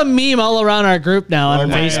fired. She's a meme all around our group now on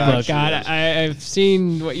my Facebook. God, I've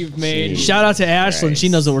seen what you've made. Shout out to Ashlyn. She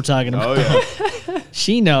knows what we're talking about. Oh yeah.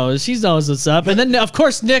 She knows. She knows what's up. And then, of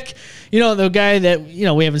course, Nick, the guy that,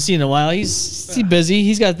 we haven't seen in a while. He's busy.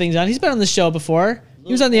 He's got things on. He's been on the show before.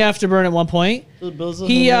 He was on the Afterburn at one point.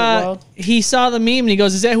 He saw the meme and he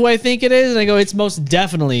goes, "Is that who I think it is?" And I go, "It's most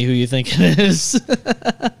definitely who you think it is."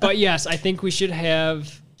 But yes, I think we should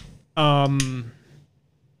have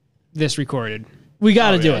this recorded. We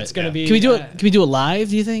got to do it. It's gonna be. Can we do it? Can we do it live?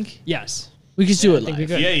 Do you think? Yes. We could do it I think live.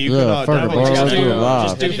 we could. Yeah, you Yeah, could. fuck it, bro. Just Let's do it live.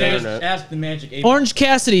 Just do You guys internet. ask the magic eight. Orange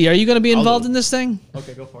Cassidy, are you going to be involved in this thing?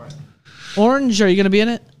 Okay, go for it. Orange, are you going to be in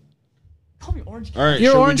it? Call me Orange. All right,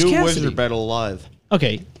 You're should Orange we do Cassidy. Wizard Battle live?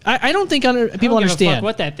 Okay. I don't think people I don't give a understand. fuck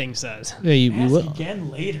what that thing says. Yeah, you Ask will. again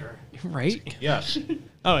later. Right? Yes.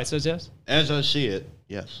 Oh, it says yes. As I see it,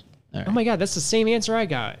 yes. All right. Oh my god, that's the same answer I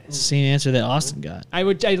got. It's the same answer that Austin got. I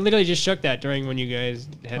literally just shook that during when you guys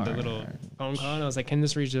had the little phone call, and I was like, "Can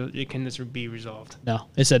this be resolved?" No,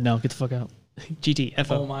 it said no. Get the fuck out.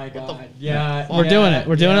 GTFO. Oh my god. Yeah. We're doing it.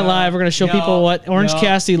 We're doing it live. We're going to show people what Orange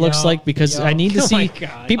Cassidy looks like because I need to Oh my see.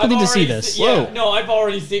 God. People need to see this. No, I've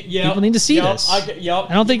already seen. Yeah. People need to see this. I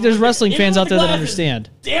don't think there's wrestling fans out there that understand.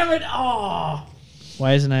 Damn it! Oh.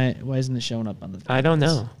 Why isn't it showing up on the? I don't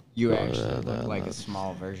know. You actually look like a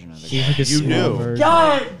small version of the You guy. look a You small knew. version.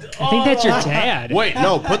 God. I think that's your dad. Wait,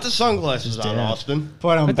 no. Put the sunglasses on, dad. Austin.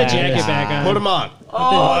 Put him Put the jacket back on. Put them on.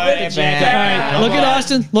 Oh, the jacket. All right, look at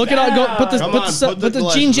Austin. Look at go put the Come put on, the put put the the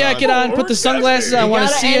jean glasses jacket on. on. Put the sunglasses on. I You want to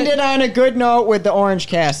gotta see end it. it on a good note with the Orange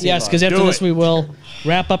Cassidy. Yes, because after Do this it. we will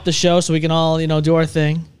wrap up the show so we can all do our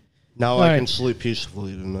thing. Now All I right. can sleep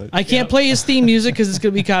peacefully tonight. I can't play his theme music because it's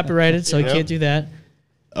going to be copyrighted, so I Yep. can't do that.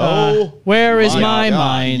 Oh, Where is my my God.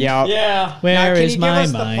 mind? Yeah. Yeah. Where Can is you give my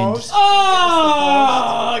us the mind? post?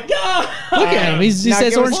 Oh God. Look at him. He Now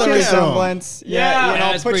says give Orange us some Cassidy. resemblance. Yeah.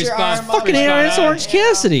 Yeah, it's put pretty your spot- arm up. Fucking Aaron, it's Orange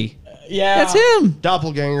Cassidy. Yeah. That's him.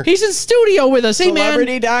 doppelganger. He's in studio with us. Hey, man.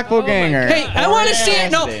 Celebrity doppelganger. Hey, I want to see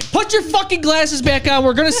it. No, put your fucking glasses back on.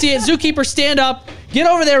 We're going to see it. Zookeeper, stand up. Get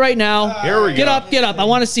over there right now. Here we Get go. up, get up. I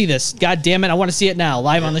want to see this. God damn it. I want to see it now,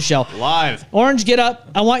 live on the show. Live. Orange, get up.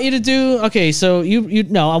 I want you to do. Okay, so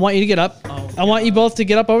I want you to get up. I want you both to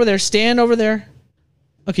get up over there. Stand over there.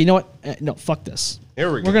 Okay, you know what? No, fuck this.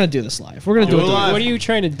 Here we go. We're gonna do this live. We're gonna do it live. What are you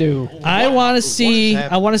trying to do? I want to see.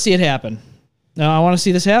 I want to see it happen. No, I want to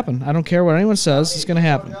see this happen. I don't care what anyone says. It's gonna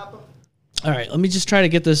happen. All right, let me just try to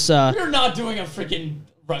get this. You're not doing a freaking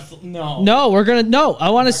wrestle. No. No, we're gonna. No,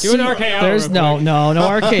 I want to see. an RKO There's real no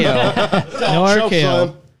quick. RKO. No Choke RKO.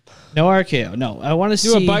 slam. No RKO. No, I want to Do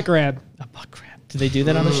see a butt grab. A butt grab. Did they do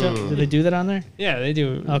that on the show? Did they do that on there? Yeah, they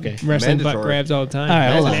do. Okay. Wrestling butt Mandatory. grabs all the time. All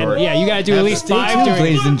right, hold on. Mandatory. Yeah, you gotta do at least five during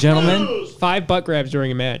Ladies and gentlemen. 5 butt grabs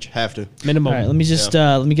during a match. Have to. Minimum. All right, let me just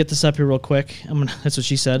let me get this up here real quick. That's what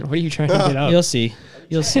she said. What are you trying to get up? You'll see.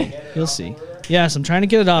 You'll see. You'll see. Yes, I'm trying to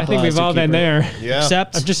get it up. I think we've all been Zookeeper. there. Yeah.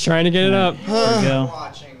 Except I'm just trying to get it up. there we go.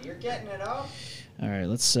 Watching. You're getting it up. All right,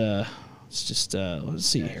 let's just let's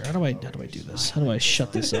see here. How do I do this? How do I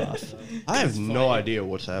shut this off? I have no idea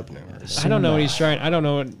what's happening. I don't know what he's trying. I don't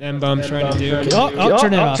know what M-Bomb's trying to do. Oh,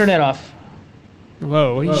 turn it off. Turn it off.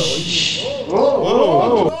 Whoa.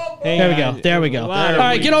 There There we go. There we go. All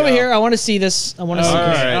right, get over here. I want to see this. I want to see All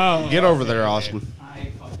this. right. Oh. Get over there, Austin.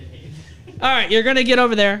 All right, you're gonna get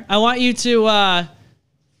over there. I want you to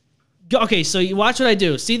go. Okay, so you watch what I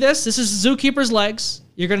do. See this? This is Zookeeper's legs.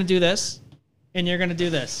 You're gonna do this, and you're gonna do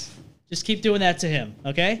this. Just keep doing that to him,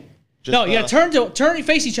 okay? Just, no, you gotta turn and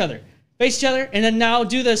face each other, and then now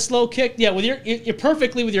do the slow kick. Yeah, with you're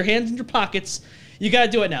perfectly with your hands in your pockets. You gotta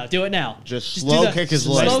do it now. Do it now. Just do slow that. kick his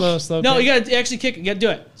legs. Slow No, kick. you gotta actually kick. You gotta do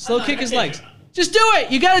it. Slow kick his legs. Just do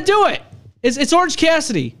it. You gotta do it. It's Orange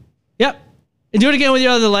Cassidy. Yep. And do it again with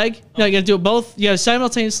your other leg. No, you gotta do it both. You gotta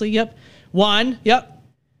simultaneously. Yep. 1. Yep.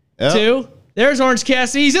 Yep. 2. There's Orange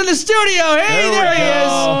Cassidy. He's in the studio. Hey, There there we he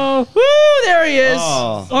go. is. Woo, there he is.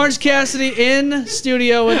 Oh. Orange Cassidy in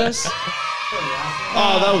studio with us.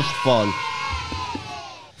 Oh, that was fun.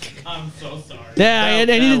 I'm so sorry. Yeah, I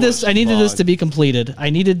needed this. was I needed this fun. to be completed. I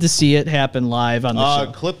needed to see it happen live on the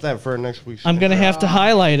show. Clip that for next week's. I'm gonna have to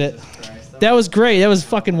highlight it. That was great. That was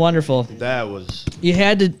fucking wonderful. That was. You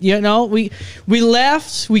had to, we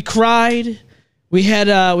laughed, we cried, we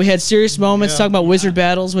had serious moments talking about wizard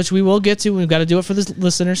battles, which we will get to. We've got to do it for the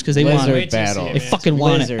listeners because they want Lizard it. battle. They fucking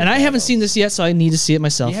want it, and I haven't seen this yet, so I need to see it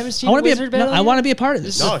myself. You haven't seen I wanna the be wizard battle I yet? want to be a part of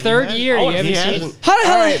this. This is the third year you haven't seen it. How the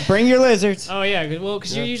hell? All right, bring your lizards. Oh yeah, well,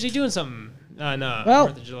 because you're usually doing something. No. Well,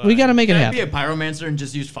 4th of July. we got to make it Can I happen. be a pyromancer and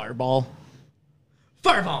just use fireball?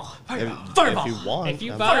 Fireball! If you want.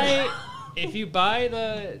 If you buy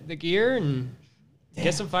the gear and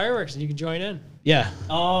get some fireworks, and you can join in. Yeah.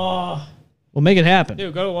 Oh, We'll make it happen.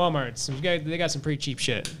 Dude, go to Walmart. They got some pretty cheap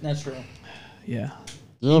shit. that's true. Yeah.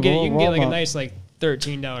 You can get like a nice like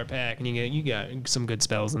 $13 pack, and you got some good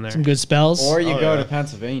spells in there. Some good spells. Or you go to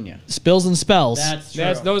Pennsylvania. Spills and spells. That's true.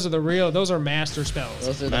 Those are master spells.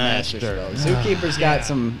 Those are the master spells. Zookeeper's got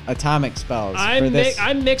some atomic spells.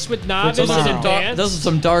 I'm mixed with novice and advanced. Those are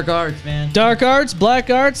some dark arts, man. Dark arts,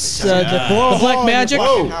 black arts, the black magic.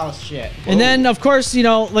 House shit. And then, of course,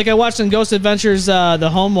 like I watched in Ghost Adventures, the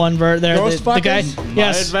home one where the guy.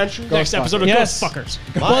 Yes. Adventure? Next episode of Yes. Ghost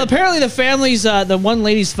Fuckers. Well, apparently the family's the one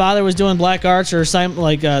lady's father was doing black arts or they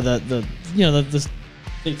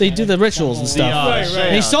do the rituals and stuff. Right.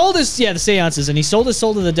 And he sold his the seances, and he sold his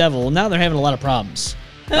soul to the devil. And now they're having a lot of problems.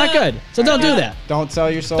 Not good. So don't do that. Don't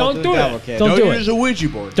sell your soul Don't to the do devil, that. kid. Don't do use it. a Ouija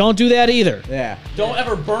board. Don't do that either. Yeah. Don't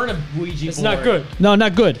ever burn a Ouija board. It's not good. No,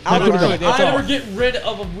 not good. Not good at all. Good. That's I all. never get rid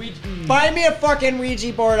of a Ouija. Buy me a fucking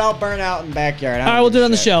Ouija board. I'll burn out in the backyard. All right, we'll do it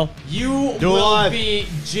on the show. You Do it will live. be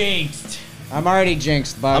jinxed. I'm already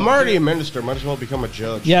jinxed, bud. I'm already a minister. Might as well become a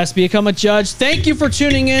judge. Yes, become a judge. Thank you for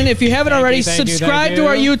tuning in. If you haven't already, thank you, subscribe thank to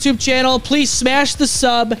our you. YouTube channel. Please smash the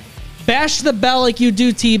sub, bash the bell like you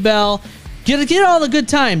do T-Bell. Get all the good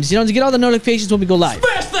times, to get all the notifications when we go live.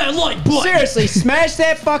 Smash that like button. Seriously, smash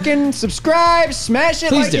that fucking subscribe. Smash it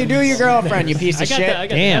Please like do. you do your girlfriend, you piece I of got shit. I got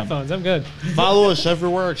the Damn. headphones. I'm good. Follow us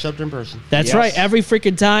everywhere except in person. That's Yes. right, every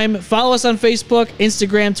freaking time. Follow us on Facebook,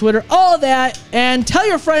 Instagram, Twitter, all of that. And tell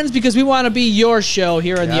your friends because we want to be your show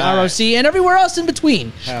here in the Yes. ROC and everywhere else in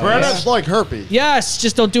between. Spread us like herpes. Yes,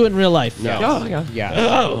 just don't do it in real life. No. Oh, yeah. Yeah.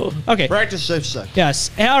 Oh, okay. Practice safe sex. Yes.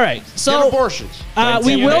 All right. Get So abortions.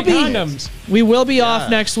 we will be condoms. off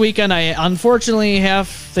next week, and I unfortunately have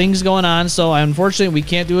things going on, so unfortunately we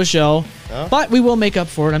can't do a show. Huh? But we will make up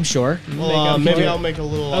for it, I'm sure. Well, maybe I'll make a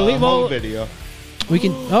little home video. We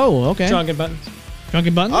can. Oh, okay. Drunken buttons.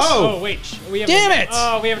 Drunken buttons. Oh wait, we haven't, Damn it!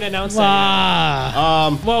 Oh, we haven't announced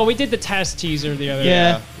Ah. that yet. Well, we did the test teaser the other day.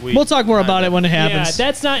 Yeah. We'll talk more about it when it happens. Yeah,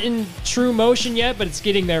 that's not in true motion yet, but it's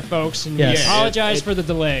getting there, folks. And Yes. we apologize for the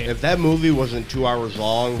delay. If that movie wasn't 2 hours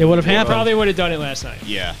long, It would have We happened. probably would have done it last night.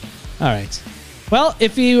 Yeah. All right. Well,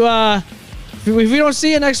 if we don't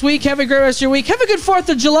see you next week, have a great rest of your week. Have a good 4th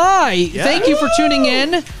of July. Thank you for tuning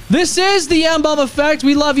in. This is the M-Bomb Effect.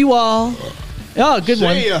 We love you all. Oh, good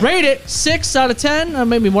one. ya. Rate it 6 out of 10, or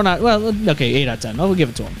maybe 1 out. Well, okay, 8 out of 10. We'll give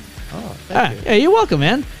it to him. Oh, thank you. Yeah, you're welcome,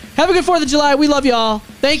 man. Have a good 4th of July. We love you all.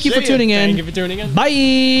 Thank you for ya. tuning in. Thank you for tuning in.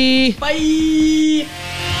 Bye. Bye.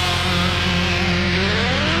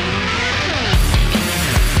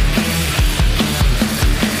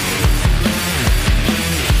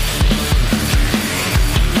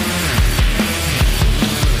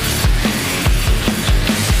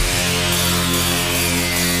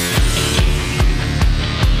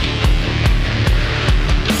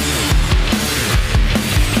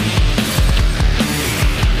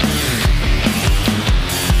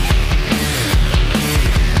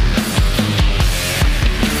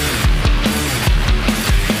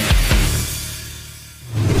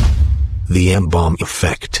 The M-Bomb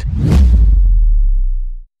Effect.